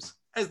 dollars,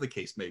 as the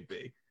case may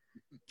be.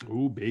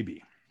 Ooh,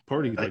 baby.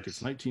 Party like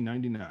it's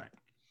 1999.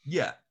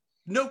 Yeah.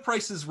 No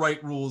Price is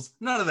Right rules.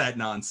 None of that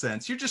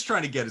nonsense. You're just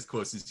trying to get as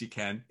close as you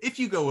can. If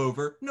you go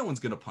over, no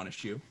one's going to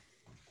punish you.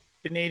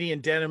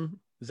 Canadian denim,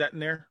 is that in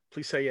there?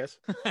 Please say yes.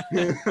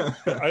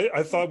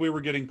 I thought we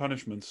were getting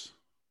punishments.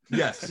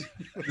 Yes.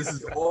 This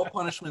is all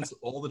punishments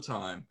all the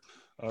time.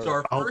 All So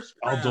our I'll first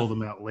dole round,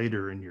 them out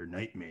later in your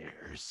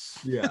nightmares.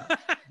 yeah.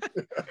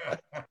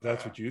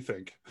 That's what you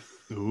think.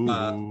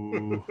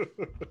 Ooh.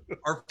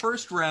 Our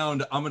first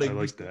round, I'm going I to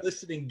like be that.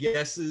 soliciting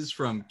guesses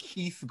from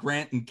Keith,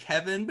 Grant, and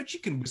Kevin, but you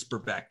can whisper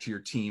back to your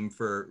team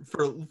for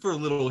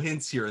little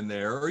hints here and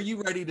there. Are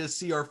you ready to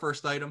see our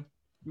first item?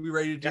 Are we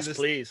ready to do Yes, this?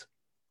 please.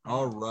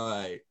 All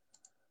right.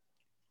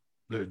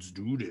 Let's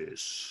do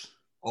this.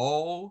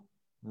 All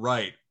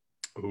right.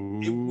 Ooh.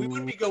 We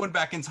wouldn't be going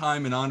back in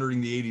time and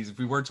honoring the 80s if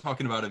we weren't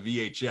talking about a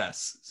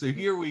VHS. So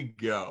here we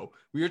go.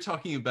 We are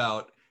talking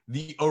about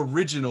the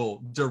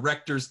original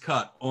director's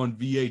cut on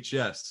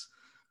VHS.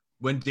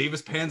 When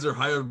Davis Panzer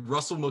hired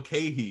Russell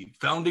Mulcahy,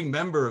 founding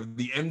member of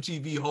the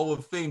MTV Hall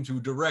of Fame,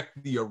 to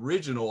direct the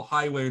original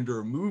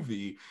Highlander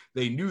movie,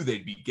 they knew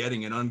they'd be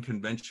getting an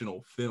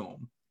unconventional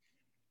film.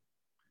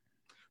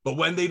 But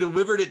when they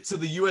delivered it to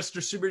the U.S.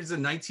 distributors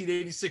in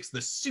 1986,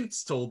 the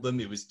suits told them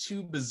it was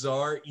too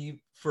bizarre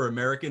for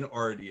American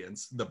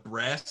audience. The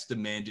brass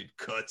demanded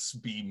cuts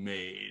be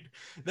made.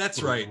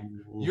 That's right.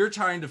 You're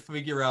trying to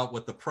figure out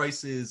what the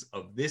price is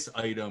of this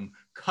item,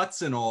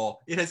 cuts and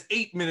all. It has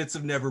 8 minutes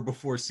of never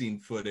before seen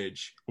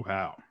footage.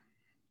 Wow.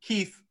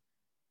 Keith,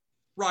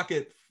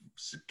 Rocket,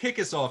 kick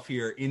us off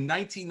here. In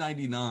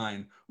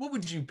 1999, what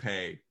would you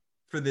pay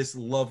for this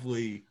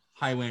lovely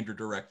Highlander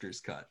director's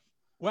cut?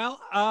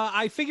 Well,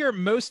 I figure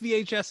most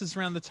VHSs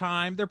around the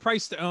time, they're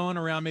priced to own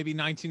around maybe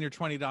 $19 or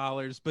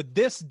 $20, but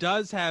this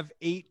does have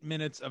 8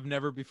 minutes of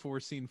never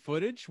before seen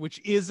footage, which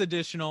is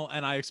additional,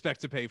 and I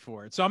expect to pay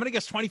for it. So I'm going to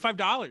guess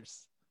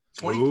 $25.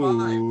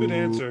 25. Good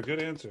answer.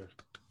 Good answer.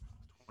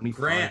 $25.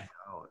 Grant,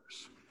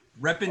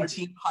 repping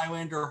Team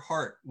Highlander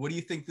Heart. What do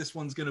you think this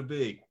one's going to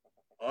be?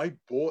 I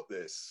bought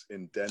this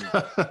in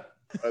Denver. At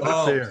the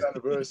Oh, first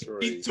anniversary.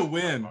 Beat to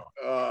win.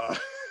 I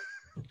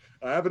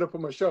have it up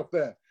on my shelf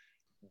there.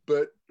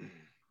 But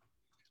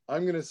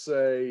I'm going to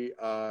say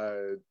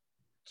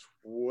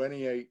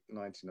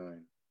 $28.99.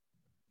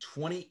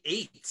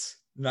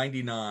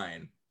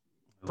 $28.99.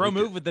 Pro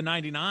move with the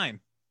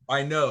 99.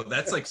 I know.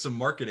 That's like some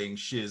marketing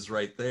shiz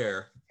right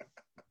there.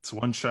 It's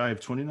one shy of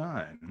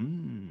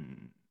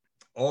 29.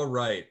 All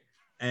right.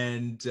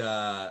 And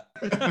throwing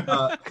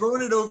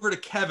it over to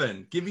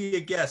Kevin. Give me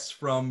a guess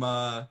from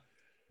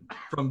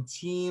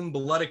Team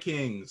Blood of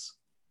Kings.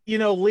 You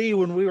know, Lee,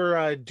 when we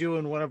were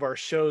doing one of our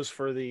shows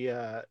for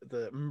the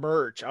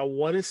merch, I was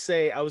going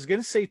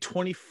to say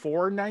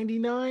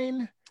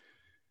 $24.99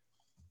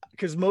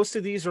 because most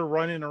of these are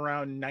running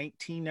around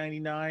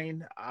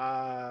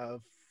 $19.99.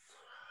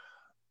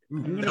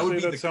 I'm gonna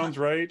say that sounds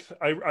right.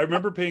 I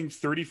remember paying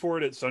 $30 for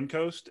it at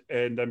Suncoast,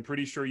 and I'm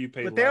pretty sure you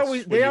paid. But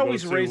less they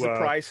always raise the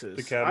prices.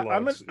 The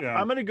catalogs.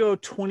 I'm gonna go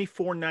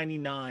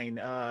 $24.99.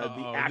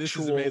 The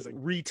actual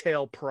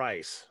retail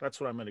price.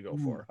 That's what I'm gonna go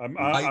for.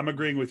 I'm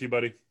agreeing with you,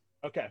 buddy.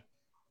 Okay.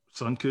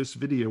 Suncoast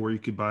Video, where you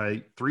could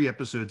buy 3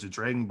 episodes of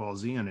Dragon Ball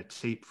Z on a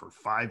tape for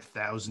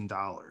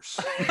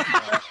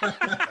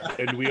 $5,000.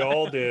 And we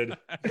all did.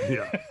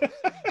 Yeah.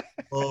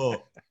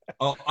 Oh,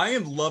 I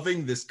am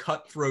loving this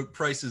cutthroat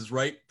Price is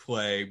Right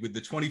play with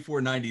the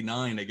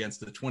 $24.99 against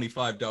the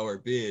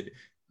 $25 bid.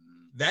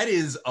 That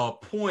is a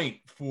point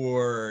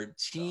for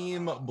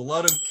Team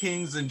Blood of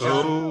Kings and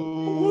John.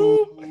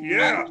 Oh,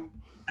 yeah.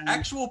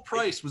 Actual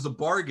price was a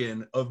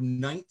bargain of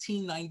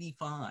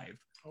 $19.95.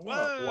 Whoa.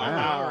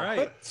 Wow. All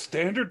right.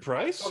 Standard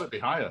price? Thought it'd be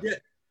higher. Yeah.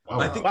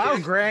 Wow. I think Wow,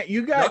 Grant,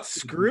 you got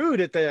screwed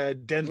at the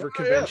Denver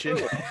convention.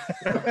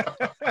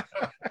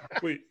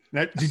 Wait,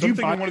 Now, did something you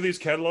buy in one of these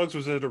catalogs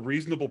was at a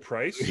reasonable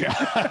price?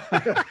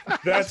 Yeah.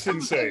 That's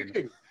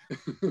insane.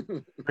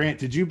 Grant,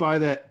 did you buy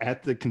that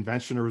at the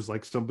convention, or was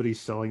like somebody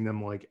selling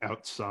them like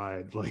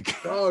outside? Like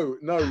No.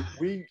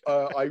 We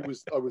I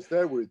was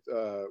there with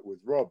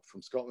Rob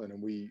from Scotland,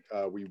 and we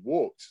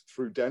walked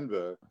through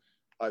Denver.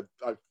 I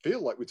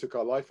feel like we took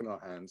our life in our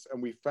hands,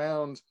 and we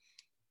found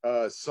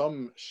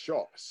some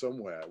shop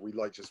somewhere. We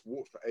like just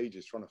walked for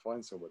ages trying to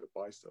find somewhere to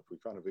buy stuff. We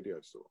found a video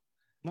store.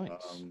 Nice.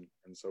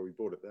 And so we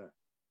bought it there.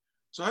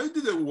 So how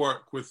did it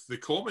work with the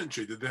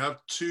commentary? Did they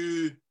have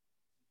two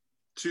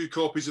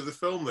copies of the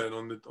film then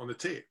on the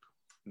tape?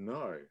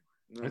 No.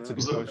 That's a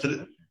Was good it,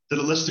 question. did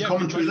it list the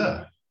commentary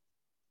there?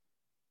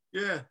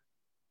 Yeah.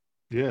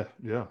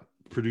 Yeah.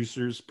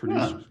 Producers,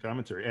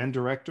 commentary, and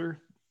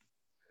director.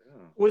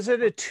 Yeah. Was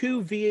it a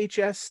 2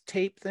 VHS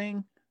tape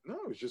thing? No,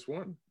 it was just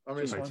one. I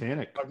mean,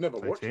 Titanic. I've never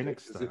watched Titanic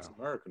it because it's style.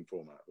 American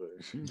format. But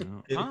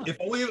If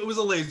only it was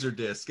a laser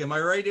disc. Am I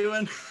right,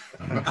 Ewan?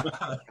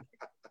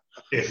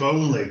 If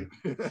only.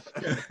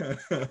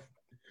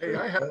 Hey,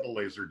 I had a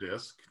laser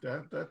disc.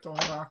 That don't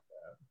knock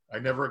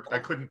that. I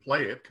couldn't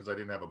play it because I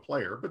didn't have a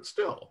player, but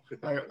still,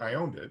 I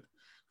owned it.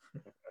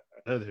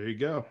 Oh, there you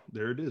go.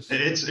 There it is.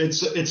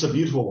 It's a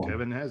beautiful one.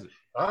 Kevin has it.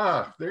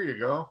 Ah, there you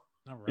go.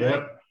 All right.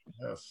 Yeah.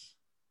 Yes.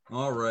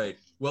 All right.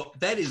 Well,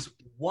 that is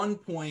 1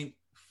 point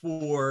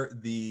for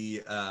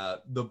the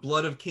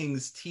Blood of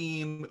Kings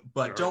team,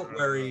 but don't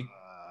worry,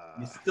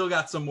 you still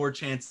got some more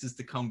chances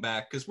to come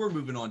back because we're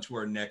moving on to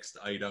our next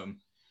item.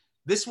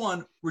 This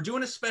one, we're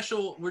doing a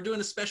special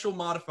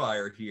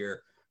modifier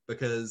here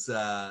because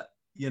I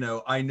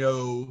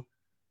know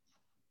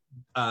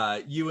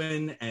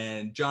Ewan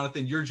and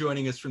Jonathan, you're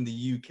joining us from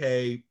the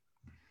UK.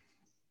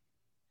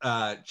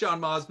 John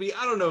Mosby,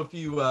 I don't know if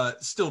you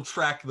still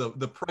track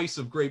the price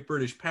of Great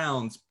British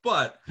pounds,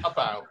 but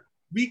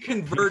we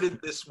converted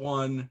this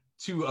one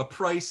to a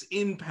price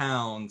in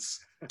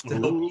pounds to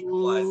help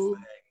equalize things.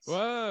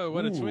 Whoa,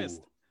 what a twist.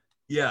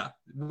 Yeah,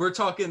 we're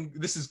talking,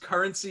 this is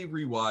currency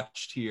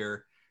rewatched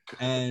here,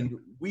 and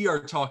we are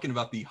talking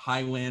about the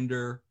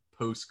Highlander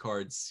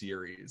postcard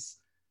series.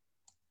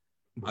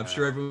 Wow. I'm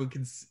sure everyone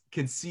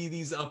can see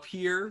these up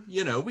here.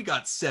 We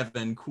got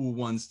 7 cool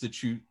ones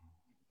to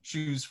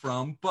choose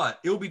from, but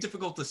it will be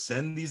difficult to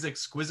send these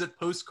exquisite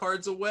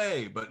postcards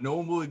away, but no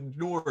one will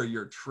ignore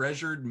your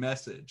treasured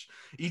message.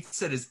 Each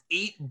set is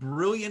 8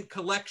 brilliant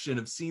collection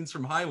of scenes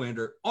from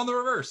Highlander. On the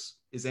reverse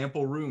is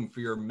ample room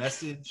for your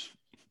message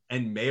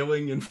and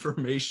mailing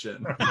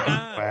information.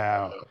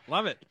 Wow.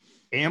 Love it.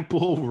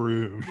 Ample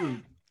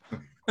room.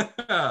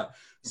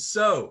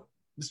 So,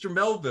 Mr.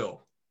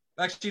 Melville,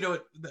 actually, you know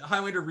what? The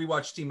Highlander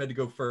rewatch team had to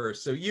go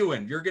first. So,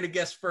 Ewan, you're going to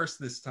guess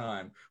first this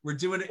time. We're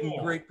doing it in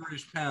Great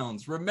British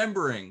pounds,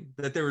 remembering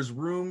that there is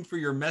room for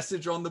your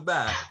message on the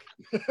back.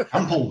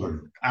 Ample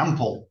room.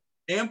 Ample.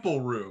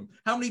 Ample room.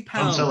 How many Don't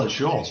pounds sell it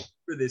short.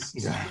 for this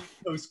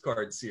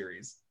postcard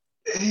series?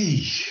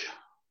 Eesh.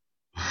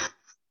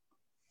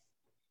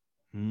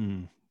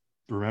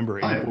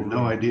 Remember, I have ample no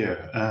room.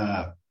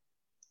 idea.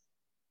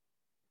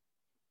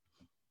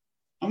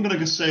 I'm going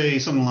to say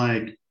something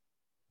like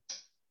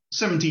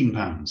 17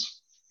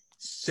 pounds.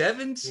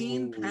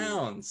 17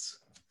 pounds.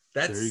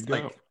 There you That's go.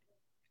 like,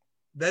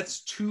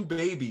 that's 2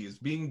 babies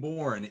being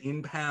born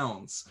in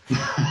pounds.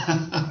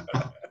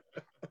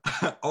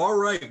 All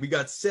right, we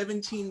got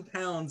 17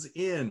 pounds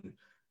in.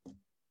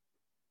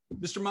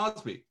 Mr.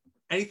 Mosby,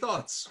 any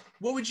thoughts?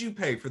 What would you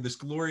pay for this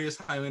glorious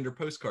Highlander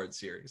postcard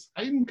series?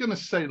 I'm going to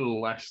say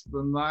less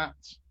than that.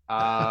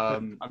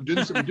 I'm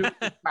doing something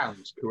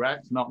pounds,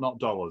 correct? Not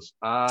dollars.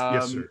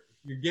 Yes, sir.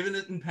 You're giving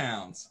it in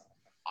pounds.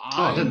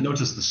 Oh, I didn't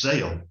notice the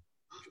sale.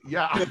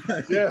 Yeah,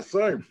 Yeah,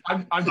 same.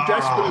 I'm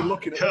desperately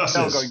looking at the curses.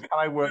 cell going, can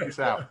I work this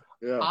out?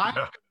 Yeah. I'm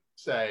going to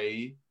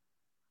say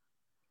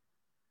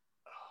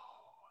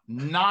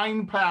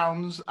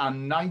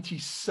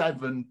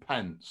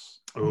 £9.97.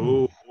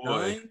 Oh, boy.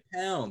 9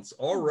 pounds.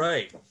 All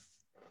right.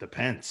 The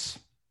pence.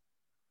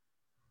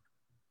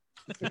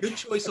 Good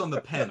choice on the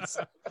pence.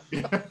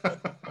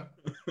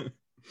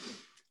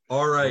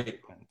 All right.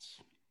 Pence.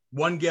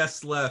 One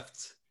guest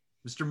left.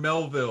 Mr.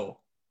 Melville.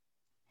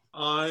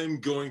 I'm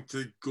going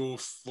to go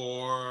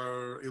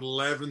for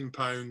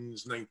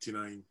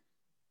 £11.99.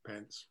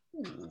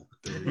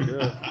 There you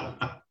go.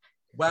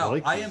 Wow,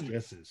 like I these am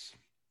guesses.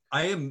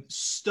 I am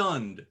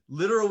stunned,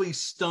 literally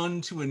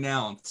stunned to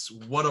announce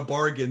what a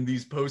bargain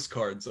these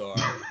postcards are.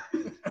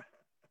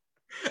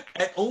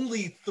 At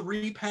only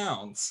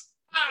 £3.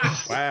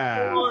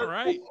 Wow. All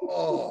right.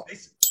 Oh,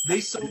 They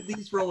sold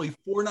these for only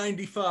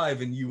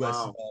 $4.95 in US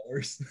Wow.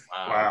 dollars.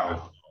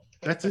 Wow.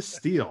 That's a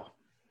steal.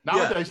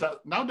 Nowadays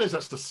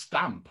that's the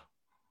stamp.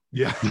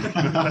 Yeah.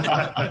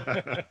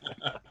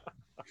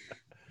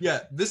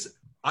 Yeah, this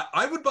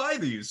I would buy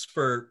these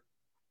for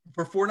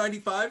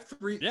 $4.95,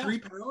 £3. Yeah. I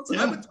would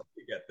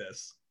totally get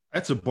this.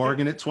 That's a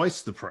bargain at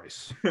twice the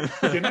price.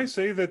 Can I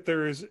say that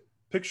there's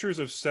pictures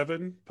of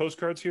 7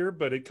 postcards here,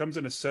 but it comes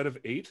in a set of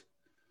 8?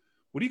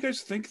 What do you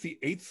guys think the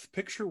 8th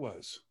picture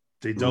was?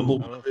 They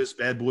doubled one of those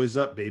bad boys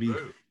up, baby.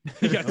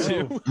 You got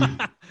 2.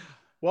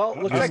 Well,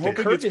 looks I'm like the hoping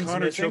it's curtain's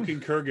Connor missing. choking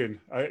Kurgan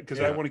because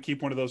I want to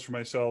keep one of those for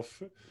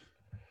myself.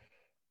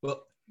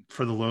 Well,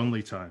 For the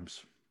lonely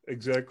times.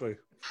 Exactly.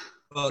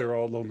 They're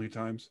all lonely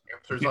times.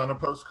 Answers on a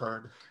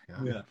postcard.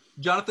 Yeah.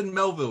 Jonathan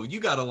Melville, you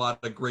got a lot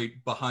of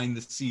great behind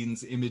the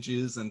scenes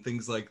images and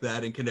things like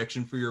that in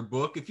connection for your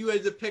book. If you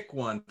had to pick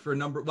one for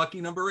lucky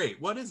number 8,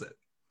 what is it?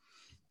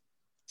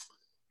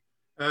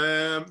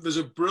 There's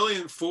a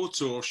brilliant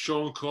photo of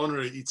Sean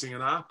Connery eating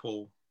an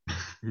apple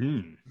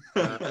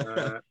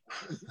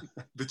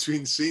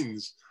between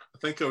scenes. I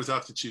think I would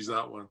have to choose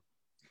that one.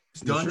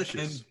 Done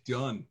and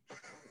done.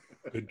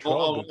 Good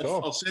I'll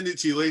job. send it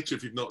to you later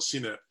if you've not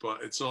seen it,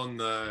 but it's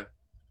on.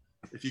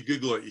 If you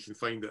Google it, you can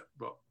find it.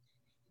 But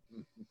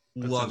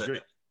love it.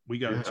 Great. We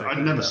got it. I'd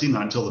never seen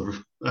that until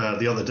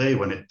the other day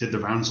when it did the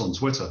rounds on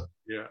Twitter.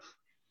 Yeah,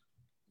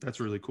 that's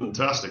really cool.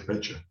 Fantastic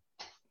picture.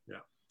 Yeah,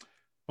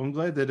 I'm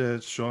glad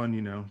that Sean,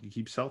 he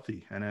keeps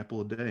healthy, an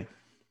apple a day.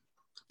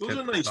 Those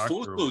are nice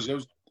photos. I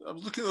was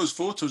looking at those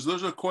photos.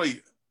 Those are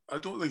quite. I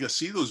don't think I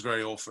see those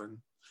very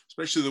often,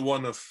 especially the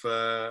one of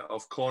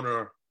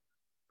Connor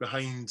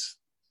behind,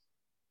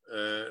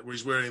 where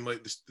he's wearing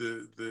like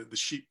the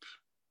sheep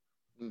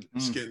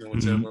skin or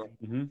whatever.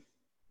 Mm-hmm.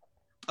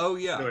 Oh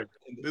yeah, anyway,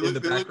 they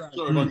look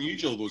sort of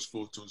unusual. Those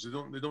photos. You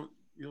don't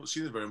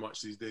see them very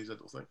much these days. I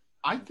don't think.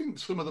 I think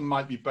some of them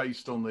might be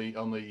based on the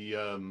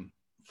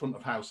front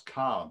of house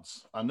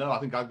cards. I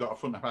think I've got a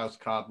front of house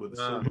card with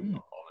silver on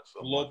it.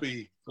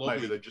 Lobby.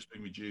 Maybe they've just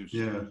been reduced.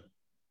 Yeah.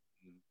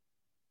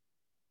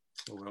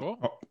 Oh, well.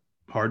 Oh,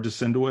 hard to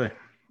send away.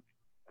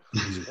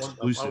 These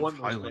exclusive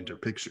Highlander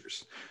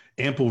pictures.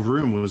 Ample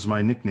Room was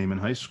my nickname in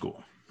high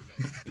school.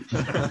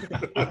 Where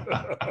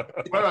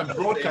I'm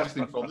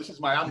broadcasting from, this is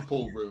my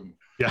ample room.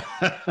 Yeah.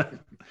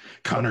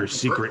 Connor's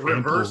secret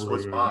reverse ample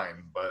was room.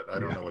 mine, but I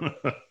don't know what.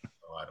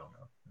 I don't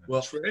know.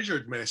 Well,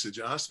 treasured message.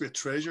 It has to be a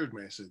treasured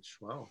message.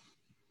 Wow.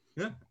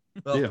 Yeah.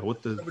 Well,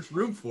 what the so much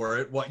room for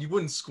it? What you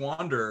wouldn't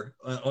squander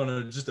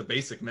on just a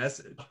basic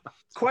message.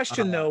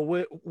 Question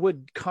though,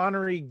 would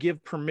Connery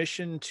give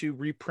permission to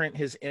reprint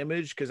his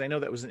image? Because I know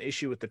that was an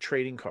issue with the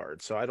trading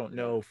card, so I don't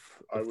know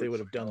if they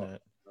would have done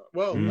that.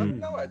 Well,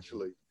 no,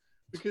 actually,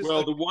 because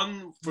the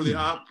one for the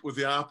app with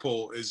the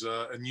apple is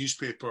a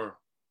newspaper.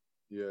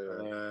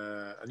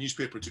 Yeah, a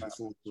newspaper took the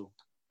photo.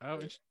 Oh,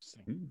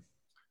 interesting.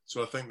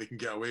 So I think they can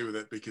get away with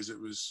it because it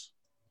was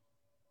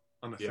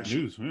unofficial.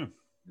 News, yeah.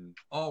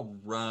 All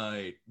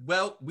right.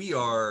 Well, we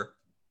are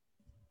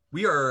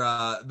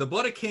the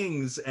Blood of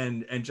Kings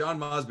and John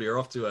Mosby are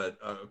off to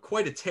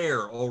quite a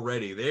tear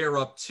already. They are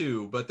up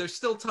 2, but there's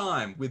still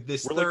time with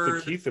this We're third.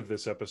 like the Keith of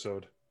this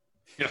episode.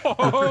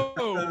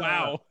 Oh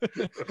wow!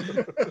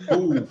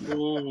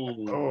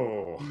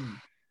 Oh.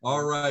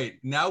 All right.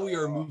 Now we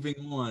are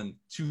moving on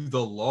to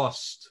The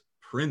Lost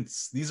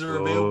Prince. These are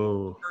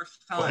available for the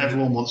first time. What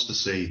everyone wants to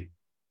see.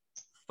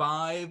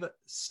 5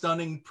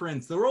 stunning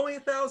prints. There were only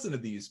 1,000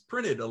 of these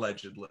printed,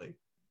 allegedly.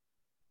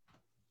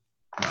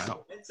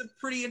 Wow. And some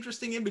pretty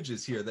interesting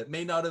images here that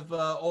may not have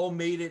all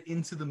made it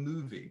into the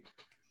movie.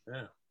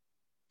 Yeah.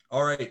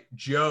 All right,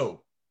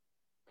 Joe,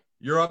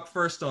 you're up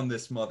first on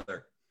this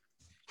mother.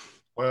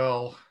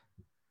 Well,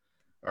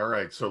 all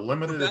right. So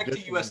limited We're back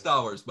edition, to US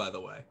dollars, by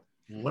the way.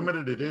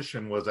 Limited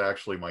edition was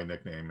actually my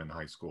nickname in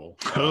high school.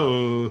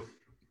 Oh.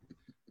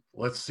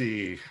 Let's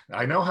see.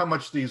 I know how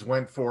much these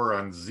went for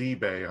on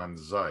Zbay on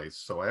Zeiss,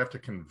 so I have to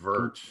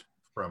convert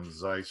from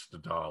Zeiss to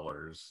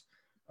dollars.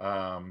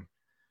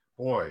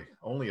 Boy,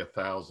 only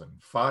 1,000.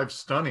 5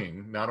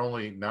 stunning,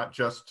 not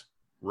just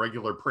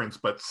regular prints,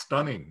 but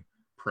stunning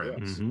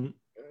prints.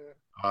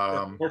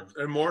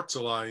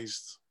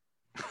 Immortalized.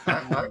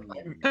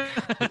 Exactly.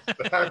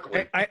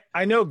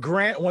 I know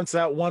Grant wants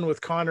that one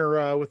with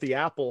Connor with the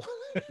apple.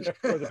 You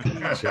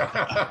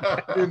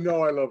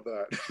know I love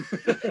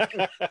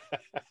that.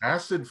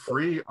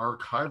 Acid-free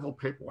archival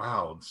paper.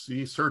 Wow.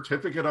 See,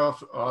 certificate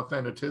of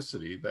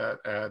authenticity, that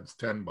adds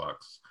 $10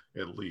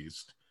 at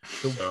least.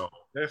 So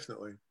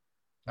Definitely.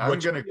 I'm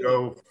gonna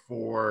go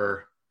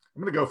for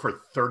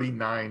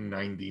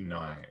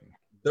 $39.99.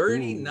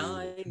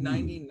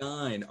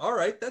 $39.99. All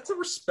right, that's a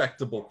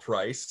respectable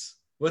price.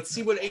 Let's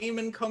see what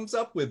Eamon comes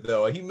up with,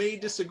 though. He may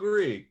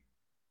disagree.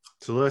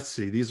 So let's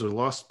see. These are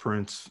lost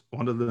prints.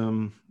 One of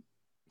them,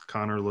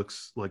 Connor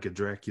looks like a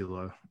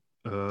Dracula.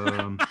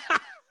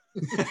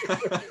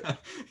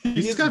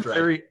 He's got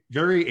very,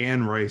 very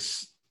Anne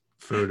Rice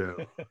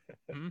photo.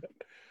 I mean,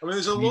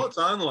 there's a lot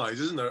to analyze,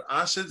 isn't there?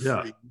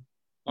 Acid-free,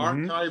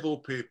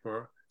 archival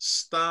paper,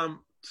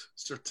 stamped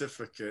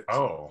certificate.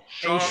 Oh,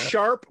 a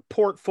sharp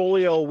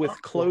portfolio with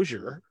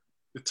closure.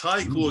 The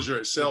tie closure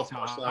itself.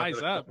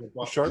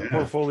 Sharp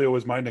Portfolio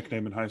was my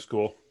nickname in high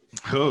school.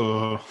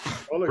 Oh,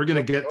 we're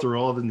gonna get through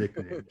all the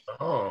nicknames.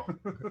 Oh,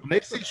 when they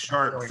say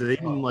sharp, do they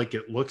mean like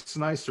it looks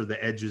nice, or the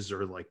edges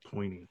are like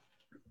pointy?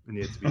 And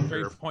you have to be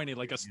Very careful. pointy,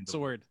 like a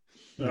sword.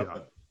 Yeah.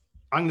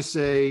 I'm gonna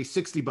say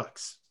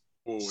 $60.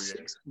 Oh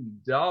yeah,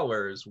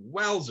 $60.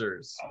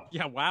 Wowzers!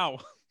 Yeah, wow.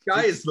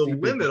 Sky is the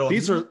limit on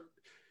these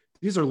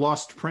are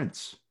lost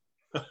prints.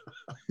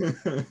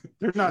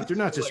 They're not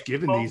just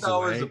giving these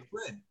away. A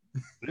print.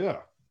 Yeah.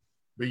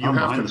 but you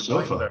have to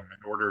find them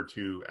in order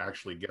to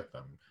actually get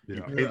them.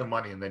 You pay the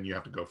money and then you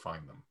have to go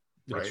find them.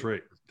 That's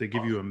right. They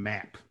give you a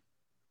map.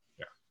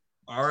 Yeah.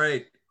 All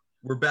right.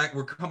 We're back.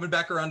 We're coming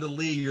back around to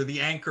Lee. You're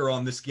the anchor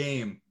on this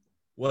game.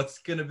 What's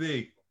going to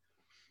be?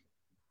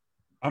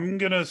 I'm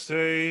going to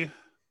say,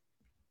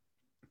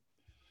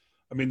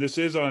 I mean, this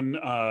is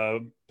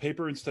on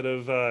paper instead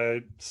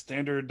of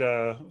standard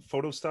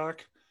photo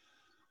stock.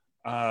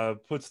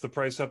 Puts the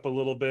price up a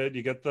little bit.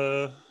 You get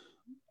the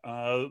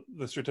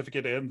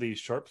certificate and the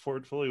Sharp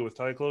portfolio with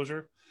tie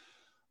closure.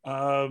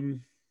 I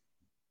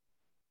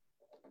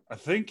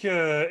think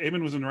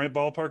Eamon was in the right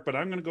ballpark, but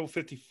I'm going to go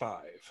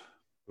 55.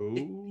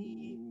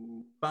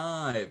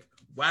 55.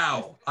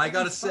 Wow. I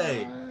got to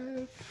say,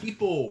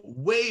 people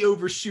way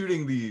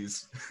overshooting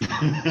these.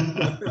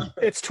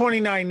 It's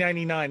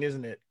 $29.99,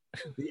 isn't it?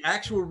 The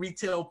actual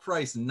retail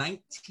price,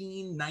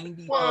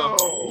 $19.95. Whoa!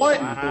 What?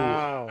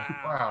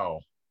 Wow!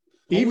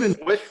 Even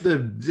with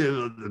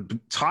the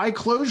tie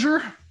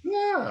closure?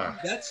 Yeah,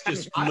 that's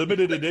just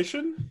limited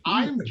edition.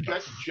 I'm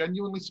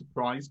genuinely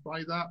surprised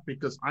by that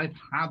because I've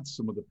had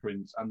some of the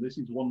prints, and this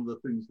is one of the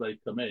things they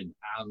come in,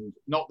 and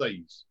not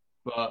these,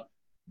 but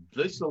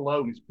this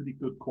alone is pretty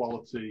good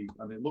quality,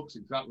 and it looks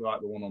exactly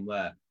like the one on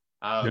there.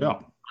 Yeah,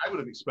 I would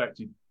have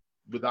expected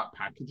with that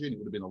packaging, it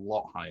would have been a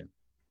lot higher.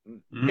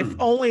 If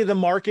only the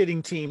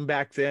marketing team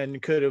back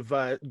then could have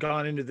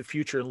gone into the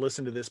future and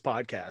listened to this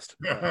podcast.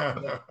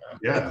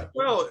 Yeah.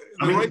 Well,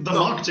 I mean, the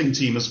marketing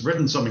team has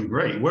written something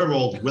great. We're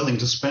all willing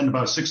to spend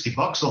about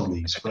 $60 on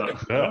these,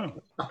 but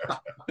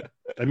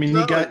I mean,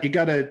 you got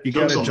a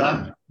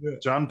John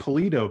John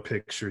Polito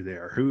picture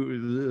there.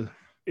 Who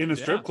in a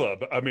strip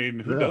club? I mean,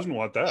 who doesn't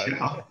want that?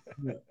 Yeah.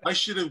 I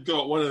should have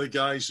got one of the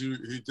guys who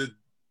did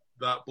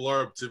that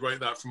blurb to write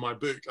that for my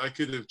book. I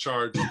could have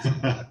charged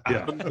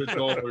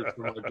 $100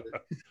 for my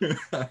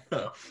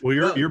book.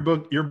 Well,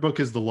 your book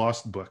is the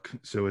lost book,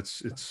 so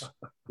it's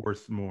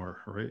worth more,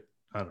 right?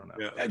 I don't know.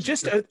 Yeah.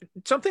 Just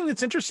something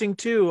that's interesting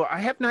too. I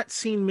have not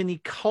seen many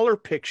color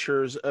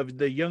pictures of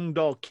the Young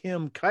Doll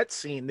Kim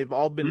cutscene. They've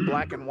all been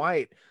black and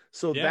white,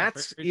 so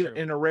that's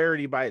even a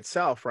rarity by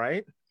itself,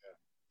 right?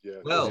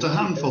 Yeah. Well, it's a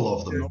handful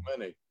of them. Not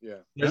many. Yeah.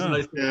 There's a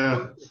nice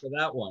Yeah. for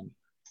that one.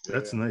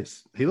 That's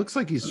nice. He looks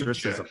like he's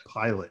dressed as a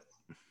pilot.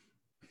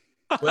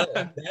 Well,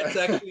 that's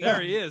actually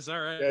There he is. All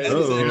right. that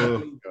is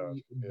actually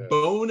the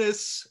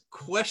bonus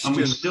question.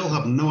 And we still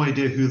have no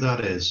idea who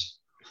that is.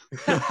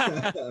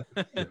 I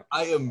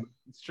am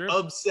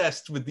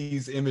obsessed with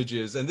these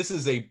images, and this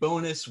is a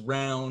bonus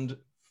round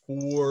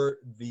for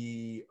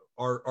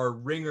our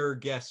ringer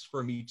guests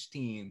from each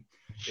team.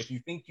 If you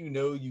think you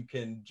know, you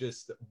can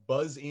just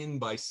buzz in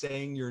by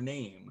saying your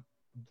name.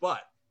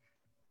 But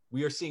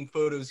we are seeing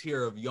photos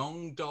here of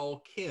Young Doll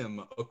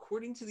Kim.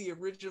 According to the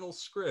original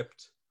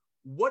script,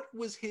 what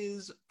was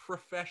his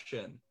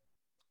profession?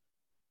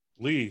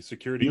 Lee,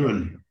 security.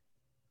 Ewan.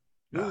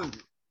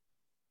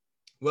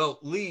 Well,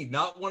 Lee,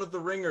 not one of the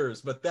ringers,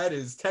 but that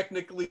is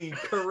technically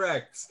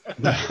correct.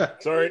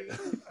 Sorry.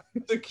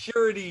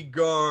 Security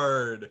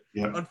guard.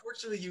 Yeah.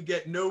 Unfortunately, you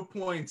get no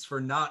points for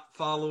not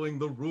following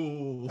the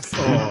rules.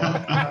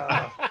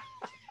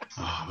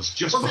 I was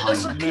just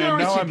behind. Man,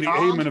 now I'm the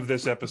Eamon of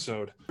this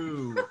episode.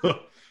 You're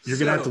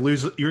gonna have to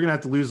lose. You're gonna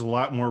have to lose a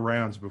lot more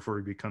rounds before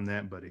you become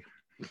that, buddy.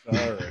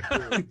 All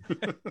right.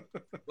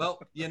 Well,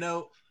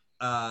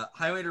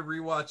 Highlander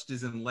Rewatched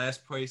is in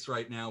last place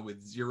right now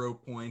with 0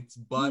 points,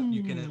 but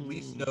you can at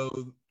least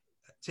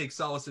take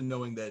solace in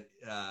knowing that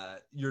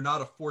you're not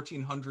a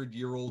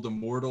 1,400-year-old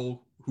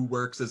immortal who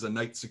works as a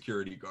night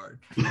security guard.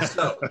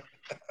 So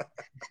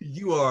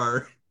you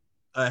are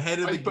ahead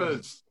of the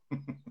game.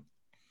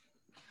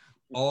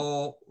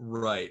 All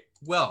right.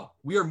 Well,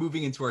 we are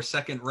moving into our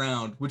second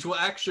round, which will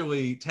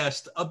actually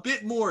test a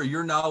bit more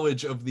your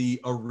knowledge of the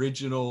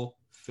original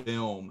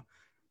film.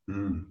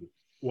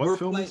 What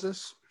film is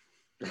this?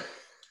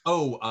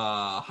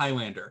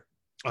 Highlander.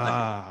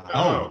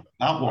 That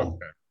one.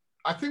 Okay.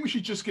 I think we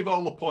should just give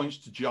all the points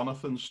to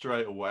Jonathan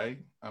straight away.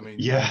 I mean,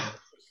 yeah,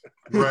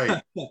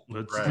 right.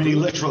 He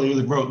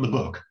literally wrote the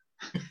book.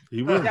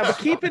 He was. Yeah,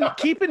 but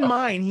keep in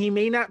mind he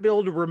may not be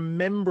able to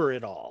remember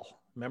it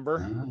all.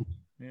 Remember?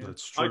 Yeah.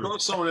 That's true. I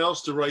got someone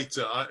else to write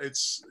it.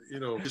 It's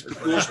just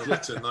ghost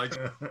written.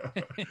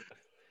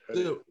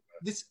 So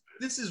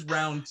this is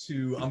round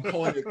 2. I'm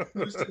calling it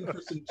Cruising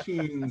for some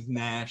tunes,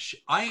 Nash.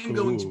 I am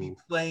going to be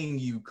playing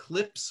you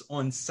clips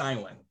on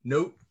silent.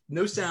 No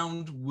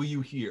sound will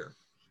you hear,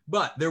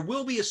 but there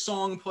will be a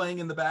song playing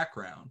in the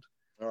background.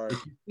 All right.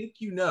 If you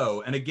think you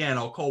know, and again,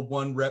 I'll call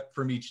one rep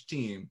from each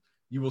team.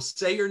 You will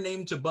say your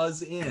name to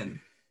buzz in,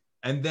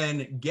 and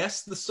then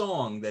guess the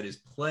song that is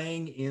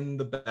playing in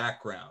the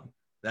background.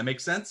 That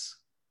makes sense?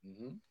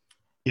 Mm-hmm.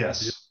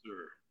 Yes. Yes,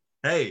 sir.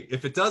 Hey,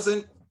 if it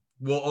doesn't,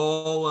 we'll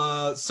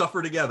all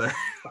suffer together.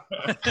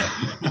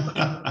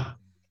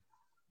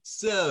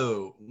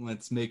 So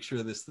let's make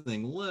sure this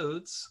thing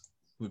loads.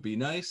 Would be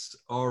nice.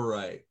 All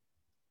right.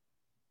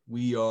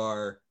 We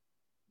are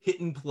hit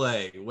and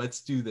play.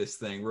 Let's do this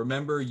thing.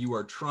 Remember, you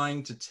are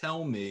trying to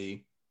tell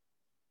me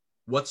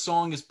what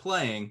song is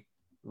playing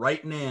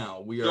right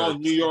now. We are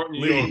New York.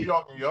 New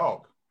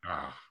York.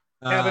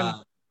 Kevin.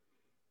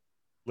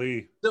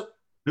 Lee. So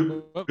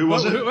Who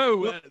was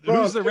it?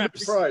 Who's the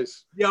reps?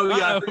 Prize. Yeah,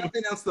 I forgot to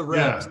announce the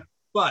reps. Yeah.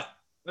 But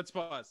let's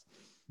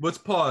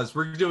pause.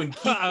 We're doing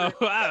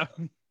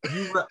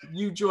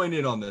you join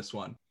in on this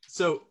one.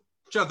 So,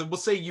 Jonathan, we'll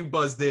say you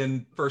buzzed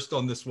in first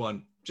on this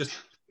one, just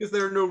because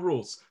there are no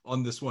rules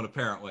on this one,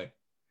 apparently.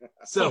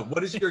 So,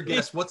 what is your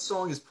guess? What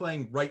song is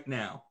playing right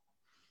now?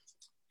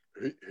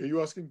 Are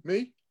you asking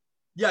me?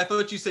 Yeah, I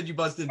thought you said you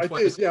buzzed in I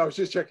twice. did. Yeah, I was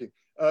just checking.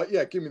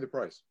 Yeah, give me the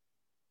prize.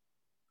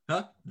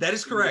 Huh? That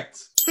is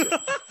correct.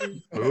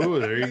 Oh,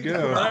 there you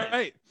go. All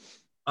right.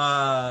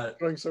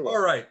 Going so well.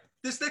 All right.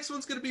 This next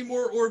one's going to be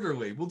more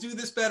orderly. We'll do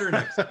this better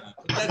next time.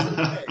 But that's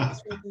okay.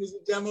 This one was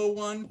a demo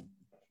one.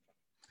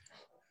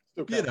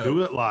 You know,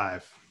 do it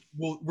live.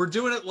 We're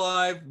doing it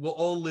live. We'll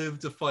all live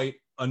to fight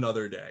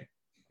another day.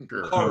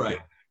 Sure. All right.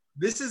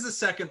 This is the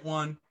second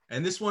one,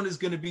 and this one is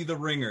going to be the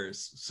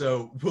ringers.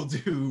 So we'll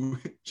do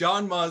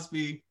John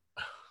Mosby,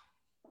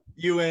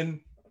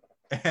 Ewan,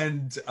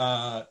 and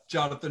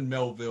Jonathan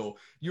Melville.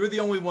 You're the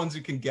only ones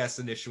who can guess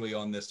initially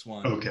on this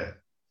one. Okay.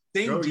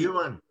 Go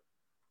Ewan.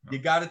 You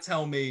got to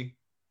tell me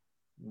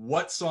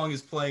what song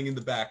is playing in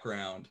the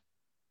background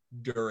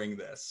during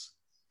this.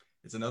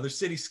 It's another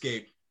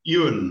cityscape.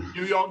 Ewan.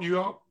 New York, New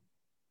York.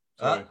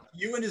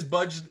 Ewan is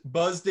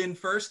buzzed in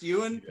first.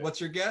 Ewan,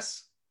 what's your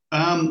guess?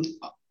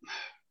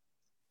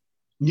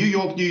 New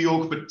York, New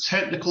York, but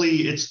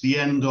technically it's the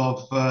end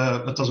of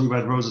A Dozen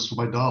Red Roses for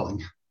My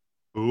Darling.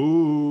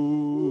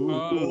 Ooh.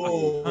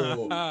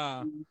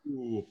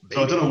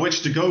 So I don't know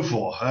which to go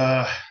for.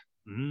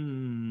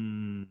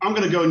 I'm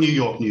going to go New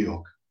York, New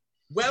York.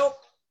 Well,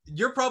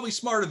 you're probably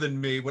smarter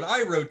than me. What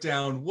I wrote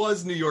down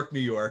was New York,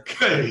 New York.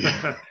 Hey.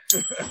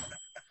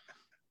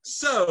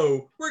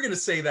 So we're going to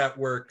say that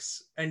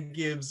works and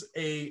gives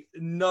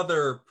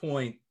another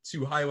point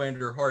to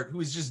Highlander Hart, who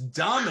is just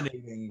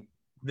dominating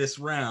this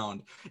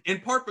round,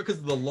 in part because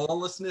of the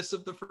lawlessness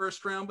of the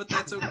first round, but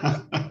that's okay.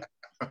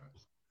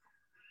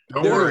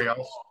 Don't worry.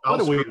 I'll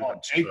What are we screw on?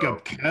 up,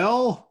 Jacob so.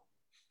 Kell?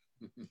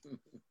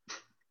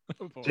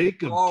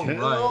 Jacob All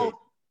Kell?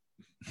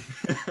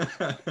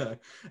 right.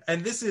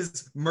 And this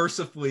is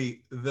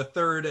mercifully the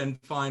third and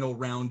final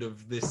round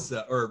of this,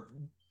 or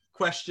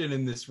question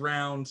in this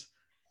round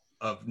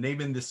of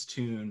naming this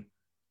tune.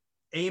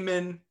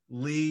 Eamon,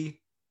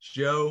 Lee,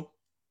 Joe,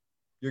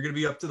 you're going to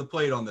be up to the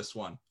plate on this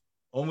one.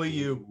 Only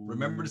you.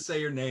 Remember to say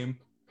your name.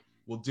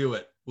 We'll do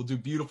it. We'll do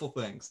beautiful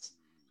things.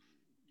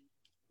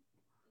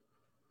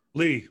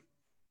 Lee.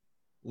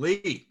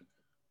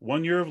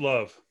 1 Year of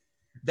Love.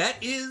 That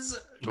is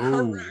Ooh.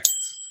 correct.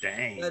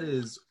 Dang. That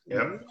is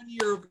Yep. 1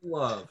 year of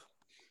love.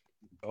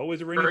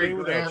 Always a rainy Very day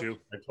without grand. you.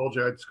 I told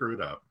you I'd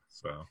screwed up.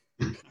 So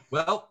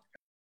Well,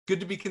 good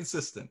to be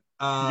consistent.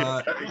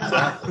 yeah,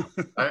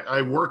 exactly.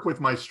 I work with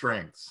my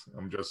strengths.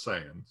 I'm just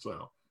saying.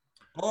 So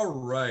All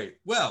right.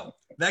 Well,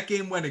 that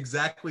game went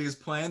exactly as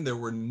planned. There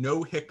were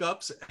no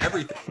hiccups.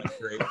 Everything went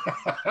great.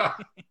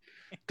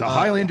 The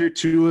Highlander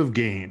 2 of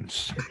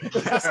games.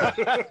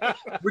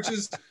 which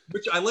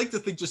I like to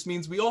think just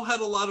means we all had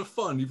a lot of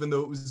fun, even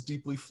though it was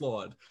deeply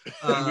flawed.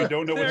 We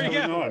don't know what's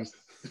going on.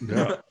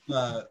 Yeah.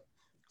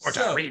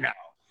 So,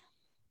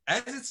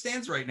 as it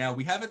stands right now,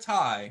 we have a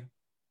tie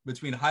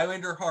between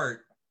Highlander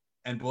Heart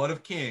and Blood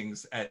of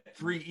Kings at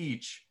 3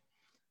 each.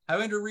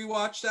 Highlander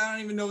rewatched. I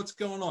don't even know what's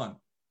going on.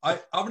 I'm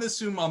going to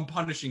assume I'm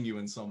punishing you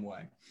in some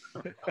way.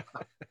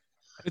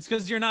 It's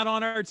because you're not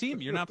on our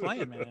team. You're not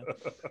playing, man.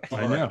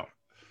 I know.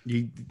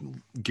 You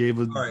gave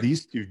right.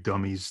 these two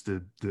dummies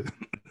the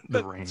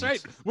reins. That's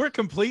right. We're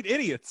complete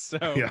idiots.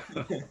 So Yeah.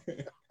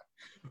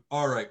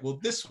 All right. Well,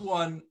 this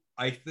one,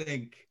 I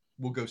think,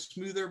 will go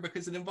smoother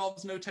because it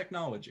involves no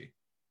technology.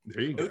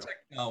 There you No go.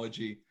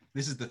 technology.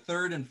 This is the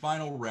third and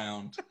final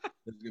round.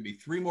 There's going to be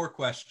 3 more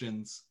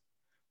questions.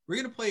 We're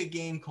going to play a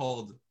game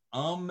called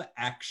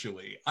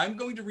Actually. I'm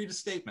going to read a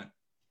statement.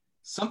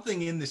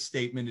 Something in this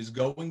statement is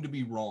going to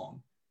be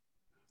wrong.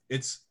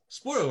 It's,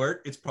 spoiler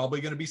alert, it's probably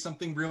going to be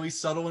something really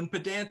subtle and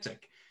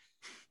pedantic.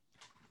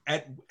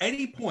 At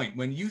any point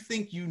when you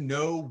think you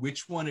know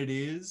which one it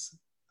is,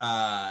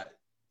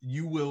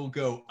 you will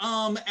go,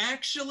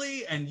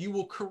 actually, and you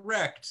will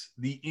correct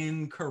the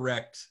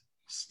incorrect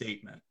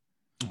statement.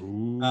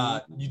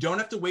 You don't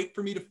have to wait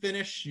for me to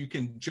finish. You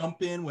can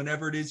jump in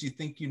whenever it is you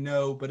think you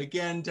know. But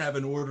again, to have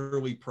an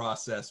orderly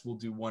process, we'll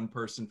do one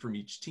person from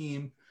each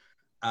team,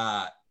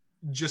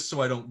 just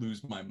so I don't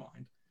lose my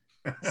mind.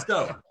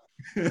 So,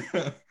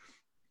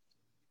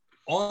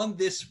 on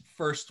this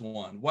first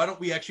one, why don't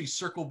we actually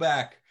circle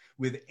back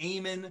with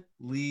Eamon,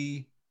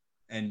 Lee,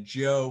 and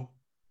Joe.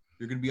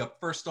 You're going to be up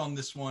first on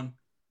this one.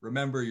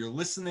 Remember, you're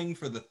listening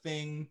for the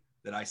thing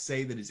that I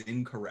say that is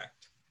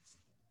incorrect.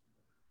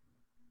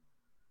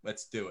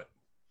 Let's do it.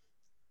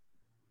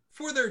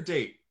 For their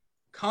date,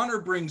 Connor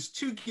brings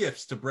 2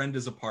 gifts to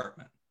Brenda's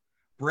apartment.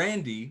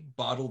 Brandy,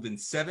 bottled in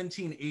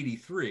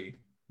 1783,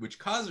 which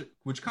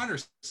Connor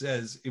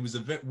says it was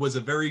a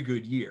very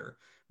good year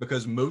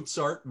because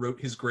Mozart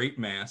wrote his Great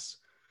Mass,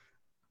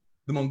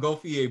 the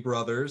Montgolfier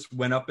brothers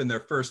went up in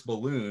their first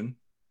balloon,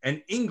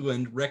 and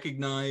England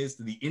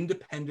recognized the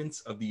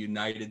independence of the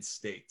United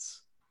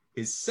States.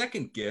 His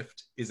second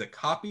gift is a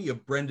copy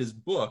of Brenda's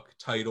book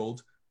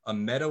titled A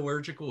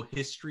Metallurgical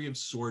History of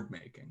Sword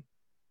Making.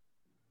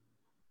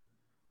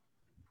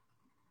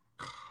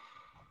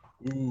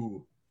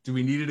 Ooh, do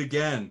we need it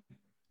again?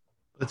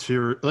 Let's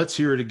hear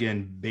it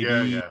again,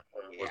 baby. Yeah.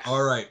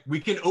 All right, we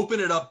can open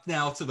it up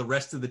now to the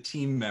rest of the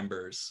team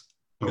members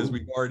because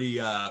we've already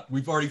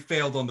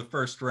failed on the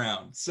first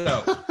round.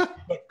 So,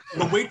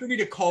 but wait for me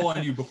to call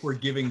on you before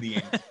giving the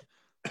answer.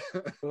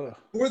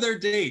 For their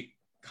date,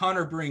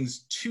 Connor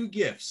brings 2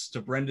 gifts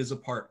to Brenda's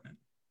apartment: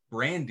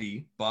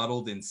 brandy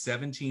bottled in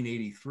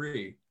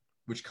 1783,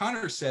 which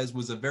Connor says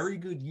was a very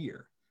good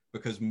year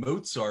because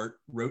Mozart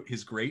wrote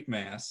his Great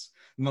Mass,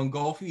 the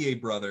Montgolfier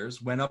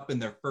brothers went up in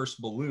their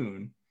first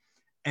balloon,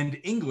 and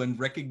England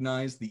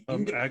recognized the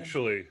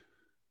actually.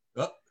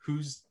 Oh,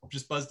 who's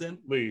just buzzed in?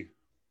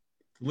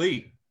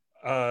 Lee.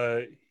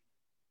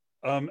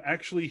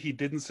 Actually, he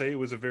didn't say it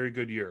was a very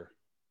good year.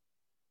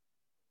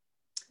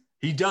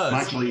 He does.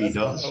 Actually, he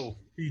does. Oh,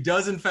 he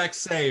does, in fact,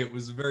 say it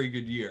was a very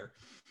good year.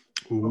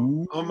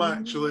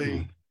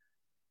 Actually,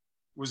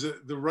 was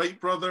it the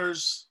Wright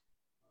brothers?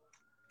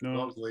 No,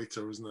 that was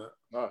later, wasn't it?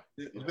 No,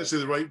 this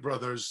is the Wright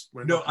brothers.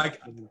 No, I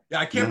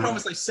can't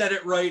promise I said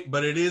it right,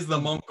 but it is the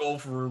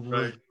Montgolfier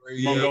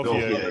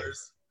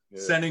brothers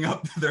sending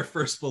up their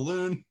first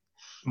balloon.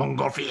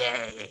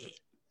 Montgolfier.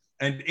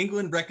 And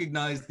England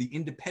recognized the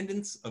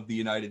independence of the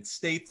United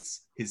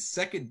States. His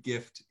second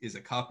gift is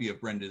a copy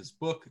of Brenda's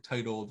book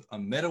titled A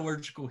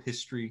Metallurgical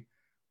History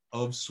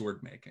of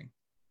Sword Making.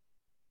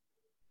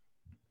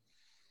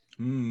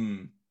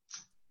 I'm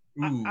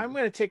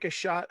going to take a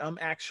shot.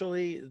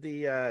 Actually,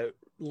 the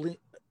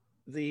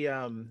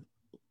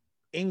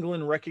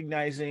England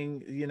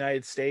recognizing the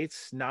United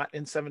States, not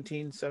in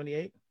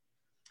 1778.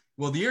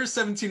 Well, the year is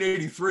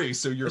 1783,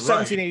 so you're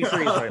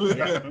 1783, right.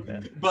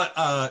 Yeah. But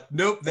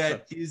nope,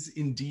 that is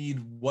indeed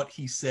what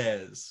he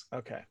says.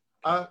 Okay.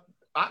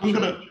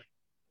 Actually,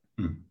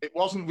 it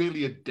wasn't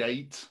really a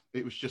date.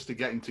 It was just a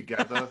getting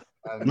together.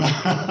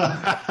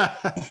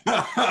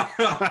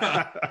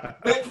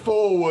 Bit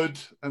forward.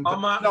 And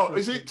no,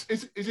 is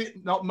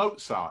it not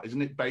Mozart?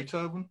 Isn't it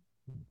Beethoven?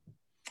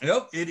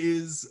 Nope, it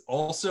is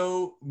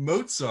also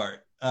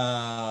Mozart.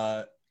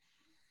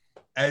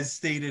 As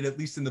stated, at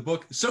least in the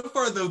book. So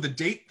far, though, the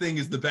date thing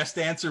is the best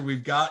answer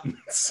we've gotten.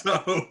 So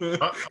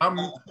I'm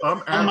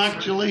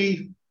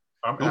actually.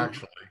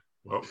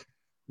 Well,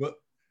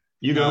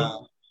 you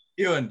go.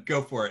 Ewan,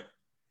 go for it.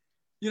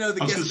 You know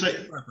the guest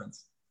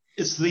reference.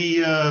 It's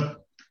the. I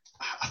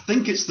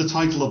think it's the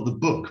title of the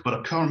book, but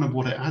I can't remember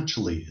what it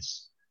actually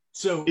is.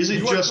 So is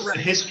it just the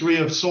history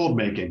of sword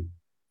making?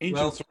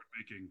 Ancient sword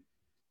making.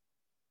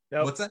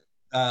 Yep. What's that?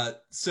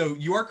 So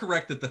you are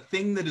correct that the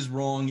thing that is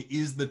wrong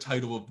is the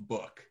title of the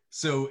book.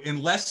 So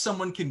unless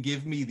someone can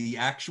give me the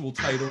actual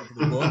title of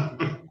the book,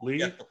 Lee,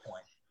 get the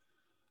point.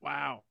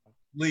 Wow.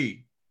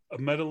 Lee. A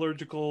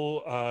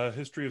metallurgical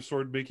history of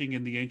sword making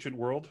in the ancient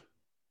world.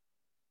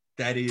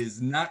 That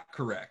is not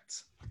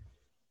correct.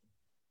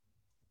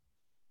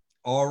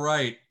 All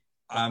right.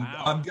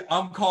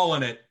 I'm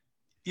calling it.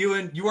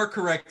 Ewan, you are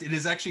correct. It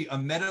is actually a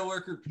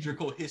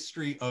metallurgical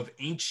history of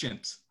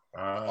ancient.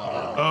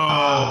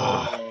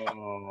 Wow.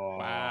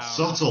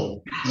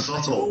 Subtle.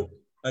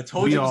 I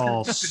told you it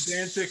was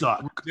pedantic.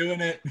 We're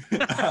doing it.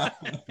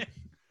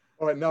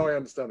 All right, now I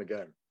understand the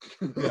game.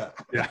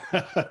 Yeah.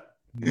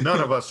 None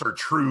of us are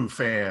true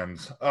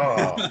fans.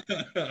 Oh,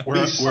 we're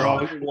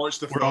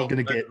all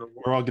gonna get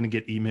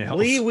emails.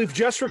 Lee, we've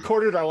just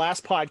recorded our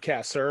last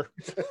podcast, sir.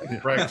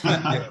 Right.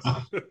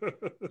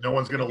 No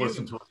one's gonna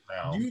listen to us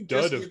now. I'm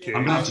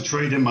gonna have to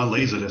trade in my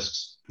laser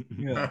discs.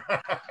 Yeah.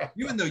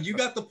 Even though you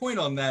got the point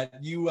on that,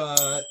 you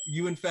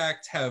in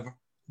fact have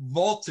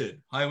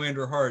vaulted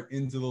Highlander Hart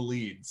into the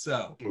lead.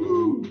 So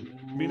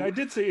I mean, I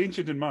did say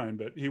ancient in mine,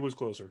 but he was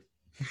closer.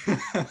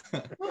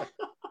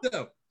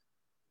 So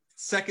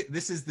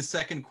this is the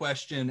second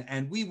question,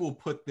 and we will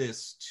put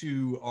this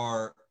to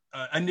our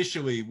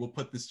initially we'll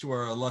put this to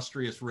our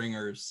illustrious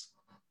ringers,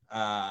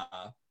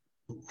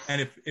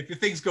 and if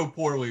things go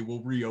poorly,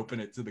 we'll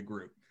reopen it to the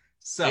group.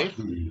 So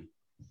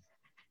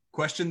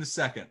question the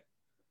second: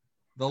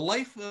 the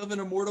life of an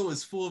immortal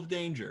is full of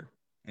danger,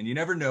 and you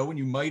never know when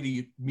you might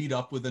meet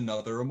up with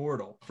another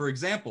immortal. For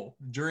example,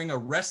 during a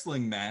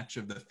wrestling match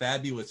of the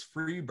fabulous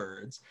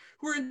Freebirds,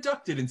 who were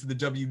inducted into the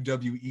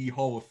WWE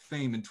Hall of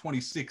Fame in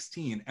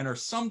 2016 and are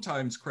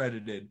sometimes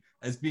credited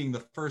as being the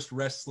first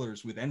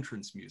wrestlers with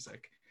entrance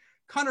music,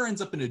 Connor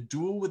ends up in a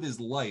duel with his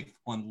life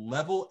on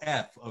level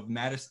F of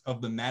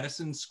the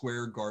Madison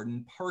Square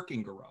Garden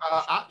parking garage.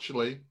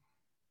 Actually,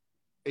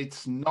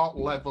 it's not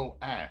level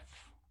F.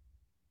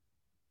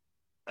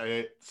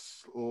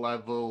 It's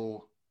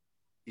level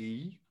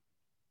E.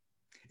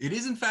 It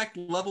is in fact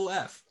level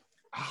F.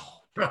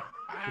 Oh, wow.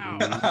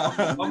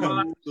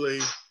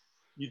 Actually,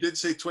 you did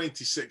say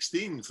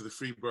 2016 for the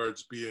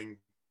Freebirds being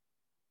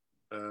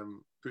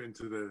put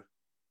into the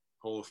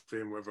Hall of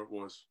Fame, wherever it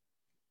was.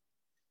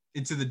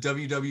 Into the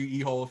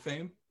WWE Hall of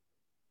Fame?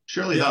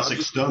 Surely that's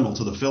external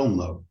to the film,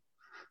 though.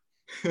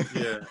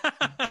 Yeah.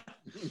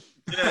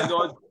 Yeah,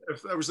 no,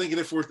 I was thinking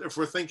if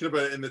we're thinking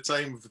about it in the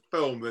time of the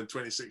film, then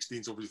 2016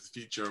 is obviously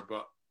the future,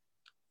 but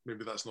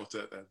maybe that's not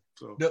it then.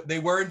 So no, they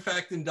were in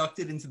fact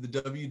inducted into the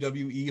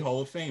WWE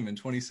Hall of Fame in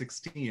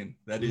 2016.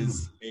 That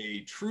is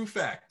a true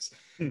fact.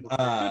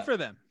 Good for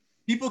them.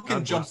 People can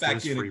God jump bless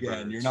back those in free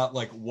again. birds. You're not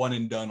like one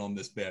and done on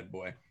this bad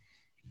boy.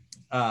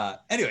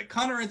 Anyway,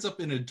 Connor ends up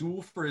in a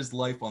duel for his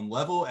life on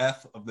level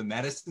F of the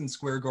Madison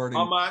Square Garden.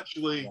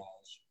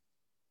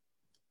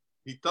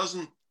 He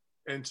doesn't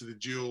enter the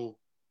duel.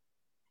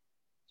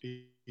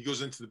 He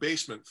goes into the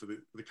basement for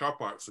the car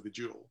park for the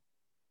duel.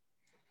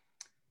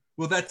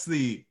 Well, that's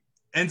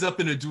ends up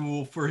in a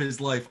duel for his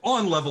life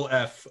on level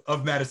F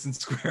of Madison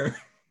Square.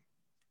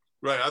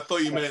 Right, I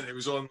thought you meant it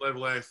was on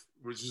level F,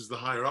 which is the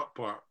higher up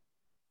part.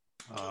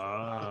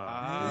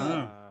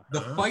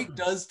 The fight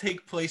does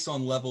take place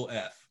on level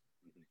F.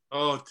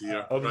 Oh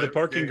dear! Of the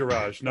parking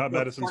garage, not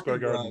Madison Square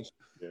Garden.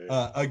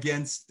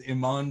 Against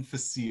Iman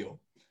Facile.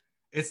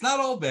 It's not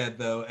all bad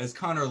though, as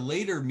Connor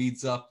later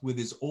meets up with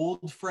his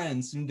old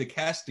friend Sunda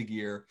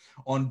Castigier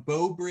on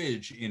Bow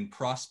Bridge in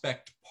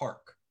Prospect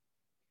Park.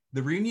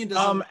 The reunion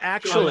doesn't.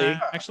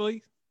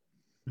 Actually,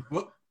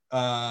 well,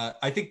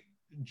 I think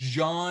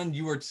John,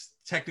 you are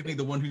technically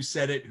the one who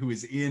said it, who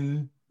is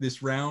in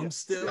this round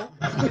still.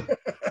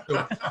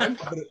 So I'm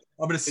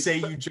going to say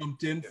you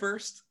jumped in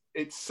first.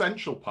 It's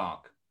Central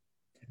Park.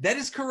 That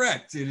is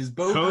correct. It is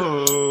Bow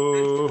Bridge,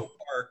 Central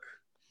Park,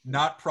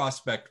 not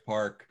Prospect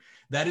Park.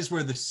 That is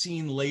where the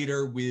scene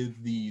later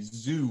with the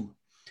zoo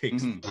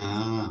takes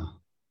place.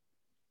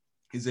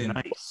 Is in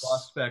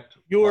Prospect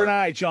You Park. and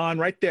I, John,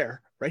 right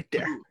there.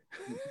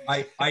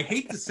 I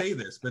hate to say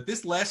this, but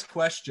this last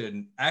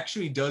question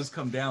actually does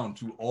come down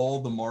to all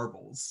the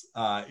marbles.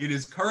 It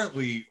is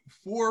currently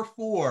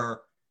 4-4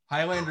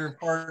 Highlander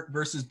Heart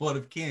versus Blood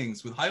of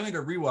Kings, with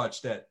Highlander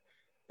rewatched at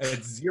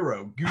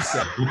 0. Goose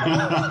egg.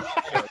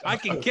 I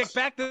can kick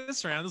back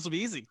this round. This will be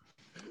easy.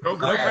 No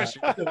pressure.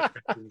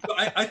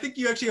 I think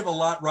you actually have a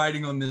lot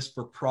riding on this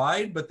for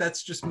pride, but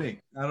that's just me.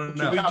 I don't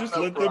know. Should we just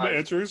let them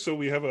answer so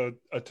we have a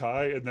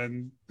tie and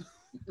then...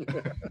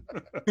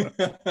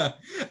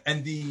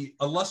 And the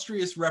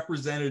illustrious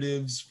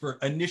representatives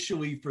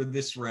initially for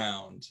this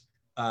round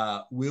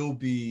will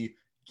be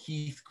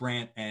Keith,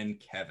 Grant, and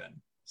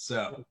Kevin.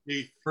 So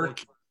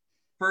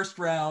first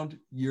round,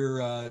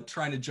 you're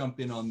trying to jump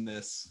in on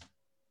this.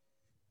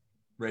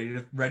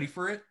 Ready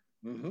for it?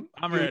 Mm-hmm.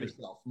 I'm ready.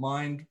 Yourself.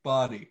 Mind,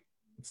 body.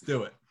 Let's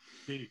do it.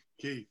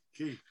 Key.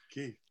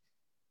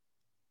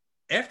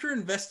 After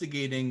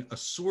investigating a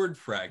sword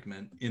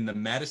fragment in the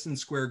Madison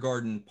Square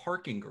Garden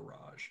parking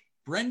garage,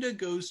 Brenda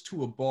goes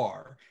to a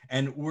bar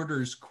and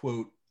orders,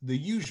 quote, the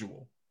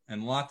usual,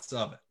 and lots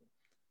of it.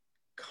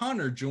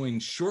 Connor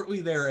joins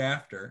shortly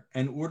thereafter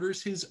and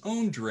orders his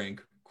own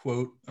drink,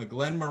 quote, a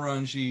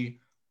Glenmorangie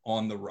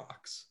on the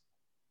rocks.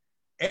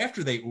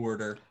 After they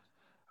order,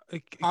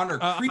 Connor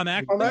go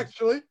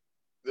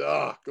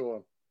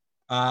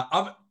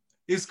on.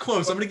 It's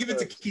close. I'm going to give it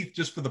to Keith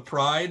just for the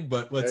pride,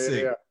 but let's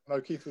see. Yeah. No,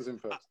 Keith was in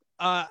first.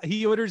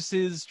 He orders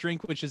his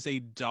drink, which is a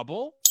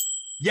double.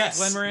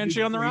 Yes.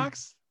 Glenmorangie on the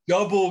rocks.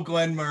 Double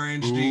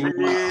Glenmorangie.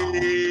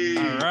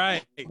 All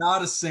right.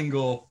 Not a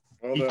single.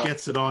 He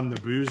gets it on the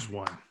booze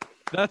one.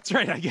 That's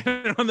right. I get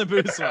it on the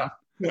booze one.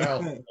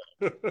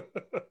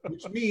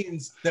 Which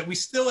means that we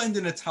still end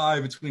in a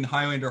tie between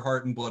Highlander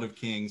Heart and Blood of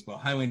Kings, but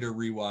Highlander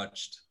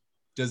Rewatched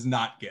does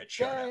not get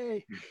shot.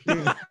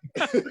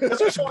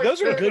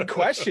 Those are good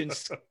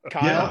questions,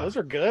 Kyle. Yeah. Those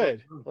are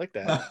good. I like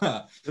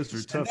that. Those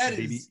are tough, That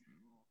baby. is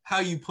how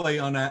you play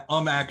on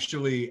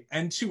actually,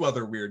 and 2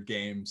 other weird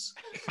games.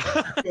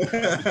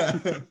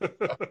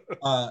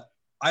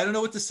 I don't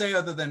know what to say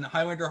other than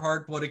Highlander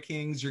Heart, Blood of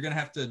Kings. You're going to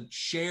have to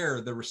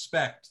share the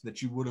respect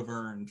that you would have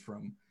earned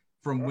from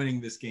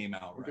winning this game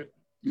outright.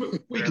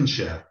 We can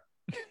share.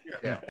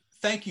 Yeah.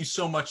 Thank you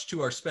so much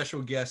to our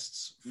special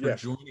guests for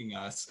joining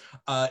us.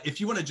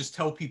 If you want to just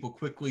tell people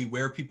quickly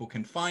where people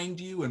can find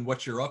you and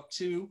what you're up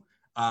to,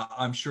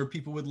 I'm sure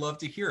people would love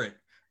to hear it.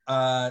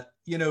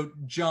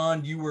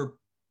 John, you were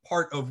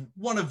part of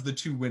one of the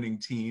 2 winning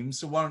teams,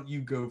 so why don't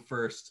you go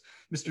first,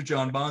 Mr.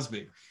 John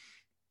Bosby?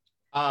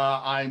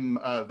 I'm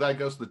There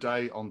Goes the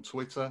Day on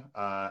Twitter.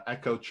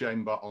 Echo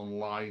Chamber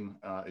Online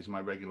is my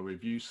regular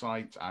review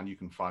site, and you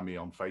can find me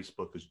on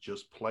Facebook as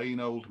Just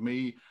Plain Old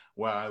Me,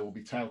 where I will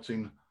be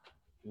touting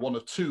 1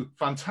 or 2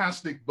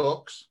 fantastic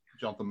books.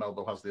 Jonathan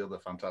Melville has the other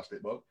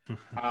fantastic book.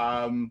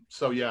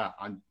 So yeah,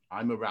 I'm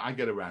around. I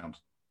get around.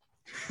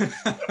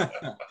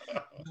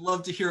 I'd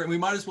love to hear it. We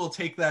might as well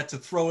take that to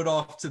throw it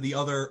off to the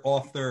other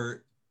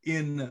author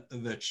in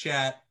the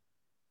chat.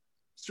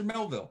 Mr.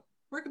 Melville,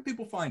 where can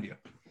people find you?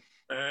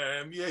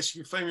 Yes,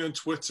 you can find me on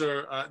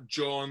Twitter at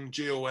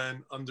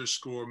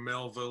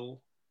John_Melville,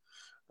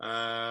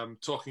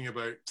 talking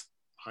about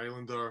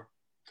Highlander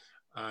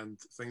and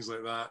things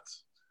like that.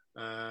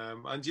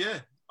 And yeah,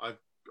 I've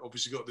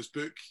obviously got this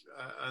book,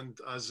 and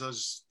as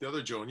has the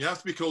other John. You have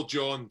to be called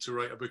John to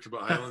write a book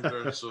about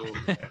Highlander, so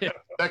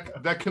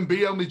there can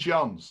be only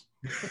Johns.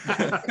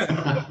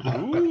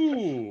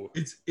 Ooh,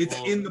 it's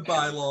in the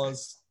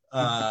bylaws.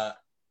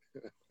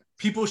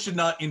 people should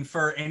not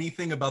infer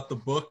anything about the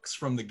books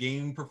from the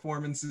game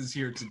performances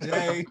here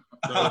today.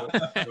 No.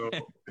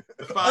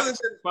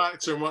 The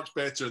facts are much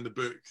better in the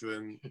book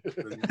than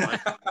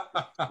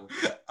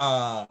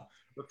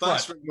but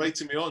thanks for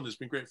inviting me on. It's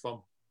been great fun.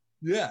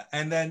 Yeah,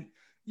 and then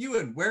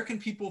Ewan, where can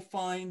people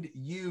find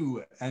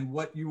you and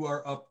what you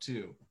are up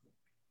to?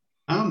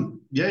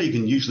 Yeah, you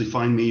can usually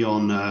find me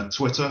on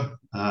Twitter,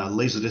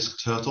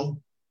 Laserdisc Turtle,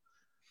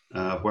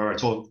 where I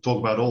talk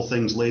about all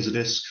things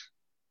Laserdisc,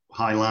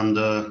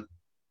 Highlander,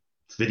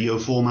 video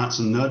formats,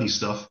 and nerdy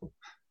stuff.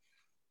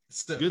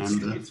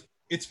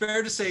 It's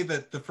fair to say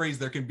that the phrase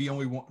 "there can be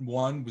only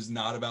one" was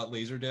not about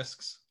laser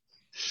discs.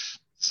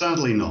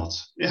 Sadly, not.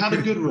 It had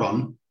a good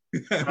run,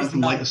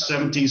 from like the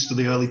 70s to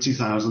the early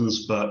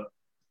 2000s, but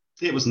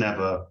it was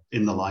never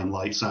in the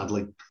limelight,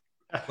 sadly.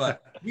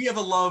 But we have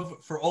a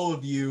love for all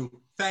of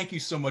you. Thank you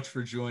so much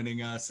for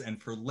joining us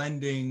and for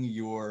lending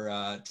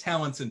your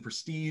talents and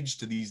prestige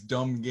to these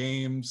dumb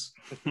games.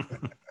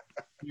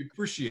 We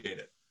appreciate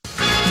it.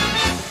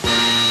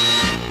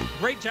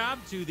 Great job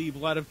to the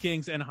Blood of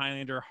Kings and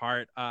Highlander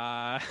Heart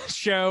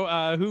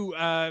show, who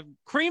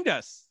creamed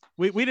us.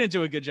 We didn't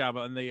do a good job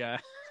on the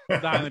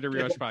Highlander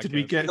Rewatch podcast. Did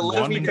we get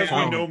one? Because we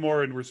point? know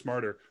more and we're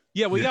smarter.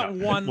 Yeah, we got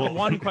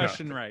one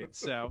question right,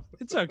 so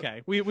it's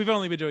okay. We've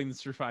only been doing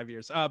this for 5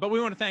 years, but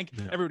we want to thank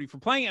everybody for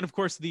playing, and of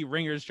course the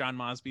ringers, John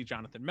Mosby,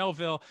 Jonathan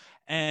Melville,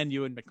 and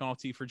Ewan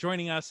McNulty for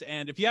joining us.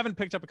 And if you haven't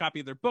picked up a copy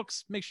of their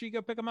books, make sure you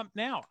go pick them up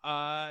now.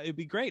 It'd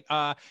be great.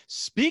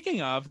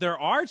 Speaking of, there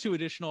are 2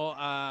 additional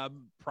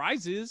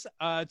prizes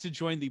to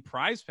join the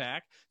prize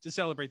pack to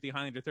celebrate the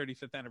Highlander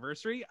 35th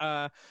anniversary.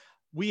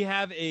 We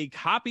have a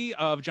copy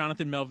of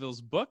Jonathan Melville's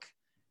book,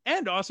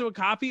 and also a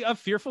copy of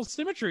Fearful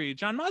Symmetry,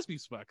 John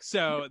Mosby's book.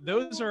 So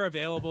those are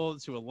available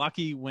to a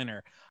lucky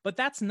winner. But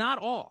that's not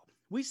all.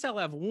 We still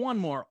have one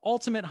more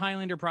Ultimate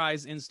Highlander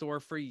prize in store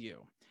for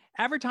you.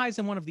 Advertised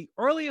in one of the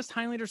earliest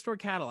Highlander store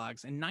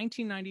catalogs in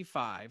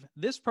 1995,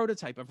 this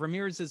prototype of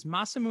Ramirez's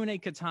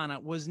Masamune katana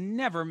was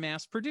never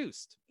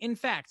mass-produced. In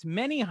fact,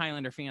 many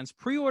Highlander fans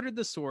pre-ordered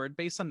the sword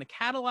based on the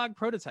catalog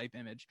prototype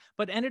image,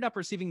 but ended up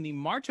receiving the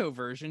Marto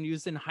version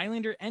used in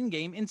Highlander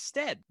Endgame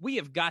instead. We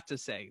have got to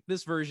say,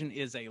 this version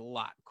is a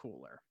lot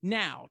cooler.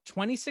 Now,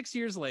 26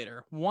 years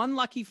later, one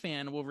lucky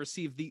fan will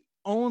receive the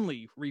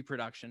only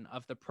reproduction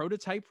of the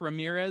prototype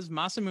Ramirez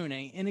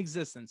Masamune in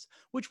existence,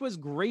 which was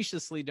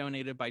graciously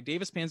donated by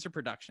Davis Panzer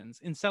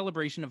Productions in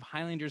celebration of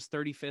Highlander's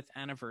 35th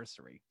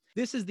anniversary.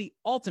 This is the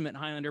ultimate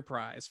Highlander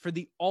prize for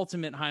the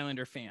ultimate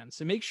Highlander fan,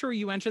 so make sure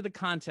you enter the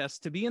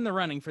contest to be in the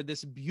running for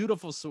this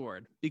beautiful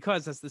sword,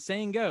 because as the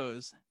saying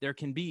goes, there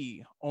can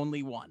be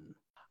only one.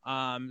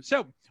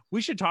 So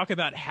we should talk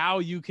about how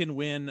you can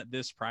win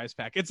this prize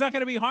pack. It's not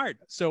going to be hard.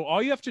 So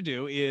all you have to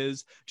do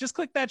is just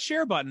click that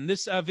share button.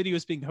 This video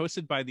is being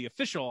hosted by the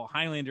official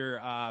Highlander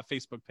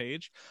Facebook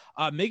page.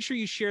 Make sure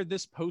you share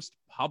this post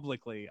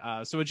publicly.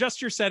 So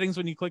adjust your settings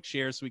when you click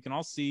share so we can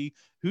all see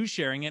who's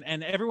sharing it.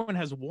 And everyone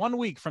has 1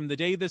 week from the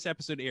day this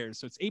episode airs.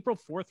 So it's April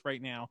 4th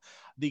right now.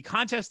 The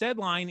contest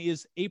deadline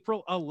is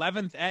April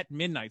 11th at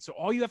midnight. So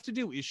all you have to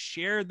do is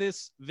share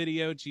this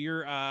video to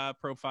your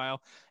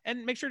profile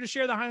and make sure to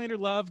share the Highlander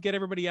love, get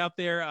everybody out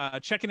there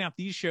checking out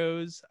these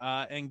shows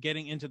and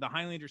getting into the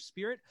Highlander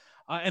spirit.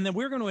 And then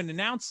we're going to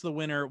announce the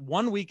winner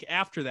 1 week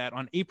after that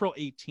on April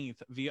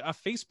 18th via a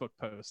Facebook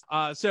post.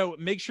 So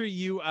make sure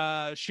you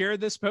share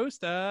this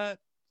post.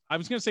 I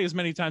was going to say as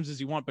many times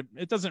as you want, but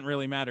it doesn't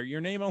really matter. Your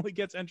name only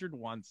gets entered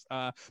once,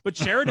 but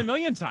share it a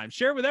million times.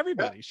 Share it with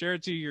everybody. Share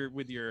it to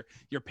your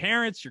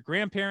parents, your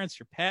grandparents,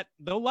 your pet.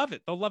 They'll love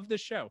it. They'll love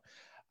this show.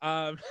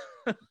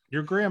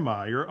 Your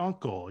grandma, your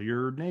uncle,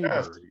 your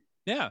neighbor,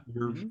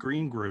 your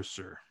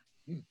greengrocer.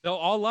 They'll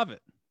all love it.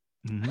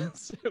 Mm-hmm.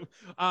 So,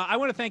 I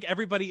want to thank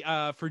everybody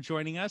for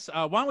joining us.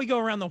 Why don't we go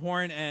around the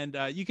horn and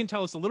you can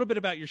tell us a little bit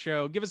about your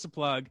show, give us a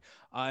plug,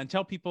 and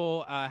tell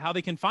people how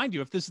they can find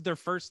you if this is their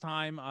first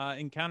time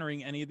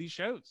encountering any of these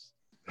shows.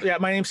 Yeah,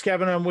 my name's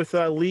Kevin. I'm with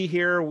Lee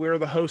here. We're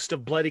the host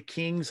of Bloody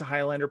Kings, a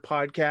Highlander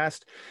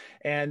podcast.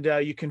 And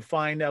you can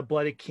find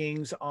Bloody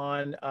Kings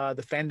on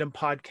the Fandom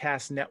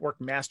Podcast Network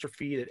master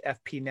feed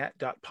at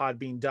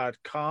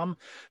fpnet.podbean.com.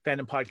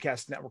 Fandom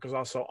Podcast Network is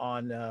also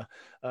on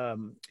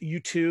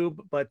YouTube.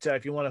 But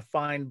if you want to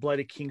find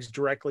Bloody Kings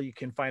directly, you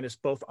can find us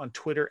both on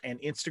Twitter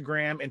and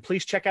Instagram. And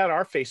please check out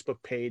our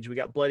Facebook page. We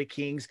got Bloody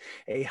Kings,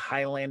 a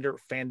Highlander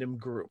fandom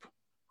group.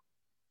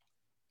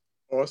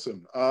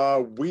 Awesome.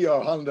 We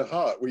are Highlander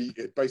Heart. We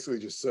basically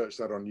just search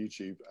that on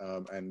YouTube,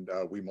 and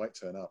we might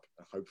turn up,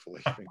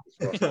 hopefully.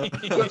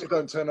 Certainly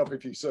don't turn up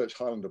if you search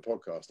Highlander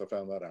Podcast. I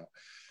found that out.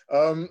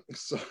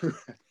 So,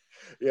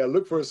 yeah,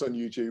 look for us on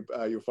YouTube.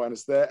 You'll find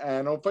us there,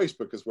 and on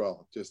Facebook as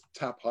well. Just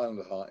tap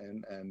Highlander Heart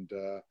in, and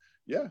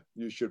yeah,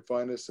 you should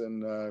find us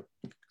and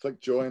click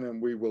join, and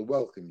we will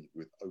welcome you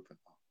with open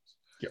arms.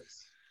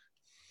 Yes.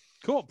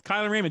 Cool.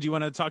 Kyle and Raymond, do you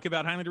want to talk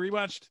about Highlander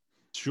Rewatched?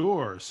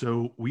 Sure.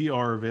 So we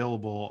are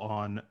available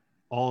on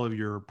all of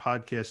your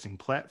podcasting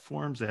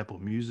platforms, Apple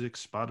Music,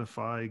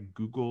 Spotify,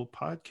 Google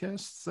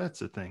Podcasts.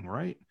 That's a thing,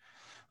 right?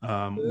 We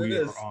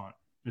are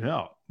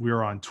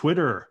on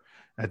Twitter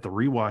at the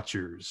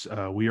Rewatchers.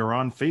 We are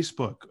on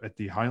Facebook at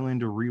the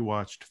Highlander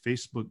Rewatched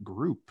Facebook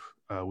group.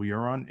 We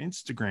are on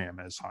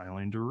Instagram as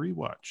Highlander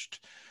Rewatched.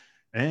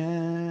 And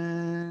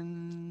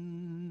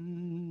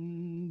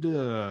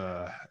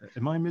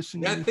am I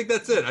missing? Yeah, I think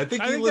that's it. I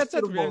think you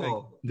listed them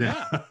all.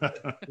 Yeah.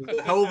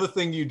 Hell of a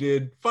thing you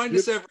did. Find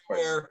us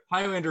everywhere.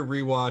 Highlander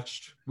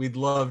Rewatched. We'd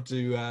love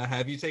to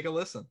have you take a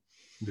listen.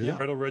 Yeah.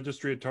 Title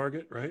registry at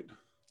Target, right?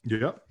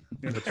 Yep.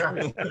 That's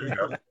right. There you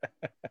go.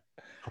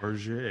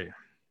 Target.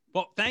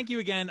 Well, thank you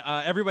again,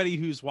 everybody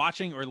who's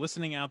watching or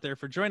listening out there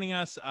for joining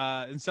us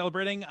and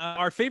celebrating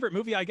our favorite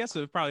movie, I guess,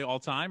 of probably all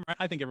time. Right?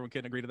 I think everyone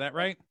can agree to that,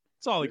 right?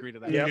 Let's all agree to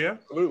that. Yeah.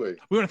 Absolutely.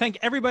 We want to thank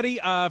everybody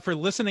for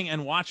listening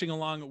and watching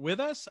along with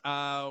us.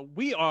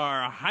 We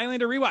are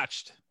Highlander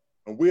Rewatched.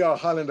 And we are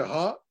Highlander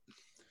Heart.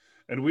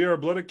 And we are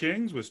Blood of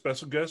Kings with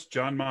special guest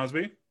John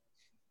Mosby.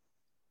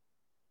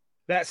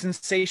 That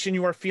sensation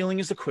you are feeling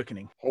is a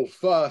quickening. Hold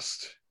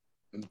fast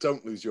and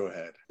don't lose your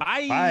head.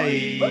 Bye.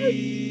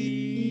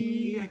 Bye.